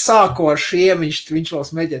 kad es sāku ar šiem, viņš vēl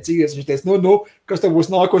smēķē cigaretes, viņš teica, kas tev būs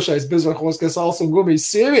nākošais bezalkoholiskais sals un gumijas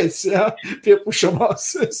sievietes, jā, piepušamās.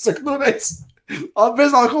 Es saku, redz,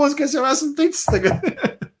 bezalkoholiskais jau esmu ticis tagad.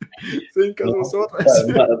 Zinu, kas būs otrais.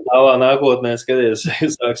 Tavā nākotnē skaties,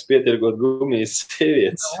 sāks pietirgot gumijas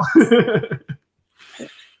sievietes.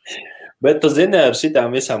 Bet tu zini, ar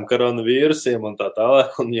šitām visām koronavīrusiem un tā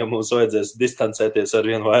tālāk, un ja mums vajadzēs distancēties ar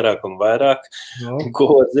vien vairāk un vairāk, ko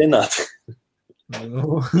var zināt?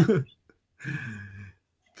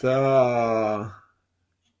 Tā.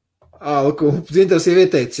 Zintars jau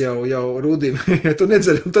ieteicis jau Rūdim, ja tu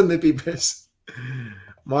nedzeri, un tad nepīpēs.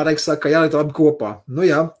 Māreks saka, jāliet abi kopā. Nu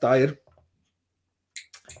jā, tā ir.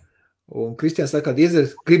 Un Kristians saka, iedzer,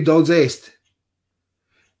 grib daudz ēst.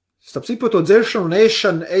 Starp citu, par to dzeršanu un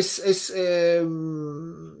ēšanu, es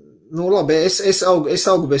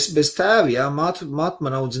augu bez tēvi, jā, māte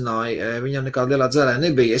man audzināja, viņam nekāda lielā dzērē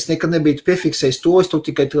nebija. Es nekad nebiju piefiksējis to, es to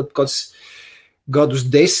tikai kāds gadus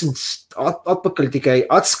 10 atpakaļ tikai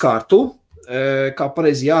atskārtu, kā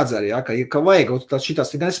pareizi jādzer, jā, ka vajag, tad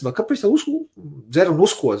šitās tik nesabā, kāpēc tā dzer un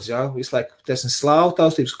uzkodz, jā, visu laiku, tiesni slāvu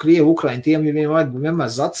taustības, Krievu, Ukraiņu, tiem vienmēr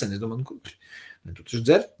zaceni, es domāju, tu taču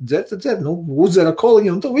dzer, uzdzer ar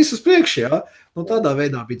koliņu un tu visus priekš, jā. Nu, tādā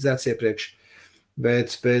veidā bija dzerts iepriekš.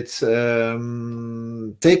 Bet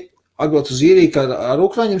te atbrauc uz īriju, ka ar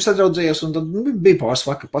Ukraiņiem sadraudzējos un tad bija pāris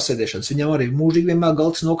vakar pasēdēšanas. Viņam arī mūžīgi vienmēr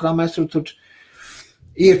galds nokrāmēs, tur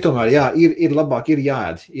ir tomēr, jā, ir labāk, ir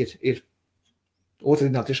jāēd, ir.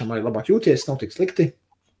 Otrdienā tiešām arī labāk jūties, nav tik slikti.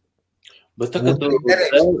 Bet tagad tu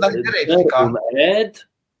ēd,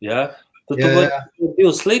 jā, tu vari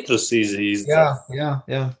 2 litrus izīst. Jā.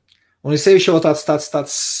 Un ir sevišķi jau tāds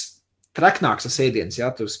treknāks tas ēdiens, jā,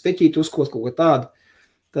 tur speķīt uzkot kaut ko tādu,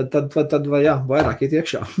 tad jā, vairāk iet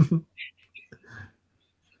iekšā.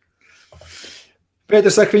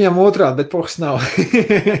 Pēters saka, viņam otrādi, bet pohs nav.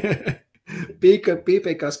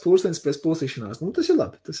 Pīpē kā spūrstenis pēc pulsīšanās. Nu, tas ir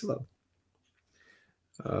labi.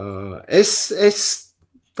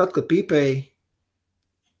 Tad, kad pīpēju,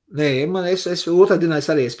 es otrdienā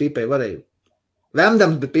arī pīpēju, varēju.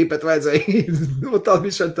 Vemdams, bet pīpēt vajadzēja. Nu, tā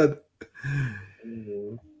bija šādi tad.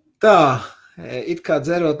 Tā, it kā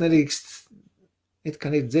dzerot nerīkst, it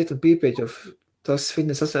kā nīt dzert un pīpēt, jo tas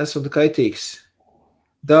fitness esot kaitīgs.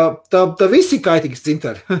 Tā visi kaitīgs,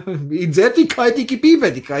 Cintar. Ir dzert ir kaitīgi,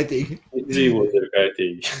 pīpēt ir kaitīgi. Dzīvot ir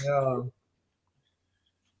kaitīgi. Jā.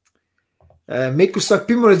 Mikus saka,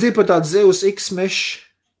 pirmoreiz dzīv par tādu Zeus X mešu.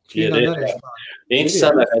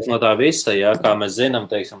 Interesantākais no tā visa, jā, kā mēs zinām,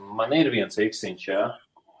 teiksim, man ir viens X-iņš, jā.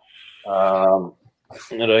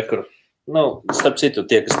 Rekur. Nu, starp citu,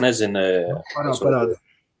 tie, kas nezina,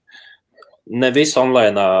 ne viss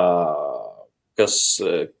online,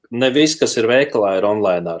 ne viss, kas ir veikalā, ir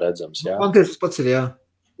online redzams, jā. Man tieši tas pats ir, jā.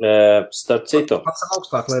 Starp citu. Pats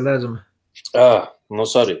augstāk, lai redzam. Nu,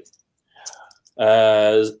 sorry.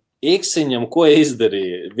 X-iņam, ko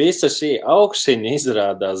izdarīja? Visa šī augšiņa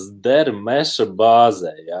izrādās der meša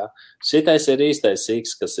bāzē, jā. Šitais ir īstais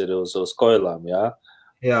X, kas ir uz koilām, jā.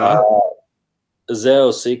 Jā.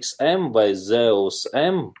 Zeus XM vai Zeus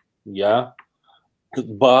M, jā.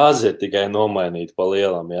 Bāze ir tikai nomainīta pa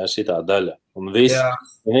lielam, jā, šitā daļa. Un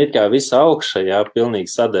it kā visa augša, jā, pilnīgi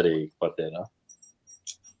sadarīgi pat ir, jā.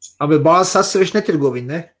 Bet bāzes atsevišķi netirgo viņi,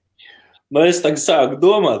 ne? Nu, es tagad sāku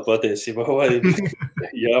domāt patiesībā, vai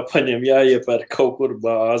jāpaņem, jāiepēr kaut kur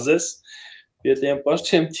bāzes pie tiem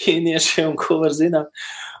pašiem ķīniešiem, ko var zināt.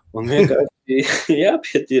 Un vienkārši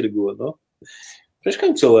jāpietirgo, nu.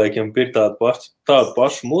 Priekškam cilvēkiem ir tādu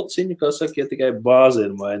pašu muciņu, kā saka, ja tikai bāze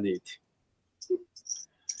ir mainīti.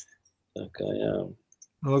 Tā kā, jā.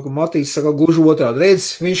 Matīs saka, gluži otrādi.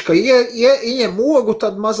 Redz, viņš, ka ieņem ogu,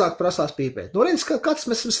 tad mazāk prasās pīpēt. Nu, redz, ka kāds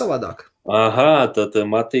mēs esam savādāk. Aha, tad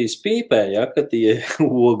Matīs pīpē, ja, kad tie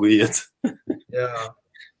ogu iet. Jā.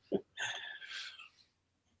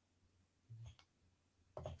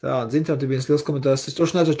 Tā, Zintam, te bija viens liels komentārs. Es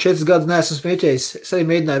droši nezinu, 4 gadus neesmu smieķējis. Es arī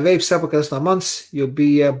mēģināju veipu sapakt, ka tas nav mans, jo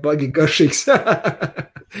bija baigi garšīgs.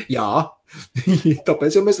 Jā,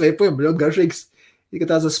 tāpēc jau mēs veipojam ļoti garšīgs. Tikai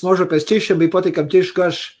tāds smoža pēc ķiršiem bija patīkam ķiršu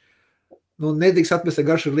garš. Nu, nedrīkst atmest ar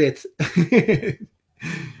garšu lietu.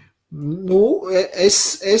 Nu,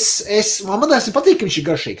 man ir patīk, ka viņš ir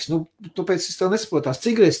garšīgs. Nu, tāpēc es tev nesaprotu tās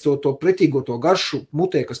cigaretes, to pretīgo to garšu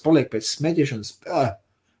mutē, kas paliek pēc smēķēšanas.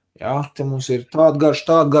 Jā, te mums ir tāda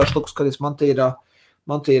garša, kaut kas, man te ir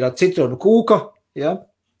citronu kūka, jā,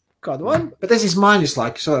 kādu vajag. Bet es izmaiņu visu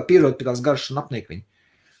laiku, es varu pierod pie tās garšas un apniek viņu.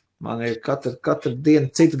 Man ir katra diena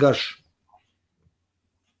cita garša.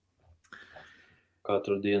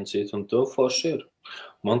 Katru dienu citu, un to forši ir.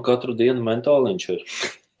 Man katru dienu mentāliņš ir.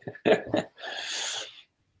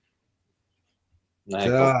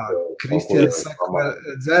 Jā, Kristians saka,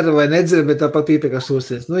 dzera vai nedzera, bet tāpat pīpē kā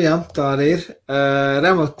sūsties. Nu jā, tā arī ir.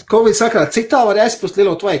 Remo, Covid sakrā, cik tā var aizpust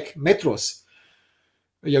lielo tvaiku metros?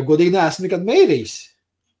 Ja godīgi neesmu nekad mērījis,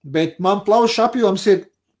 bet man plaušu apjoms ir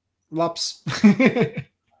labs.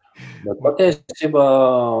 Bet patiesībā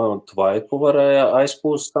tvaiku varēja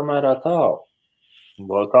aizpūst samērā tālu.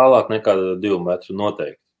 Vēl tālāk nekā 2 metru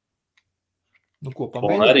noteikti. Nu, ko Un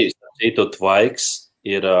pamēģināt? arī citu tvaiks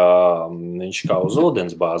ir, viņš kā uz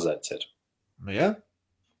ūdens bāzēts ir. Nu, jā.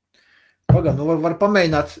 Pagam, nu var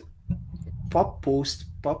pamēģināt papūst,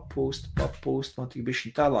 man tik bišķi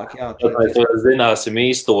tālāk Tāpēc zināsim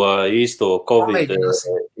īsto Covid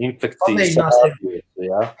infekcijas sāpību,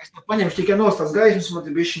 jā. Es paņemšu tikai nost tās gaismas, man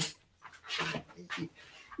tik bišķi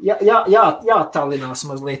jātālinās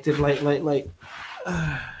mazliet ir, lai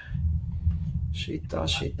šitā.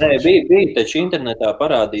 Nē, bija taču internetā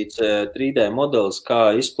parādīts 3D modelis, kā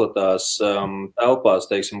izplatās telpās,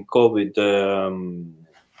 teiksim,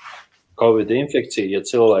 Covid infekcija, ja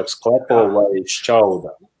cilvēks klepo vai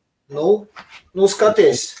šķauda. Nu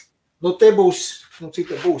skaties, nu te būs, cik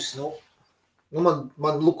te būs,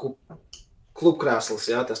 man luku klubkrēsls,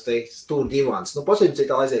 jā, tas te stūr divāns. Pasūdzi,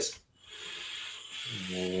 cik tā aizies?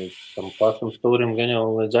 Tam pašam stūrim gan jau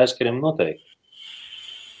līdz aizkariem noteikti.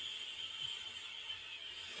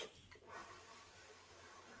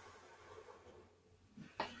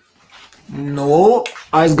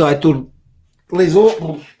 Aizgāja tur līdz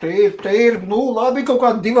te ir, labi, kaut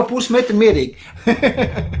kādi 2,5 metri mierīgi.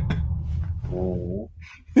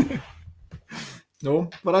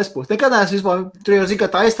 Var aizpūst. Nekad neesmu vispār, tur jau zina, ka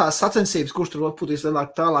tā aizstās sacensības, kurš tur atpūtīs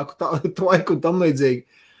tālāku tvaiku un tam līdzīgi.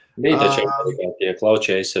 Bija taču tie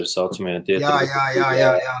klaučēseri saucamie. Jā.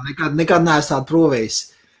 Nekad neesmu tādu provējis.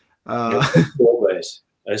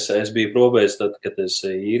 Es biju provējis tad, kad es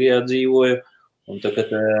īrijā dzīvoju. Un tad, kad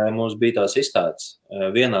mums bija tās izstādes,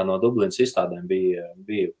 vienā no Dublinas izstādēm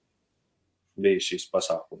bija šis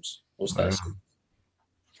pasākums uztaisīt.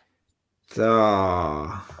 Tā,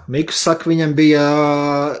 Miks saka, viņam bija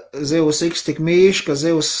Zeus X tik mīši, ka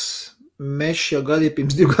Zeus mešs jau gadīja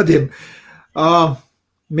pirms 2 gadiem.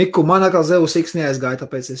 Miku, man atkal Zeus X neaizgāja,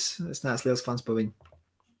 tāpēc es neesmu liels fans pa viņu.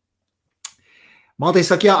 Maltīs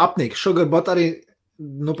saka, jā, apnīk, šogad bat arī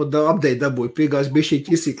pat update dabūju, priegājis bišķīt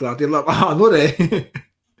izsiklāt, ir labi,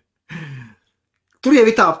 Tur jau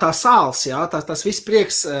ir tā sāls, jā, tas viss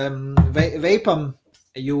prieks veipam,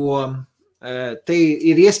 jo te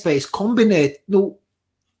ir iespējas kombinēt,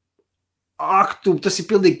 tas ir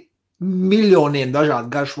pildīgi miljoniem dažādu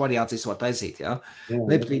garšu variācijas var taisīt, jā.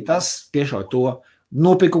 Nepatīt tas, piešauj to,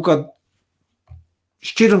 nopirku kādu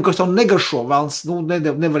šķirumu, kas tev negaršo vēlns,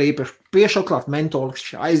 nevar īpaši piešauklāt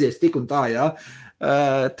mentoliks, aizies tik un tā, jā.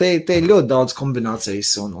 Te ir ļoti daudz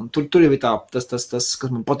kombinācijas, un tur jau ir tas, kas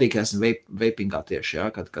man patīk, esmu veipingā tieši, jā,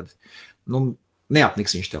 kad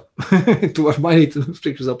neapniks viņš tev. Tu var mainīt uz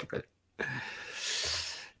priekšu uz apakaļ.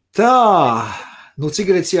 Tā,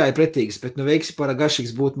 cigaretes jā, ir pretīgas, bet veiksi pārā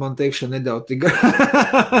garšīgs būtu, man teikšana nedaudz tik.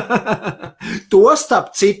 To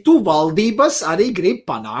starp citu valdības arī grib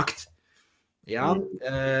panākt. Jā,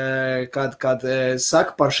 kad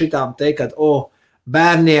saka par šitām kad,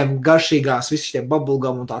 bērniem garšīgās, visi šie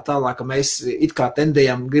bubblegum un tā tālāk, ka mēs it kā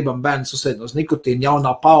tendējam, gribam bērnus uzsvērt uz nikotīnu,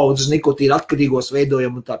 jaunā paudzes nikotīnu atkarīgos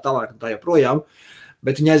veidojam un tā tālāk un tā joprojām.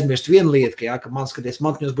 Bet viņi aizmirst vienu lietu, ka man skaties,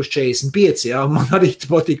 man viņos būs 45, jā, man arī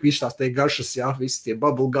patīk viss tās te garšas, jā, visi tie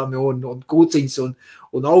bubblegumi un kūciņas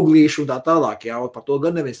un auglīši un tā tālāk, jā, un par to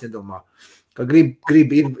gan neviens nedomā. Ka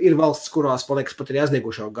ir valsts, kurās paliekas pat arī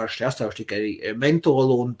aizniegušā garšas, jāstāvuši tikai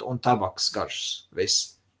mentolu un tabaks garšas,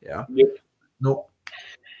 viss, jā.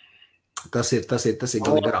 Tas ir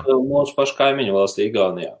galīgi garām. Mūsu pašu kaimiņu valstī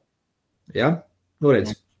Igaunijā. Jā,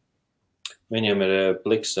 redz. Viņiem ir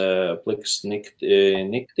pliks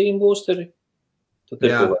nikotīna būsteri. Tad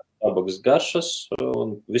ir kaut tabaks garšas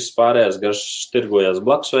un viss pārējās garšas tirgojās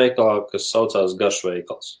blakus veikalā, kas saucās garšu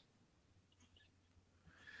veikals.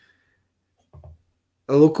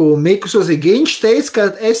 Luku, Mikus Ozigiņš teica, ka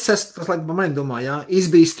es esmu, tas laikam pa mani domā, jā,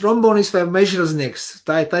 izbijis trombonis vai mežraznieks.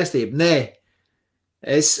 Tā ir taisnība. Nē.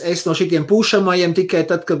 Es no šitiem pūšamajiem tikai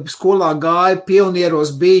tad, kad skolā gāja, pionieros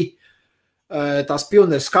bija, tās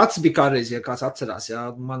pionieru skats bija kādreiz, ja kāds atcerās, jā,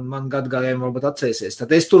 man gadgājiem varbūt atcerēsies. Tad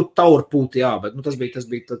es tur tauru pūti, jā, bet tas bija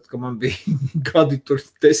tad, kad man bija gadi tur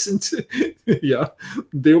 10, jā,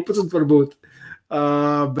 12 varbūt.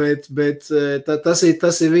 Bet tas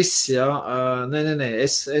ir viss, jā. Nē,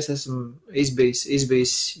 es esmu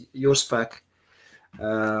izbijis jūrspēku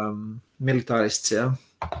militārists, jā.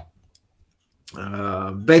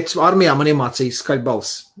 Bet armijā man iemācīja skaļu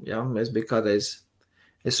balss, jā, es biju kādreiz,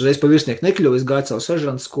 es uzreiz pa virsnieku nekļuvu, es gāju savu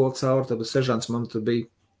seržantu skolu cauri, tad seržants man tur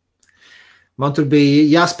bija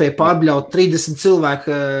jāspēj pārbļaut 30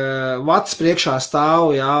 cilvēku vats priekšā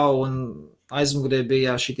stāvu, jā, un aizmugurē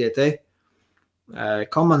bija šitie te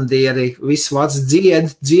komandieri, viss vats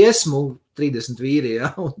dzied, dziesmu, 30 vīri,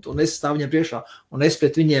 ja, un es stāvu viņiem priekšā, un es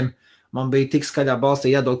pret viņiem, man bija tik skaļā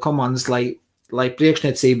balstī jādod komandas, lai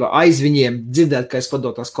priekšniecība aiz viņiem dzirdētu, ka es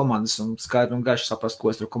padotu tās komandas un skaidri un gaiši saprast, ko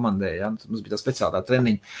es tur komandēju. Ja? Mums bija tā speciālā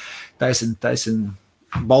treniņa, taisin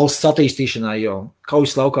balsts attīstīšanā, jo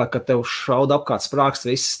kaujas laukā, kad tev šauda apkārt sprākst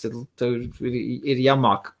viss, tev ir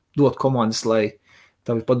jāmāk dot komandas, lai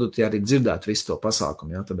tev padotu arī dzirdētu visu to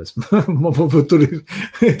pasākumu. Ja? Tāpēc tur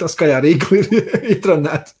ir tā skaļā rīkli ir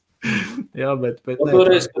trenēta. Jā, bet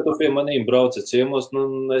toreiz, kad tu pie manīm brauci ciemos,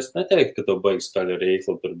 es neteiktu, ka tu baigi skaļa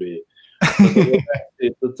rīkla tur bija.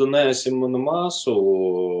 Tu neesi manu māsu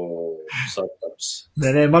sataps.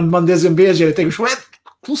 Nē, man diezgan bieži ir teikuši, vai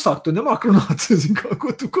klusāk, tu nemāk runāt,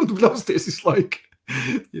 ko tu bļausties visu laiku.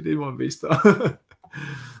 Ir man bijis tā.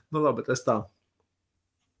 Nu labi, tas tā.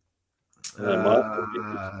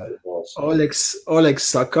 Oļeks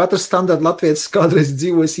saka, katrs standarta latvietis kādreiz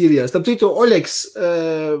dzīvojas Īrijā. Starp citu, Oļeks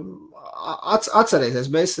atcerēsies,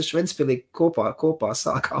 mēs Šventspilī kopā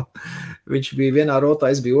sākām. Viņš bija vienā rotā,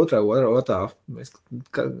 es biju otrā rotā. Mēs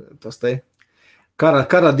tos te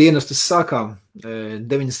kara dienas tas sākām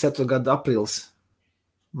 94. gada aprīlis.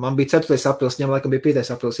 Man bija 4. aprīlis, viņam laikam bija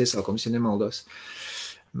 5. aprīlis iesaukums, ja nemaldos.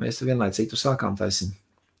 Mēs vienlaicīgi tu sākām taisim.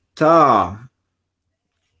 Tā.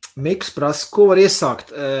 Miks prasa, ko var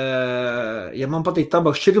iesākt? Ja man patīk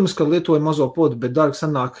tabaks šķirums, kad lietoju mazo podu, bet dārgi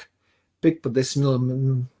sanāk pik pa 10 ml.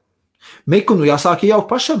 Miku, nu jāsāk jaukt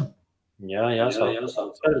pašam? Jā, jāsāk.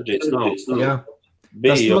 Sarežģīts nav. Jā.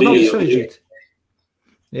 Tas man nav sarežģīt.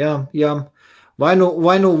 Jā. Vai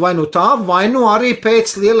nu tā, vai nu arī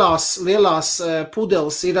pēc lielās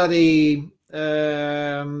pudeles ir arī,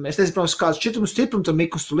 es nezinu, protams, kāds šķirums stiprum, tad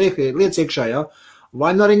Mikus tu liec iekšā, jā.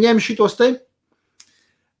 Vai nu arī ņem šitos te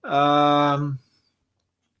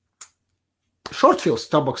shortfills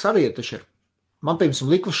tabaks arī ir taču ir. Man, piemēram,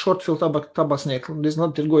 likvas shortfill tabaksnieki, diezgan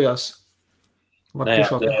labi tirgojās. Var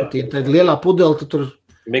tiešām nikotīnu. Tad lielā pudele, tad tur...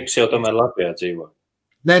 Miks jau tomēr Latvijā dzīvo.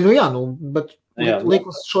 Nē, nu jā, bet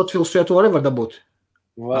likvas shortfills jau to arī var dabūt.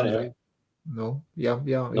 Var, jā. Nu, jā.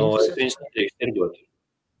 Nu, es viņus netīkst tirgot.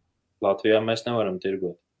 Latvijā mēs nevaram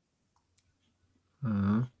tirgot.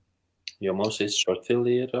 Jo mums visi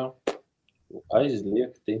shortfilli ir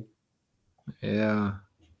aizliegti.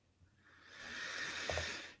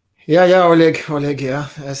 Jā, Oļeg, jā,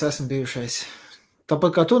 es esmu bijušais.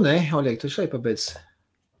 Tāpat kā tu, ne, Oļeg, tu šeit pabeidz.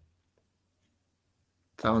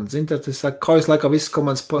 Tā, un zini, tas saka, kaujas laikā visas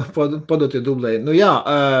komandas padot, jo dublē. Nu jā,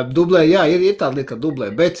 dublē, jā, ir tāda lieta, ka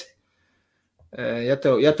dublē, bet ja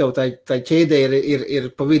tev tā ķēdē ir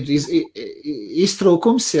pa vidu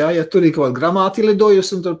iztrūkums, jā, ja tur ir kaut kāda gramāti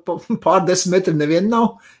lidojusi un tur pār 10 metri neviena nav,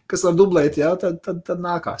 kas var dublēt, jā, tad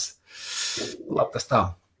nākās. Labi, tas tā.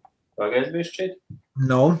 Pagaid bišķīt?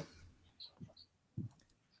 No.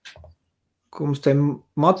 Ko mums te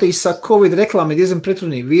Matīs saka, Covid reklāma ir diezgan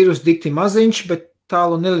pretrunīga. Vīrus dikti maziņš, bet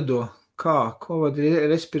tālu nelido. Kā? Covid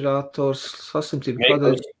respirators saslimtība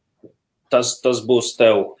kādēļ? Tas būs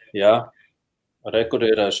tev, jā. Rekur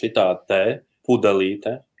ir šitā te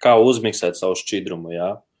pudelīte, kā uzmiksēt savu šķidrumu, jā.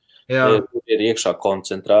 Tur ir iekšā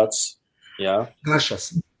koncentrāts, jā.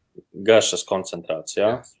 Garšas koncentrāts,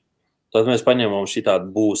 jā. Tad mēs paņemam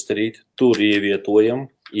šitādu būsterīti, tur ievietojam,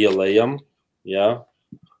 ielejam, jā.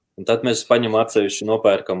 Un tad mēs paņemam atsevišķi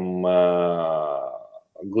nopērkam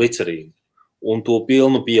glicerīnu un to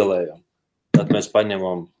pilnu pielējam. Tad mēs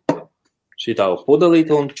paņemam šitādu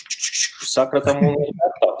pudelīti un sakratam un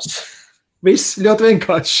gatavs. Viss ļoti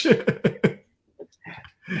vienkārši.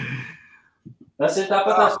 Tas ir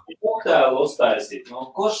tāpat koktēlu uztaisīt.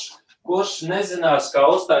 Nu, kurš nezinās, kā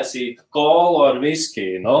uztaisīt kolu ar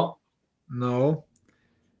viskiju, no? Nu.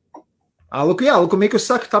 Luku, Mikus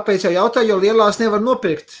saka, tāpēc jau jautāju, jo lielās nevar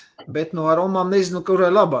nopirkt, bet no aromām nezinu, kurai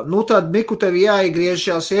labā. Nu, tad Miku tev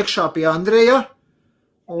jāiegriežās iekšā pie Andreja,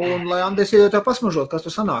 un lai Andrejs iedot tā pasmažot, kas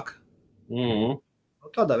tu sanāk. Nu,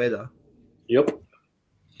 tādā veidā. Jup.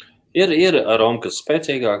 Ir arom, kas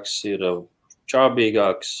spēcīgāks, ir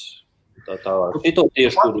čābīgāks, tā tālāk. Šito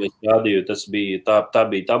tieši, kur es rādīju, tas bija, tā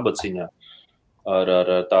bija tabaciņa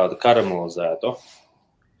ar tādu karamelizētu.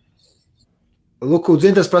 Luku,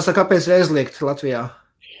 Dzintas prasa, kāpēc ir aizliegt Latvijā?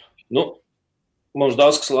 Nu, mums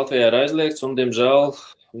daudz, kas Latvijā ir aizliegts, un, diemžēl,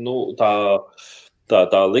 nu,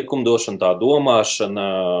 tā likumdošana, tā domāšana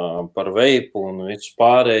par veipu un visu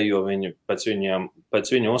pārējo, viņi pēc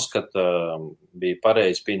viņu uzskata bija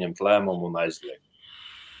pareizi pieņemt lēmumu un aizliegt.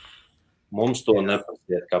 Mums to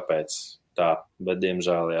nepasiet, kāpēc tā, bet,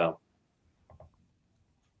 diemžēl, jā.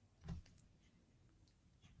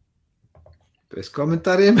 Pēc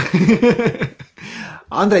komentāriem.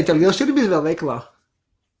 Andrej, tev liels šķirbis vēl veiklā?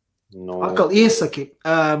 Nu. Atkal iesaki.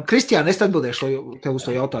 Kristiāna, es atbildēšu tev uz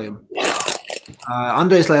to jautājumu.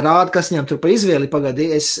 Andrejs, lai rāda, kas viņam tur pa izvēli pagadi,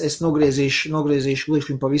 es nogriezīšu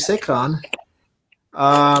līdz pa visu ekrānu.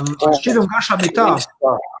 Šķirum garšām ir tā.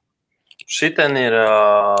 Šiten ir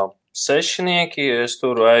sešnieki, es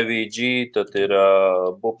turu IVG, tad ir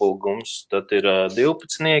bubulgums, tad ir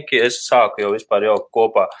 12nieki. Es sāku jau vispār jaukt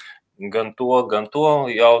kopā gan to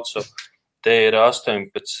jaucu. Te ir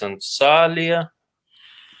 18 sāļie.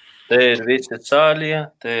 Te ir visi sāļie,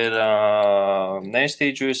 te ir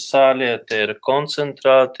neiztīģujas sāļie, te ir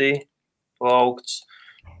koncentrāti plaukts,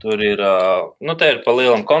 tur ir, te ir pa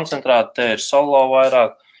lielam koncentrāti, te ir solo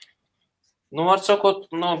vairāk. Var sakot,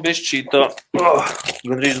 bišķīta,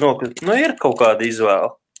 gandrīz nokrīt, ir kaut kāda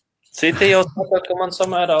izvēle. Citi jau saka, ka man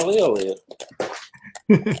samērā liela ir.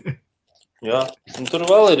 Jā, tur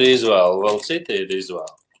vēl ir izvēle, vēl citi ir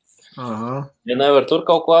izvēle. Aha. Ja nevar tur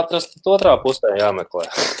kaut ko atrast, tad otrā pusē jāmeklē.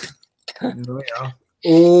 Jā.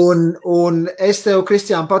 Un es tev,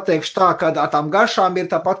 Kristiān, pateikšu tā, ka ar tām garšām ir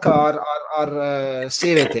tāpat kā ar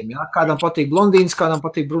sievietēm. Ja? Kādam patīk blondīnas, kādam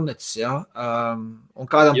patīk brunetes. Ja? Un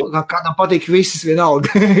kādam patīk visas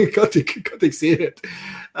vienalga, patīk sievieti.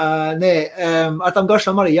 Ar tām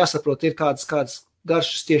garšām arī jāsaprot, ir kādas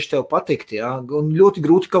garšas tieši tev patikt. Ja? Un ļoti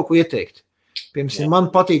grūti kaut ko ieteikt. Piemēram,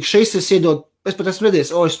 man patīk šis, es pat esmu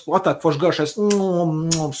redzējis, es atāk forši garšais,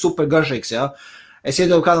 super garšīgs. Ja? Es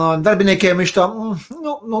iedodu kādam darbiniekiem, viņš tā,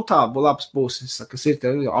 tā, labs būs. Es saku, kas ir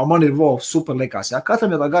te, man ir super likās, jā.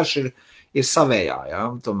 Katram jau tā garša ir savējā, jā.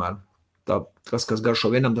 Tomēr, kas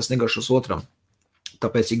garšo vienam, tas negaršos otram.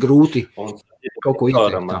 Tāpēc ir grūti kaut ko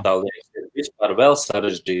ieteikt. Man tā liekas, ir vispār vēl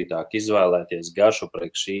sarežģītāk izvēlēties garšu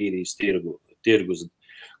priekš īrijas tirgus.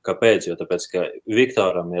 Kāpēc? Jo tāpēc, ka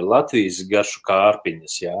Viktoram ir Latvijas garšu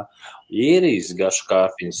kārpiņas, jā. Īrijas garšu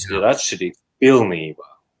kārpiņas ir atšķirīgs pilnībā,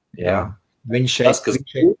 jā. Tas, kas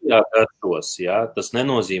Latvijā garšos, jā, tas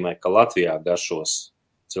nenozīmē, ka Latvijā garšos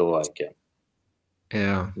cilvēkiem.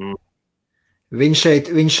 Jā. Viņš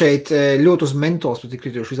šeit ļoti uz mentols, pat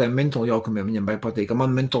krituši visiem mentolu jaukumiem, viņam vai patīk, ka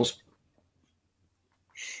man mentols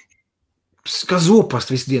kā zopast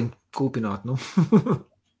visu dienu kūpināt,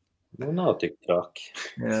 Nav tik traki.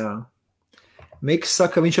 Jā. Miks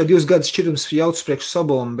saka, viņš jau 2 gadus šķirums jauc priekš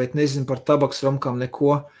sabom, bet nezinu par tabaks romkām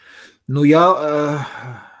neko.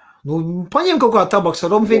 Paņem kaut kā tabaks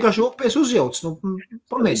ar romu, vienkārši upēs uzjauc,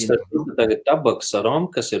 pamēģini. Tagad tabaks ar romu,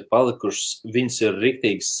 kas ir palikušas, viņas ir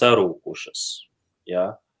riktīgi sarūkušas, jā.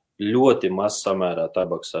 Ļoti maz samērā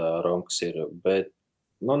tabaks ar romu, kas ir, bet,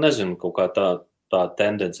 nezinu, kaut kā tā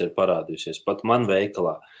tendence ir parādījusies. Pat man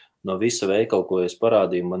veikalā, no visa veikala, ko es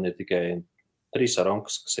parādīju, man ir tikai 3 ar romu,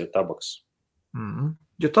 kas ir tabaks.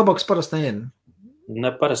 Jo tabaks parasti neņem?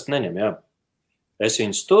 Parasti neņem, jā. Es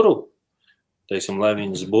viņus turu, teiksim, lai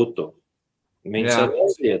viņas būtu. Viņas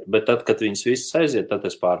aiziet, bet tad, kad viņas visas aiziet, tad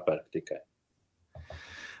es pārpērku tikai.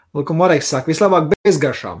 Lūk, Mareks saka, vislabāk bez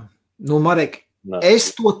garšām. Marek,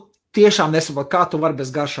 es to tiešām nesaprotu, kā tu vari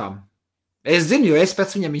bez garšām. Es zinu, jo es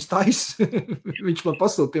pēc viņam viņas taisu. Viņš man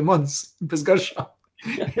pasūta pie manis bez garšām.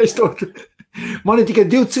 Man ir tikai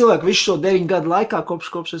 2 cilvēki visu šo 9 gadu laikā,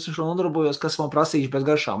 kopš es šo nodarbojos, kas man prasījuši bez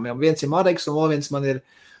garšām. Viens ir Mareks, un vēl viens man ir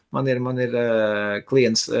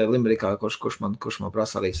klients Limberikā, kurš man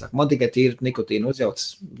prasa arī. Saka, man tikai tīri nikotīnu uzjauc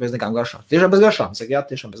bez nekām garšām. Tiešām bez garšām? Saka, jā,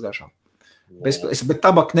 tiešām bez garšām. Bet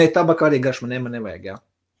tabaka arī garš man nevajag, jā.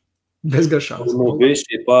 Bez garšām.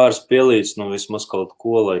 Višķi pāris pielīdz, vismaz kaut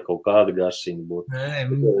ko, lai kaut kāda garšīna būtu.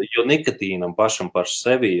 Jo nikotīnam pašam par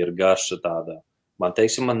sevi ir garša tāda. Man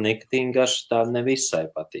nikotīna garša tāda nevisai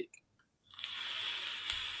patīk.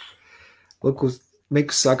 Lūk,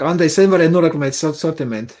 Miks saka, Andrejs sen varēja noreklamēt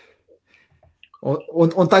sortimentu.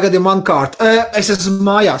 Un tagad ir man kārta. Es esmu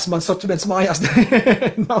mājās, man sortiments mājās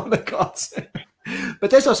nav nekāds.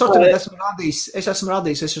 Bet es to sortimentu esmu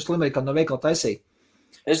radījis, es uz Limberikā no veikala taisīju.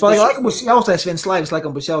 Laikam būs jāuztais viens laivas,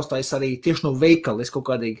 laikam būs jāuztais arī tieši no veikala. Es kaut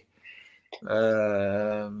kādīgi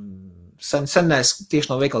sen neesmu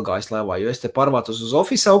tieši no veikala gājis laivā, jo es te pārvātos uz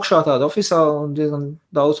ofisa augšā, tādu ofisā, un diezgan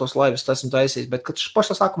daudz tos laivas esmu taisījis, bet kad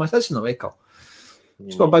pašā sākumā es taisīju no veikala.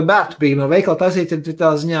 Es pabaigi bērtu bija no veikala taisīt, ir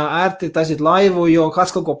tā ziņā ērti taisīt laivu, jo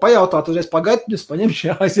kāds kaut ko pajautāt, uzreiz pagaidu, es paņemšu,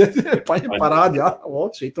 jā, aiziet, paņem parādi, jā,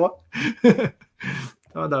 šito.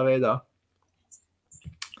 Tādā veidā.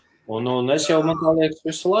 Un es jau, man tā liekas,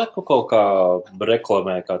 visu laiku kaut kā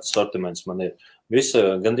reklamēju, kāds sortiments man ir.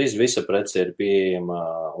 Gandrīz visa prece ir pieejama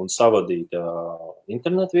un savadīta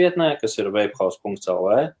internetu vietnē, kas ir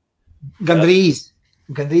vapehouse.LV. Gandrīz.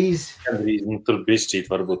 Tur bišķīt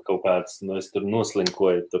varbūt kaut kāds, es tur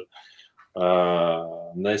noslinkoju, tur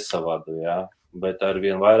nesavadu, jā. bet ar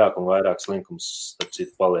vien vairāk un vairāk slinkums, starp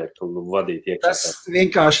citu, paliek vadīt iekšā. Tas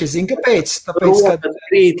vienkārši zina, kāpēc? Tāpēc, ka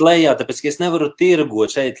krīt lejā, tāpēc, ka es nevaru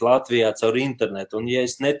tirgot šeit Latvijā caur internetu, un ja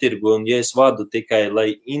es netirgoju, un ja es vadu tikai, lai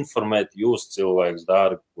informētu jūs cilvēkus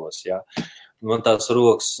dārgos, ja, man tās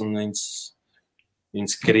rokas, un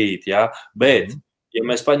viņas krīt, ja, bet, ja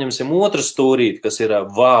mēs paņemsim otru stūrīti, kas ir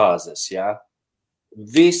vāzes, ja,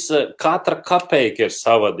 katra kapeika ir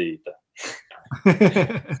savadīta.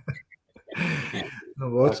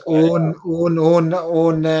 Un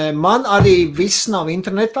man arī viss nav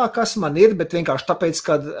internetā, kas man ir, bet vienkārši tāpēc,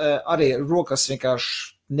 ka arī rokas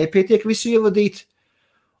vienkārši nepietiek visu ievadīt,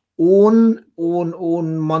 un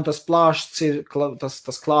man tas plāšs ir,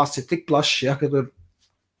 tas klāsts ir tik plašs, ja, ka tur.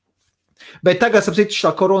 Bet tagad, sapcīt,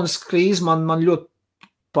 šā koronas krīze man ļoti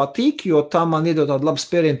patīk, jo tā man iedod tādu labu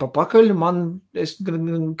spiedienu pa pakaļ. Es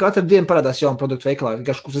katru dienu parādās jaunu produktu veikalā,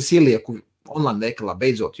 vienkārši, kurus es ielieku online veikalā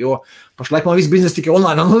beidzot, jo pašlaik man viss biznesa tikai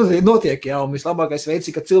online notiek, jā, un vislabākais veids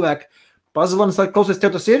ir, ka cilvēki pazvana, saka, klausies,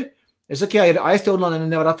 tev tas ir? Es saku, jā, ir aizte online,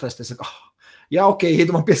 nevar atrast. Es saku, jā, ok,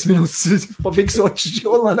 iedomā 5 minūtes, pafiksot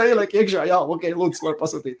online, ieliek iekšā, jā, ok, lūdzu, var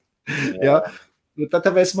pasūtīt. Jā.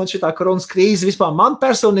 Tāpēc man šitā koronas krīze vispār, man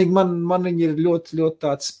personīgi, man viņi ir ļoti, ļoti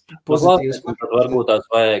tāds pozitīvs. Varbūt tās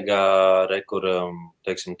vajag,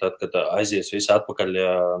 teiksim, tad, kad aizies visi atpakaļ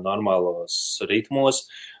normālos ritmos,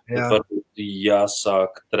 bet varbūt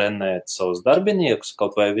jāsāk trenēt savus darbiniekus,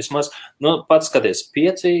 kaut vai vismaz, pats skaties,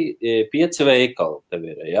 5 veikali tev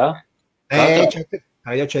ir, jā?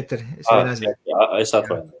 Jau 4. Es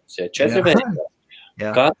atvainojos, jā, 4 veikali.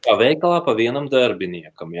 Katrā veikalā pa vienam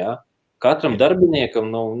darbiniekam, jā? Katram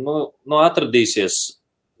darbiniekam atradīsies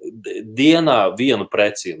dienā vienu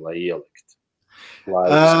preci, lai ielikt.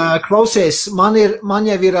 Klausies, man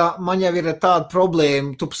jau ir tāda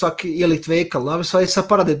problēma, tu saki ielikt veikalu, vai es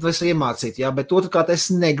parādīt, vai es iemācīt, jā, bet otrkārt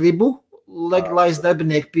es negribu, lai es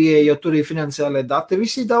darbinieku pieeja, jo tur ir finansiālie dati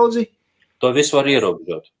visi daudzi. To visu var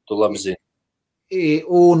ierobežot, tu labi zini.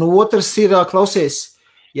 Un otrs ir, klausies,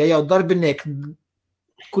 ja jau darbinieki,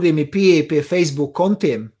 kuriem ir pieeja pie Facebook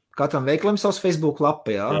kontiem, katram veikalam savs Facebook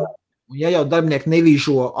lapa, jā. Un ja jau darbinieki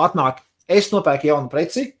nevīžo atnāk, es nopērku jaunu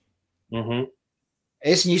preci,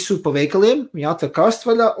 es viņu izsūtu pa veikaliem, viņi atver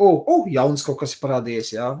kastu vaļā, jauns kaut kas ir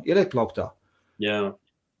parādījies, jā, ieliek plauktā. Jā.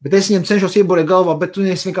 Bet es viņiem cenšos ieborēt galvā, bet tu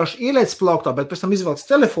neesi vienkārši ieliec plauktā, bet pēc tam izvelc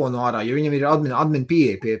telefonu ārā, jo viņam ir admin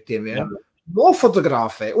pieeja pie tiem, jā.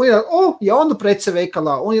 Nofotografē, un ir, jauna prece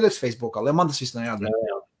veikalā, un ieliec Facebookā, lai man tas viss nav jādara.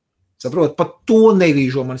 Jā. Saprot, pat to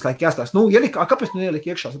nevīžo, man laik jāstāst. Kāpēc tu ieliek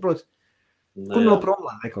iekšā, saprot? Kur no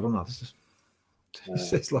problēma neko runāt?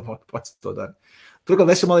 Es labāk pats to daru. Turklāt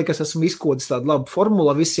es man liekas, esmu izkodis tādu labu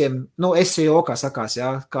formulu visiem, SEO, kā sakās, jā,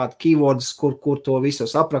 kādi keywords, kur to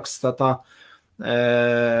visos apraksts, tā.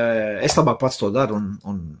 Es labāk pats to daru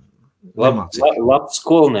un nemācīju. Labs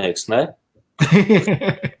skolnieks, ne?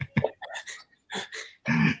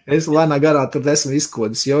 Es lēnā garā tur esmu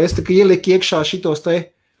izkodis, jo es tā kā ieliku iekšā šitos te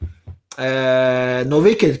no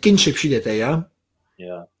Wicked Kinship šitie te, jā?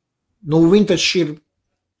 Jā. Viņi taču ir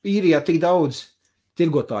īrijā tik daudz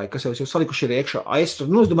tirgotāji, kas jau salikuši ir iekšā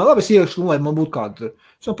aiztur. Es domāju, labi, es iekšu, lai man būtu kāda.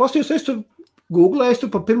 Es jau pastījos, es tur googlēju,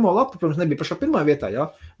 tur pa pirmo lapu, protams, nebija pašā pirmā vietā,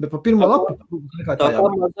 jā? Bet pa pirmo lapu. Tā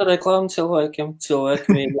mazā reklāma cilvēkiem,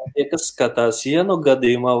 tie, kas skatās ienu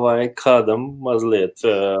gadījumā vai kādam mazliet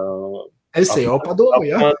SEO padomu,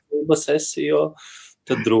 jā? SEO.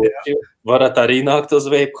 Tad droši varat arī nākt uz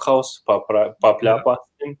Vape House,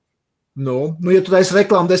 papļāpāsim. Ja tu taisi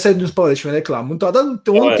reklāmu, tad es jums palīdzu šo reklāmu. Un tāda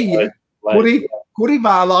tie, kuri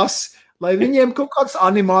vēlās, lai viņiem kaut kādas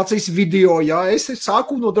animācijas video, jā, es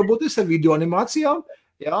sāku nodarboties ar video animācijām,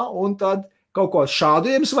 jā, un tad kaut ko šādu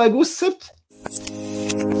jums vajag uzcept.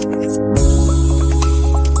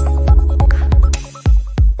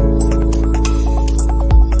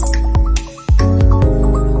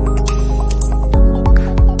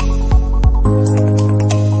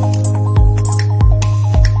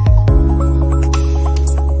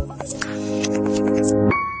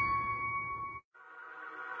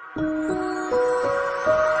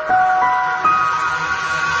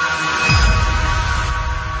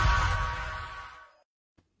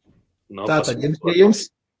 Tātad,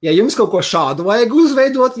 ja jums kaut ko šādu vajag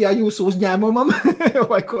uzveidot, ja jūsu uzņēmumam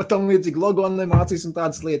vai ko tam līdzīgi logo animācijas un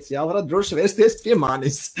tādas lietas, jā, varat droši vēsties pie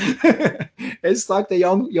manis. Es sāku te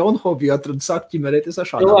jaunu hobiju atradu, sāku ķimerēties ar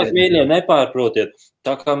šādām lietām. Mīļie, nepārprotiet,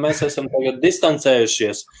 tā kā mēs esam tagad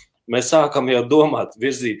distancējušies, mēs sākam jau domāt,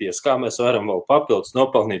 virzīties, kā mēs varam vēl papildus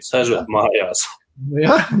nopelnīt sežot mājās.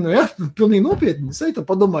 Jā, pilnīgi nopietni, es tā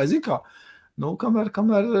padomāju, zin kā. Kamēr,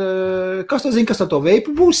 kas to zina, kas ar to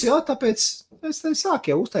veipu būs, jā, tāpēc es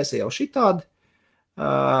sāku jau uztaisīju jau šitādi,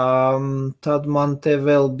 Tad man te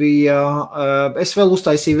vēl bija, es vēl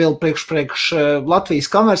uztaisīju vēl priekš Latvijas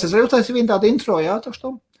kameras, es vēl uztaisīju vienu tādu intro, jā,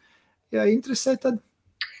 taču, jā, interesē tad.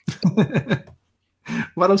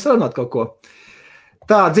 Varam sarunāt kaut ko.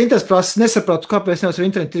 Tā, Dzintars prasa, nesapratu, kāpēc nevar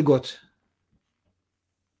internetu tirgot.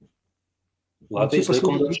 Latvijas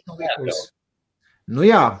likumdošana neatļauj. Nu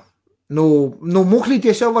jā,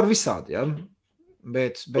 muhlīties jau var visādi, jā.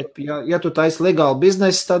 Bet ja tu taisi legāli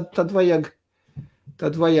biznesu, tad vajag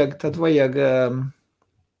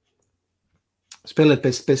spēlēt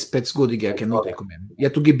pēc godīgākiem noteikumiem. Ja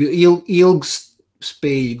tu gribi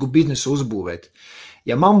ilgspējīgu biznesu uzbūvēt.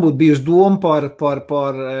 Ja man būtu bijusi doma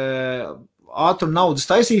par ātru naudas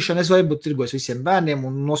taisīšanu, es varbūt tirgos visiem bērniem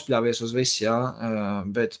un nospļāvies uz visu, jā.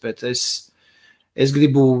 Bet es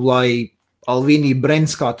gribu, lai ALVINI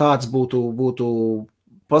brands kā tāds būtu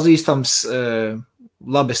pazīstams,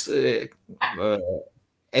 labi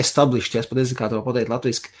established, ja es pat nezinu, kā to pateikt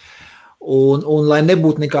latviski, un lai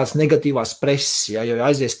nebūtu nekāds negatīvās preses, ja, jo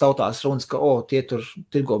aizies tautās runas, ka, tie tur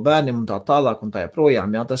tirgo bērniem un tā tālāk un tā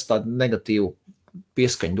projām, ja, tas tādu negatīvu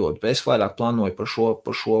pieskaņu dod, bet es vairāk plānoju par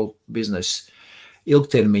šo biznesu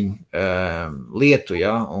ilgtermiņu lietu,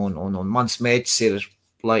 ja, un mans mērķis ir,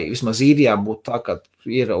 lai vismaz īrijā būtu tā, ka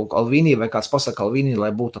ir ALVINI vai kāds pasaka ALVINI,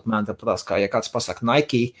 lai būtu apmēram tāpatās, kā ja kāds pasaka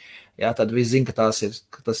Nike, jā, tad viss zina, ka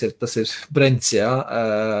tas ir brands, jā,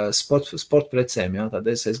 sport precēm, jā, tad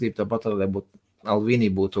es gribu tāpat, lai ALVINI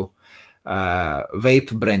būtu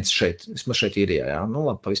vape brands šeit, vismaz šeit īrijā, jā, nu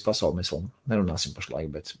labi, pa visu pasauli mēs vēl nerunāsim pašlaik,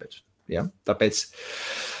 bet jā, tāpēc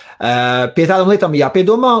pie tādām lietām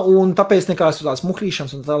jāpiedomā, un tāpēc nekās tās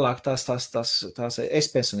muhlīšanas un tālāk tās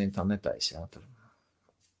SPS un tā netais, jā,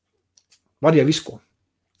 var jau visu ko.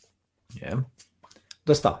 Jā.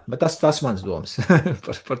 Tas tā, bet tas mans domas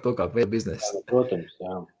par to, kā vēl biznesa. Jā, protams,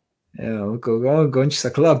 jā. Jā, ko Gonči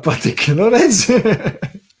saka, labi patika, nu redz.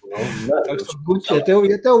 Gonči,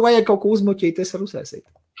 ja tev vajag kaut ko uzmuķīt, es varu uzsēsīt.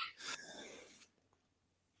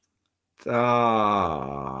 Tā,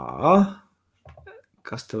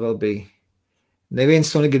 kas te vēl bija? Neviens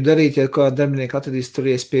to negrib darīt, ja kā darbinieki atradīs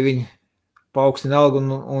turies pie viņa paaugstina algu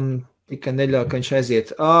un tikai neļauj, ka viņš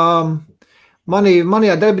aiziet.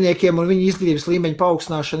 Manijā darbiniekiem un viņa izglītības līmeņa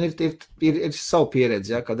paaugstināšana ir savu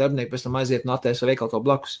pieredzi, ja, kā darbinieki pēc tam aiziet un atēs vai veikal to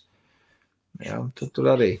blakus. Jā, tur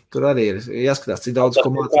arī ir jāskatās, cik daudz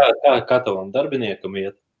ko mācīt. Kā tavam darbiniekam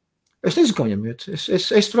iet? Es nezinu, kā viņam iet.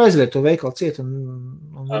 Es tur aizvēru to veikalu ciet.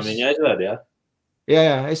 Viņa aizvēr, jā?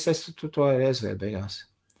 Jā, es to arī aizvēru beigās.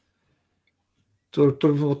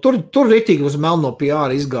 Tur ritīgi uz melno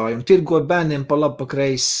PR izgāju un tirgoja bērniem pa labi, pa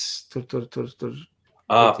kreis. Tur.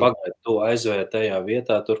 Pagaid, tu aizvēri tajā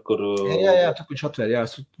vietā, tur, kur... Jā, tur viņš atvēr, jā,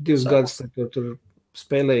 2 gadus tur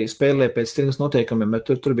spēlēja pēc tirgus noteikumiem,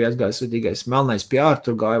 bet tur bija aizgājis vidīgais melnais PR,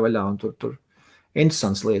 tur gāja vaļā un tur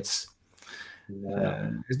interesants lietas. Jā.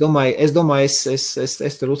 Es domāju,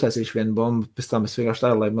 es tur uztaisīšu vienu bombu, pēc tam es vienkārši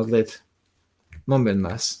tā, lai mazliet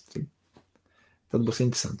nomierinās. Tad būs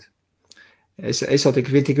interesanti. Es jau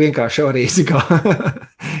tik vienkārši arī, zin kā,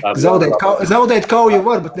 zaudēt kauju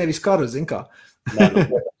var, bet nevis karu, zin kā.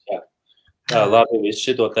 Jā, labi, visu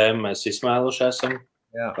šito tēmu mēs izsmēluši esam.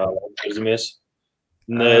 Jā. Tā, virzamies.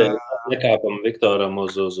 Nekāpam Viktoram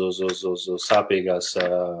uz sāpīgās...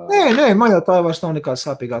 Nē, man jau tā vairs nav nekā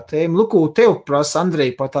sāpīgā tēma. Luku, tev prasa Andrei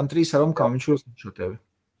par tām 3 aromkām, viņš uznišo tevi.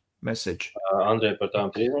 Message. Andrei par tām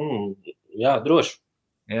 3, jā, droši.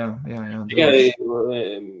 Jā. Tikai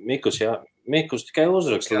Mikus tikai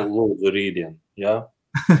uzraksta lūdzu rītdien, jā.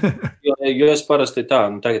 jo es parasti tā,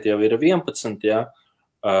 tagad jau ir 11, jā,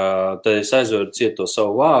 tad es aizveru ciet to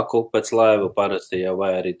savu vāku pēc laiva parasti, jā, vai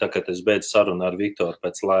arī tā, kad es beidzu sarunu ar Viktoru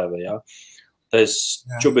pēc laiva, jā. Tad es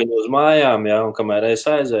čubiņu uz mājām, jā, un kamēr es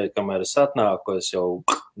aizēju, kamēr es atnāku, es jau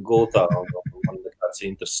gultā, un man nekāds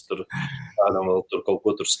intereses tur, kādam vēl tur kaut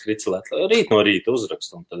ko tur skricelēt. Rīt no rīta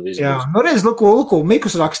uzrakst, un tad viss jā, būs. Nu redz, Luku,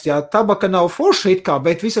 Mikus rakst, jā, tabaka nav forša it kā,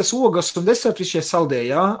 bet visas ogas un deserti šie saldē,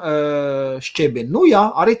 jā, šķiebini. Nu jā,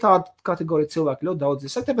 arī tāda kategorija cilvēki ļoti daudz.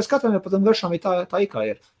 Es saku, tāpēc katram jau pat tam garšām ir tā ikā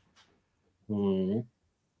ir.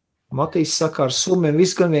 Matīs saka, ar sumiem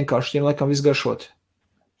viss gan vienkārši, tiem laikam viss garšot.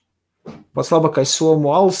 Pats labākais somu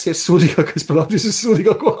alus ir sūdīgākais, par Latvijas ir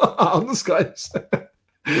sūdīgāko. Nu skaidrs.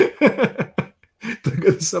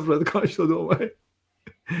 Tagad es sapratu, kā viņš to domāja.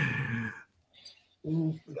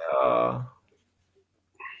 Jā.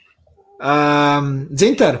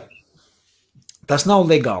 Dzintar, tas nav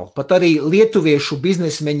legāli. Pat arī lietuviešu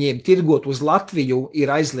biznesmeņiem tirgot uz Latviju ir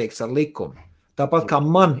aizliegts ar likumu. Tāpat kā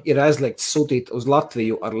man ir aizliegts sūtīt uz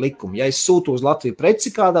Latviju ar likumu. Ja es sūtu uz Latviju preci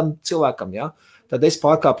kādam cilvēkam, ja, tad es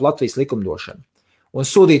pārkāpu Latvijas likumdošanu. Un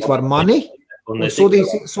sūtīt var mani, Un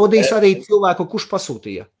sodīs arī cilvēku, kurš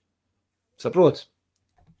pasūtīja. Saprot?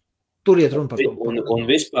 Tur iet runa par to. Un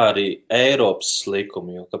vispār Eiropas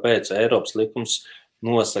likumi, jo kāpēc Eiropas likums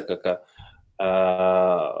nosaka, ka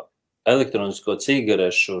elektronisko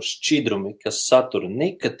cigarešu šķidrumi, kas satura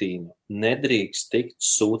nikotīnu, nedrīkst tikt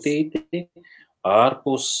sūtīti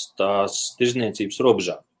ārpus tās tirzniecības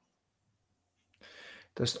robežām.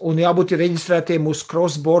 Un jābūt reģistrētiem uz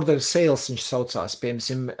cross-border sales, viņš saucās.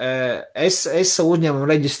 Piemēram, es savu uzņēmumu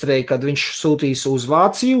reģistrēju, kad viņš sūtīs uz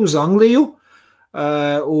Vāciju, uz Angliju,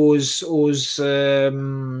 uz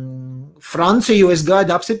Franciju es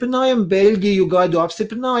gaidu apstiprinājumu, Beļģiju gaidu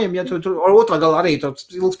apstiprinājumu, ja tur otrā galā arī tur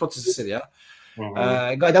ilgs process ir, ja.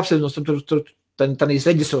 Gaidu apstiprinājumu, tur tādīs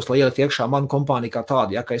reģistros, lai ielikt iekšā manu kompāniju kā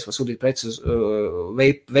tādu, ja, ka es varu sūtīt preces,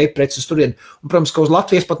 vape preces turien. Un, protams, ka uz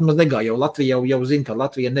Latvijas pat maz negāja, jo Latvija jau zina, ka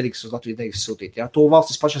Latvija nedrīkst uz Latviju nedrīkst sūtīt, ja. To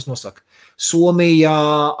valstis pašas nosaka. Somija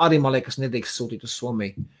arī, man liekas, nedrīkst sūtīt uz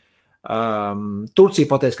Somiju. Turcija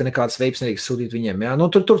pateica, ka nekādas vapes nedrīkst sūtīt viņiem, ja. Nu,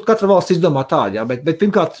 tur katra valsts izdomā tādu, ja, bet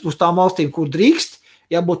pirmkārt uz tām valstīm, kur drīkst,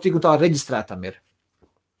 jābūt tik un tā reģistrētam ir.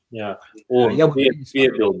 Jā, un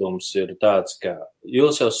piebildums ir tāds, ka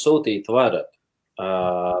jūs jau sūtīt varat,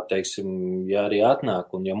 teiksim, ja arī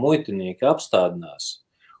atnāk un ja muitinieki apstādinās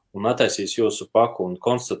un attaisīs jūsu paku un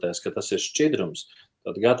konstatēs, ka tas ir šķidrums,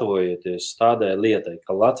 tad gatavojieties tādai lietai,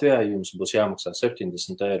 ka Latvijā jums būs jāmaksā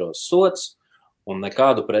 70 € sods un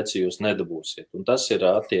nekādu preci jūs nedabūsiet. Un tas ir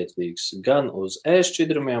attiecīgs gan uz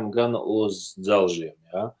ēšķidrumiem, gan uz dzelžiem,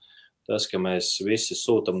 ja? Tas, ka mēs visi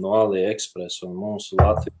sūtam no AliExpress un mūsu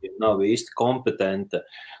Latvija nav īsti kompetenta,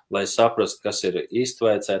 lai saprast, kas ir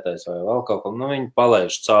iztveicētais vai vēl kaut ko, viņi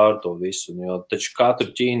palaiž cauri to visu, jo taču katru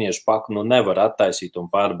ķīniešu paku nevar attaisīt un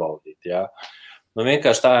pārbaudīt, jā.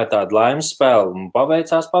 Vienkārši tā ir tāda laimes spēle, un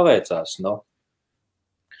paveicās,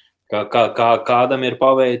 Kādam ir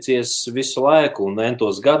paveicies visu laiku, un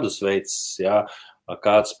entos gadus veicis, jā,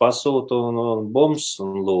 kāds pasūta un bums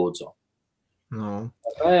un lūdzu.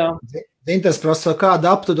 Jā. Zintas prasa,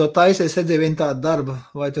 kāda aptudo taisies, redzēja vienu tādu darbu,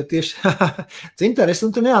 vai tu tieši, Zintas,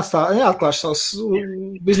 tu neatklāši savus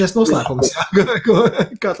biznesa noslēpumus,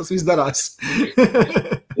 kā tas viss darās.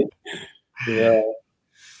 Jā.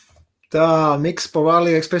 Tā, Miks par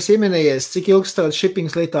AliExpress ieminējies, cik ilgs tādas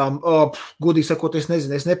shippings lietām, gudīgi sakot, es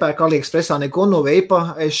nezinu, es nepērku AliExpressā neko no vape,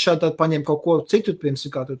 es šādi tad paņemu kaut ko citu, pirms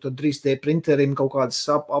kā tu 3D printerim kaut kādas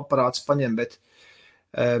aparāts paņem,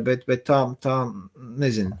 bet tā,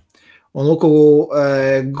 nezinu. Un, lūk,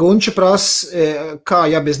 Gunča prasa, kā,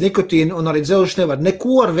 ja bez nikotīna un arī dzelžu nevar,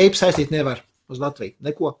 neko ar vape saistīt nevar uz Latviju,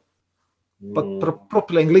 neko. Pat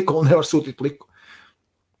propilēnu glikolu nevar sūtīt pliku.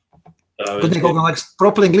 Tad kaut kā liekas,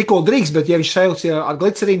 propilēnu glikolu drīkst, bet ja viņš sajauc ar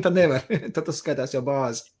glicerīnu, tad nevar. Tad tas skaitās jau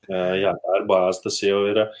bāzi. Jā, tā ir bāzi, tas jau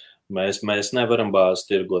ir, mēs nevaram bāzi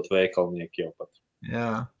tirgot veikalnieki jau pat.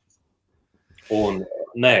 Jā. Un,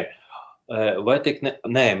 vai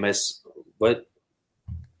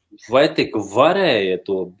tik varēja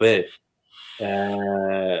to, bet,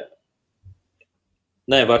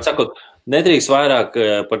 var sakot, nedrīkst vairāk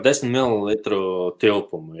par 10 ml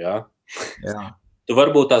tilpumu, jā? Jā. Tu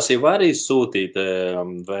varbūt tās jau arī sūtīt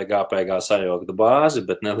VGPG sajaukt bāzi,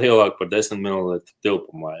 bet ne lielāk par 10 ml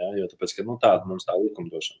tilpumā, jā? Jo tāpēc, ka, tāda mums tā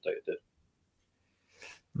likumdošana tagad ir.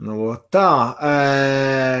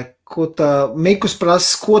 Ko tā Mikus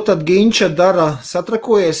prasa, ko tad Ginča dara,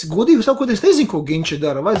 satrakojies? Gudīgi sakot, es nezinu, ko Ginča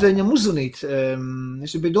dara, vajadzēja viņam uzzvanīt.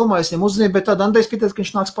 Es biju domājis viņam uzzvanīt, bet tad Andrejs pitēs, ka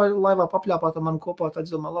viņš nāks laivā papļāpāt ar mani kopā, tad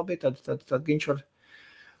es domāju, labi, tad Ginča var.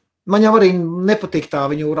 Man jau arī nepatīk tā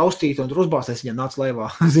viņu raustīt un tur uzbāsties viņam nāc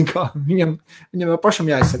laivā. Zin kā, viņam jau pašam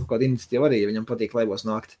jāizsaka kāda iniciatīva arī, ja viņam patīk laivos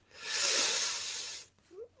nākt.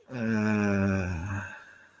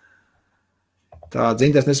 Tā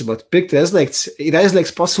dzintās nesaprot. Pirkt ir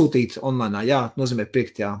aizliegts pasūtīt online, jā, nozīmē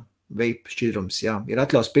pirkt, jā, vape šķidrums, jā. Ir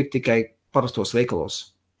atļaus pirkt tikai parastos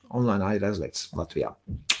veikalos. Online ir aizliegts Latvijā.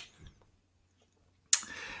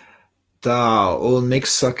 Tā, un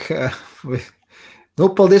Miks saka,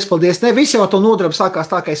 paldies. Ne, visi jau to nodarbu sākās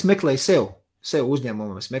tā, ka es meklēju sev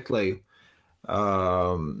uzņēmumu, es meklēju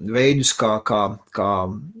veidus, kā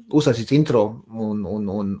uztaisīt intro un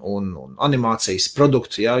animācijas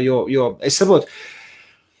produktu, ja, jo es saprotu,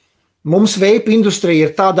 mums vape industrija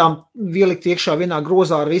ir tādām vielikt iekšā vienā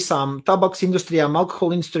grozā ar visām tabaks industrijām,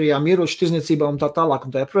 alkohola industrijām, ieroču tirzniecībām un tā tālāk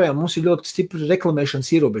un tā joprojām. Mums ir ļoti stipri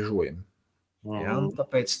reklamēšanas ierobežojumi. Ja,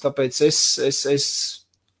 tāpēc es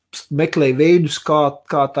meklēju veidus,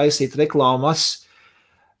 kā taisīt reklāmas,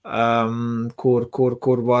 kur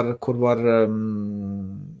var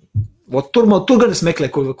Tur gan es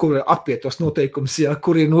meklēju, kur apiet tos noteikums, jā,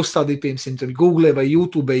 kur ir nostādīti, piemēram, Google vai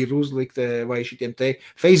YouTube ir uzlikti, vai šitiem te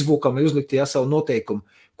Facebookam ir uzlikti, jā, savu noteikumu,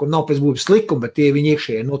 kur nav pēc būtības likuma, bet tie ir viņi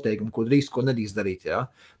iekšējie noteikumi, ko drīkst, ko nedrīkst darīt, jā.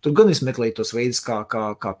 Tur gan es meklēju tos veidus,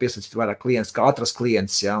 kā piesaistīt vairāk klients, kā atrast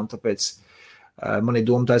klients, jā, un tāpēc man ir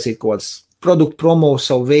doma taisīt kaut kāds produktu promo,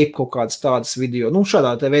 savu vape, kaut kādas tādas video,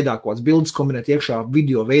 šādā te veidā kaut kāds bildes kombinēt iekšā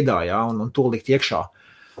video veidā, jā, un to likt iekšā.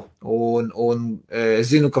 Un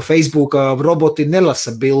zinu, ka Facebookā roboti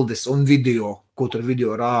nelasa bildes un video, ko tur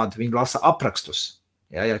video rāda, viņi lasa aprakstus.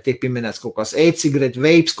 Jā, tiek pieminēts kaut kāds e-cigareti,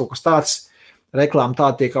 vapes, kaut kas tāds, reklāma tā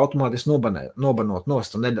tiek automātiski nobanot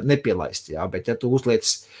nost un nepielaist, jā, bet ja tu uzliec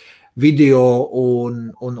video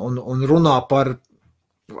un runā par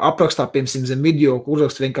aprakstā, piemēram, zem video, kur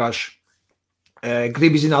uzrakst vienkārši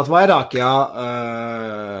gribi zināt vairāk, jā,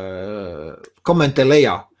 komentē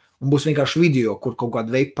lejā, un būs vienkārši video, kur kaut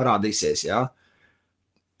kāda veika parādīsies, jā.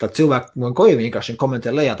 Tad cilvēki, ko jau vienkārši komentē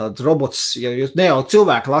lejā, tāds robots, ja ne jau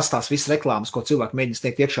cilvēki lastās visas reklāmas, ko cilvēki mēģina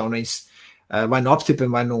sniegt iekšā, un viņas vai nu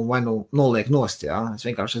apstiprina, vai nu noliek nost, jā. Es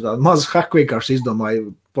vienkārši tādu mazu haku vienkārši izdomāju,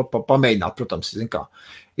 pamēģināt, protams, zin kā,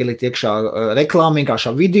 ielikt iekšā reklāmu,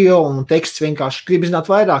 vienkāršā video, un teksts vienkārši grib zināt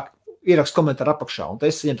vairāk, ierakst komentāru apakšā, un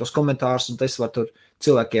es saņem tos komentārus, un es varu tur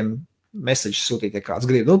cilvēkiem messages sūtīt, ja kāds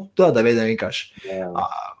grib. Tādā veidā vienkārši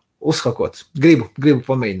uzhakot. Gribu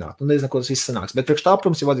pamēģināt. Un nezinu, ko tas viss sanāks. Bet priekš tā,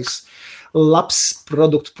 protams, ir vajadzīgs labs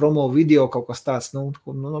produktu promo video, kaut kas tāds.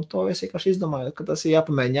 To es vienkārši izdomāju, ka tas ir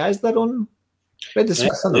jāpamēģina jāizdara, un redzēsim,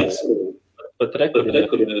 kas sanāks. Pat rekomendēt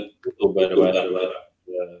YouTuberi vai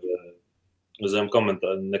zem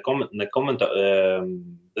komentāru,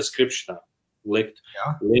 descriptionā likt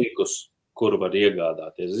linkus, kur var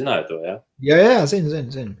iegādāties. Zināju to, jā? Jā,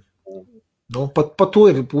 zinu. Pat to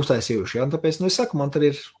ir uztaisījuši, jā, tāpēc, es saku, man tur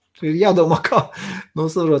ir jādomā, kā,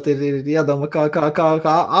 saprot, ir jādomā, kā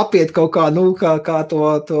apiet kaut kā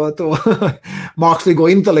to mākslīgo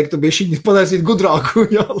intelektu, bija viņi pataisīt gudrāku,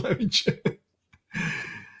 jā, lai viņš.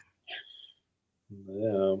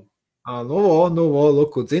 Jā.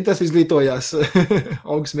 Lūk, tas izglītojās.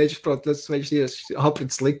 Augs mēģis, protams, mēģis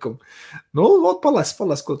aprits likumu. Palas,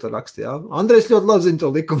 ko tur raksta, jā. Andrejs ļoti labi zina to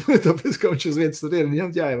likumu, tāpēc, ka viņš uz vietas tur ir,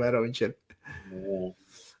 jāievēro viņš ir.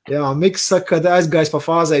 Jā, Miks saka, ka aizgājis pa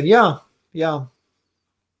fāzēm. Jā,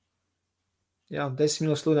 10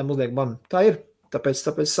 minūtes lūdēm uzliek banu. Tā ir,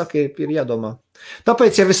 tāpēc saka, ir jādomā.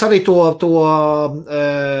 Tāpēc jau es arī to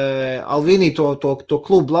ALVINI, to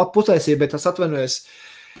klubu lapu uztaisīju, bet es atvainojos,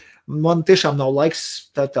 man tiešām nav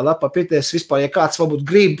laiks tā lapā pieties vispār, ja kāds varbūt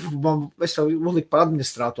grib, es jau uzliku par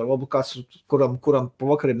administrātoru, varbūt kāds, kuram pa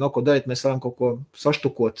vakariem nav ko darīt, mēs varam kaut ko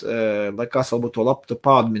saštukot, lai kāds varbūt to lapu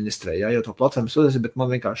pāadministrē, jā, jo to platformu sūdēs, bet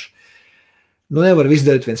man vienkārši, nevar visu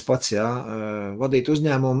darīt viens pats, jā, vadīt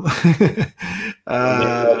uzņēmumu,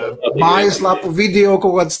 mājaslapu, video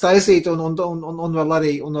kaut kāds taisīt un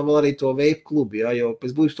vēl arī to vape klubu, jā, jo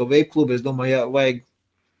pēc būs to vape klubu, es domāju, jā, vajag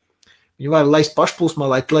viņi var laist pašplūsmā,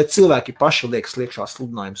 lai cilvēki paši liek sliekšā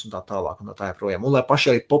sludinājumus un tā tālāk un tā joprojām. Un lai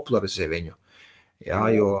paši arī popularizē viņu. Jā,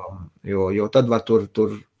 jo tad var tur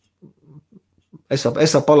es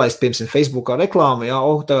varu palaist, piemēram, Facebookā reklāmu, jā,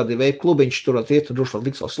 tagad ir vape klubiņš, tur iet un droši var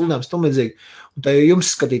likt savus sludinājumus, tomēdzīgi. Un tā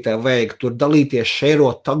jums skatītāji vajag tur dalīties,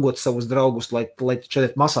 šērot, tagot savus draugus, lai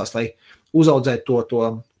četēt masās, lai uzaudzētu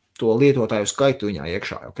to lietotāju skaitu viņā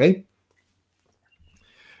iekšā, ok?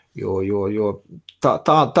 Jo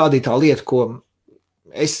tāda ir tā lieta, ko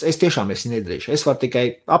es tiešām nedarīšu. Es varu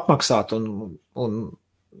tikai apmaksāt un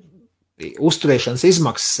uzturēšanas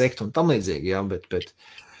izmaksas sekt un tam līdzīgi, jā, bet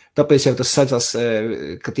tāpēc jau tas sacās,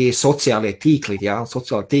 ka tie ir sociālie tīkli, jā,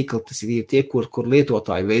 sociālie tīkli, tas ir tie, kur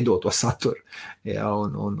lietotāji veido to saturu, jā,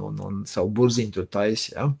 un savu burziņu tur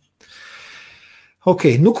taisa, jā.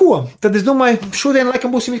 Ok, ko? Tad es domāju, šodien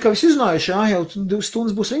laikam būsim kā visi uzzinājuši, jā, jau 2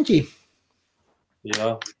 stundas būs riņķī.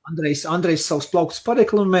 Jā. Andrejs savus plauktus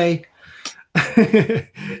pareklamēja.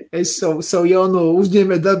 Es savu jauno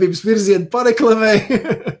uzņēmē darbības virzienu pareklamēju.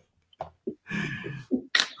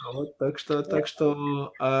 Takšto,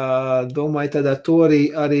 domāju, tad ar to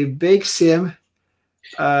arī beigsim.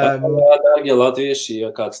 Dārgie latvieši,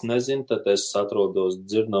 ja kāds nezin, tad es atrodos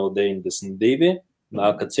Dzirnavu 92.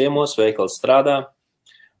 Nākat ciemos, veikals strādā.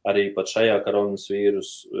 Arī pat šajā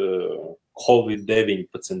koronavīrus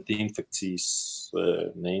COVID-19 infekcijas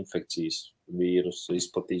vīrusu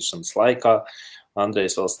izplatīšanas laikā.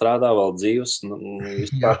 Andrejs vēl strādā, vēl dzīvs.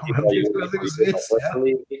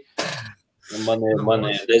 Man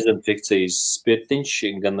ir dezinfekcijas spirtiņš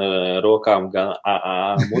gan rokām, gan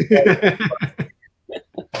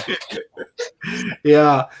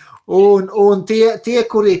Jā, un tie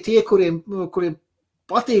kuriem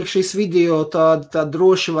patīk šis video, tad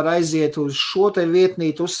droši var aiziet uz šo te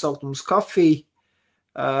vietnīti, uzsaukt mums kafiju.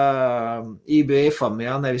 IBF-am,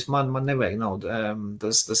 jā, nevis man nevajag naudu,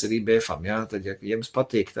 tas ir IBF-am, jā, tad, ja jums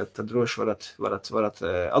patīk, tad droši varat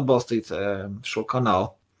atbalstīt šo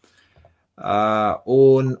kanālu.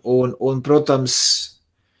 Un, protams,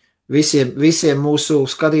 visiem mūsu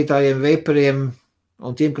skatītājiem, vaperiem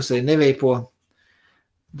un tiem, kas arī neveipo,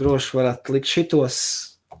 droši varat likt šitos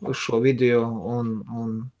uz šo video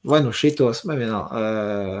un vai nu šitos, vai vienā,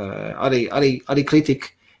 arī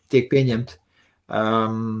kritika tiek pieņemta.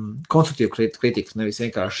 Konstruktīvu kritiku, nevis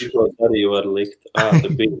vienkārši. Šitos arī var likt.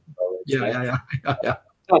 Jā.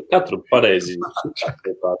 Katru pareizi.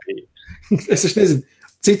 Es nezinu,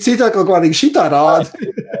 citā kaut kādīgi šitā rāda.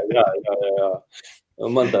 Jā.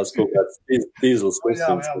 Man tās kaut kāds tīzlis.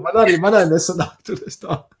 Man arī nesanāk tur es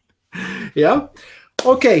tā. Jā.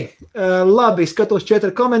 Ok, labi, skatos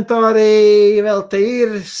 4 komentāri, vēl te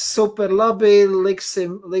ir, super labi,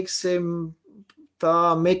 liksim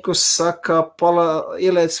tā Mikus saka,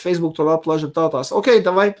 ieliec Facebook to labu plažu tautās. Ok,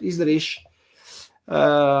 davai, izdarīšu.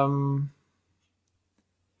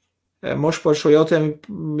 Moši par šo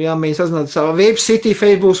jautājumu jāmēģina sazināt savu Vape City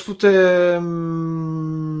Facebook.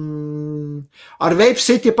 Ar Vape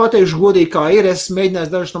City pateikšu godīgi, kā ir. Es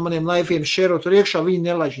mēģināju dažus no maniem laiviem šērot tur iekšā, viņi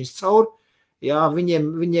nelaiž viņus cauri. Jā,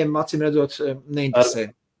 viņiem acīm redzot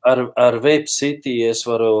neinteresē. Ar Vape City es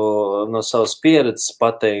varu no savas pieredzes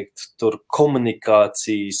pateikt, tur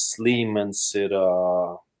komunikācijas līmenis ir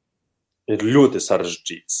ļoti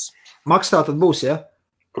sarežģīts. Maksā tad būs, jā?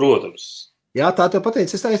 Protams. Jā, tā tev pateic.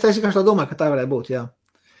 Es vienkārši tā domāju, ka tā varētu būt, jā.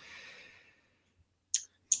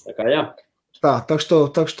 Tā kā jā. Tā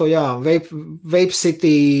što jā, Vape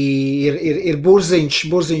City ir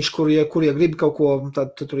burziņš, kur ja grib kaut ko,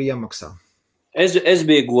 tad tur jāmaksā. Es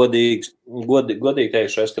biju godīgi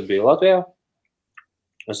teikšu, kad biju Latvijā.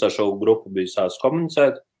 Es ar šo grupu biju sācis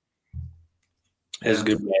komunicēt. Es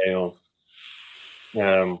gribēju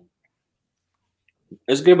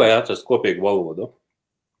atrast kopīgu valodu.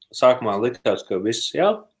 Sākumā likās, ka viss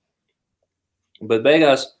jā, bet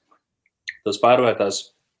beigās tas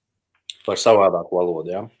pārvērtās par savādāku valodu,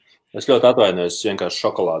 jā. Es ļoti atvainojos, es vienkārši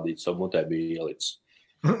šokolādīti savu mutē biju ielicis.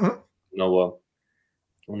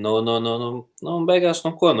 Un beigās,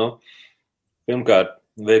 pirmkārt,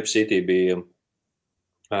 Vape City bija,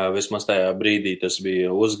 vismaz tajā brīdī tas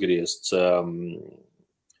bija uzgriezts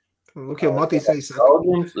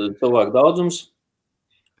cilvēku daudzums,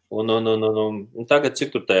 un tagad cik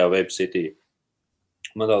tur tajā Vape City?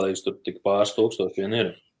 Man liekas, tur tik pāris tūkstoši vien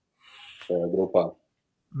ir tajā grupā.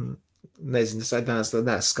 Nezinu, es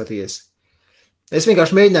neesmu skatījies. Es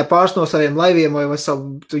vienkārši mēģināju pāris no saviem laiviem vai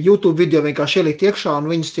savu YouTube video vienkārši ielikt iekšā, un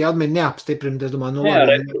viņus tie admini neapstiprina. Es domāju,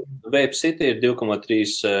 Vape City ir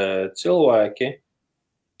 2,3 cilvēki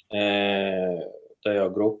tajā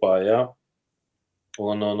grupā, jā.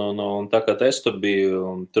 Un tā kā es tur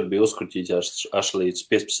biju uzkruķīts až līdz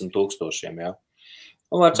 15,000, jā.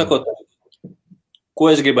 Un var sakot,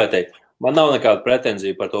 ko es gribēju teikt? Man nav nekāda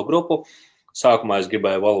pretenzija par to grupu. Sākumā es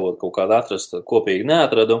gribēju valodu kaut kādu atrast, kopīgi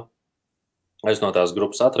neatradu. Es no tās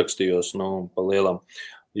grupas atrakstījos, pa lielam,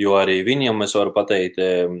 jo arī viņam es varu pateikt,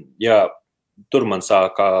 jā, tur man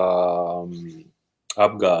sākā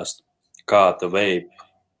apgāst, kā ta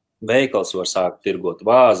veikals var sākt tirgot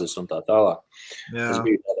vāzes un tā tālāk. Jā. Es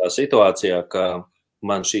biju tādā situācijā, ka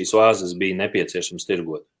man šīs vāzes bija nepieciešams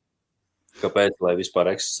tirgot. Kāpēc, lai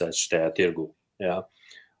vispār eksistētu šitajā tirgu? Jā.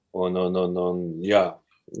 Jā,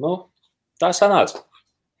 tā sanāca.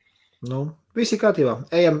 Visi kārtībā.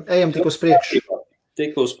 Ejam tik uz priekšu.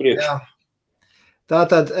 Tik uz priekšu. Jā.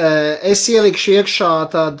 Tātad es ielikšu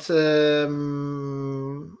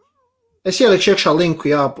iekšā linku,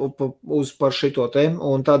 jā, par šito te,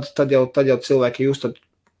 un tad jau cilvēki jūs tad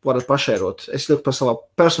varat pašērot. Es lieku par savā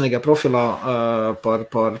personīgā profilā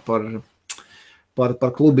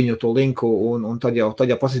par klubiņu to linku, un tad jau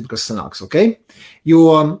pasīt, kas sanāks, ok? Jo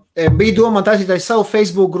bija domā taisītais savu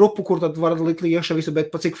Facebook grupu, kur tad varat likt iekšā visu,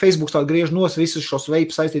 bet pat cik Facebook tā griež nos visus šos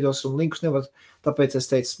vape saistītos un linkus nevar, tāpēc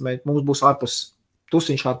es teicu, mums būs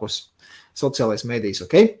tusiņš ārpus sociālais mēdījis,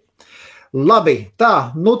 ok? Labi,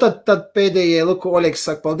 tā, tad pēdējie, Oļegs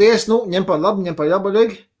saka paldies, ņem par labu,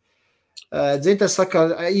 Oļegi. Dzintas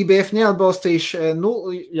saka, IBF neatbalstīšu,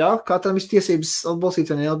 jā, katram ir tiesības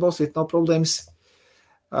atbalstīt vai neatbalstīt, nav problēmas.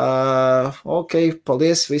 Ok,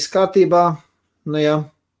 paldies, viss kārtībā. Jā.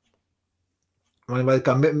 Man vajag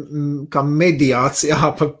kā mediācija,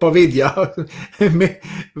 pa vidu, jā.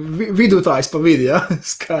 Vidutājs pa vidu, jā,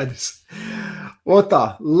 skaidrs. Tā,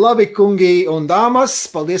 labi, kungi un dāmas,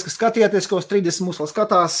 paldies, ka skatījāties, ko 30 mūs vēl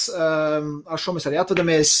skatās. Ar šo mēs arī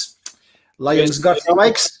atvadamies. Lai jums garš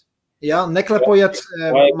laiks, jā, neklepojiet,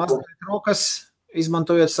 mazliet rokas,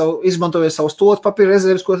 izmantojiet savu stotu papīra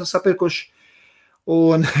rezerves, ko esat sapirkuši,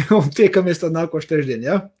 un tiekamies tad nākošu trešdien,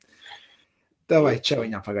 jā? Tā vai, čau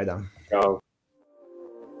viņā pagaidām. Čau.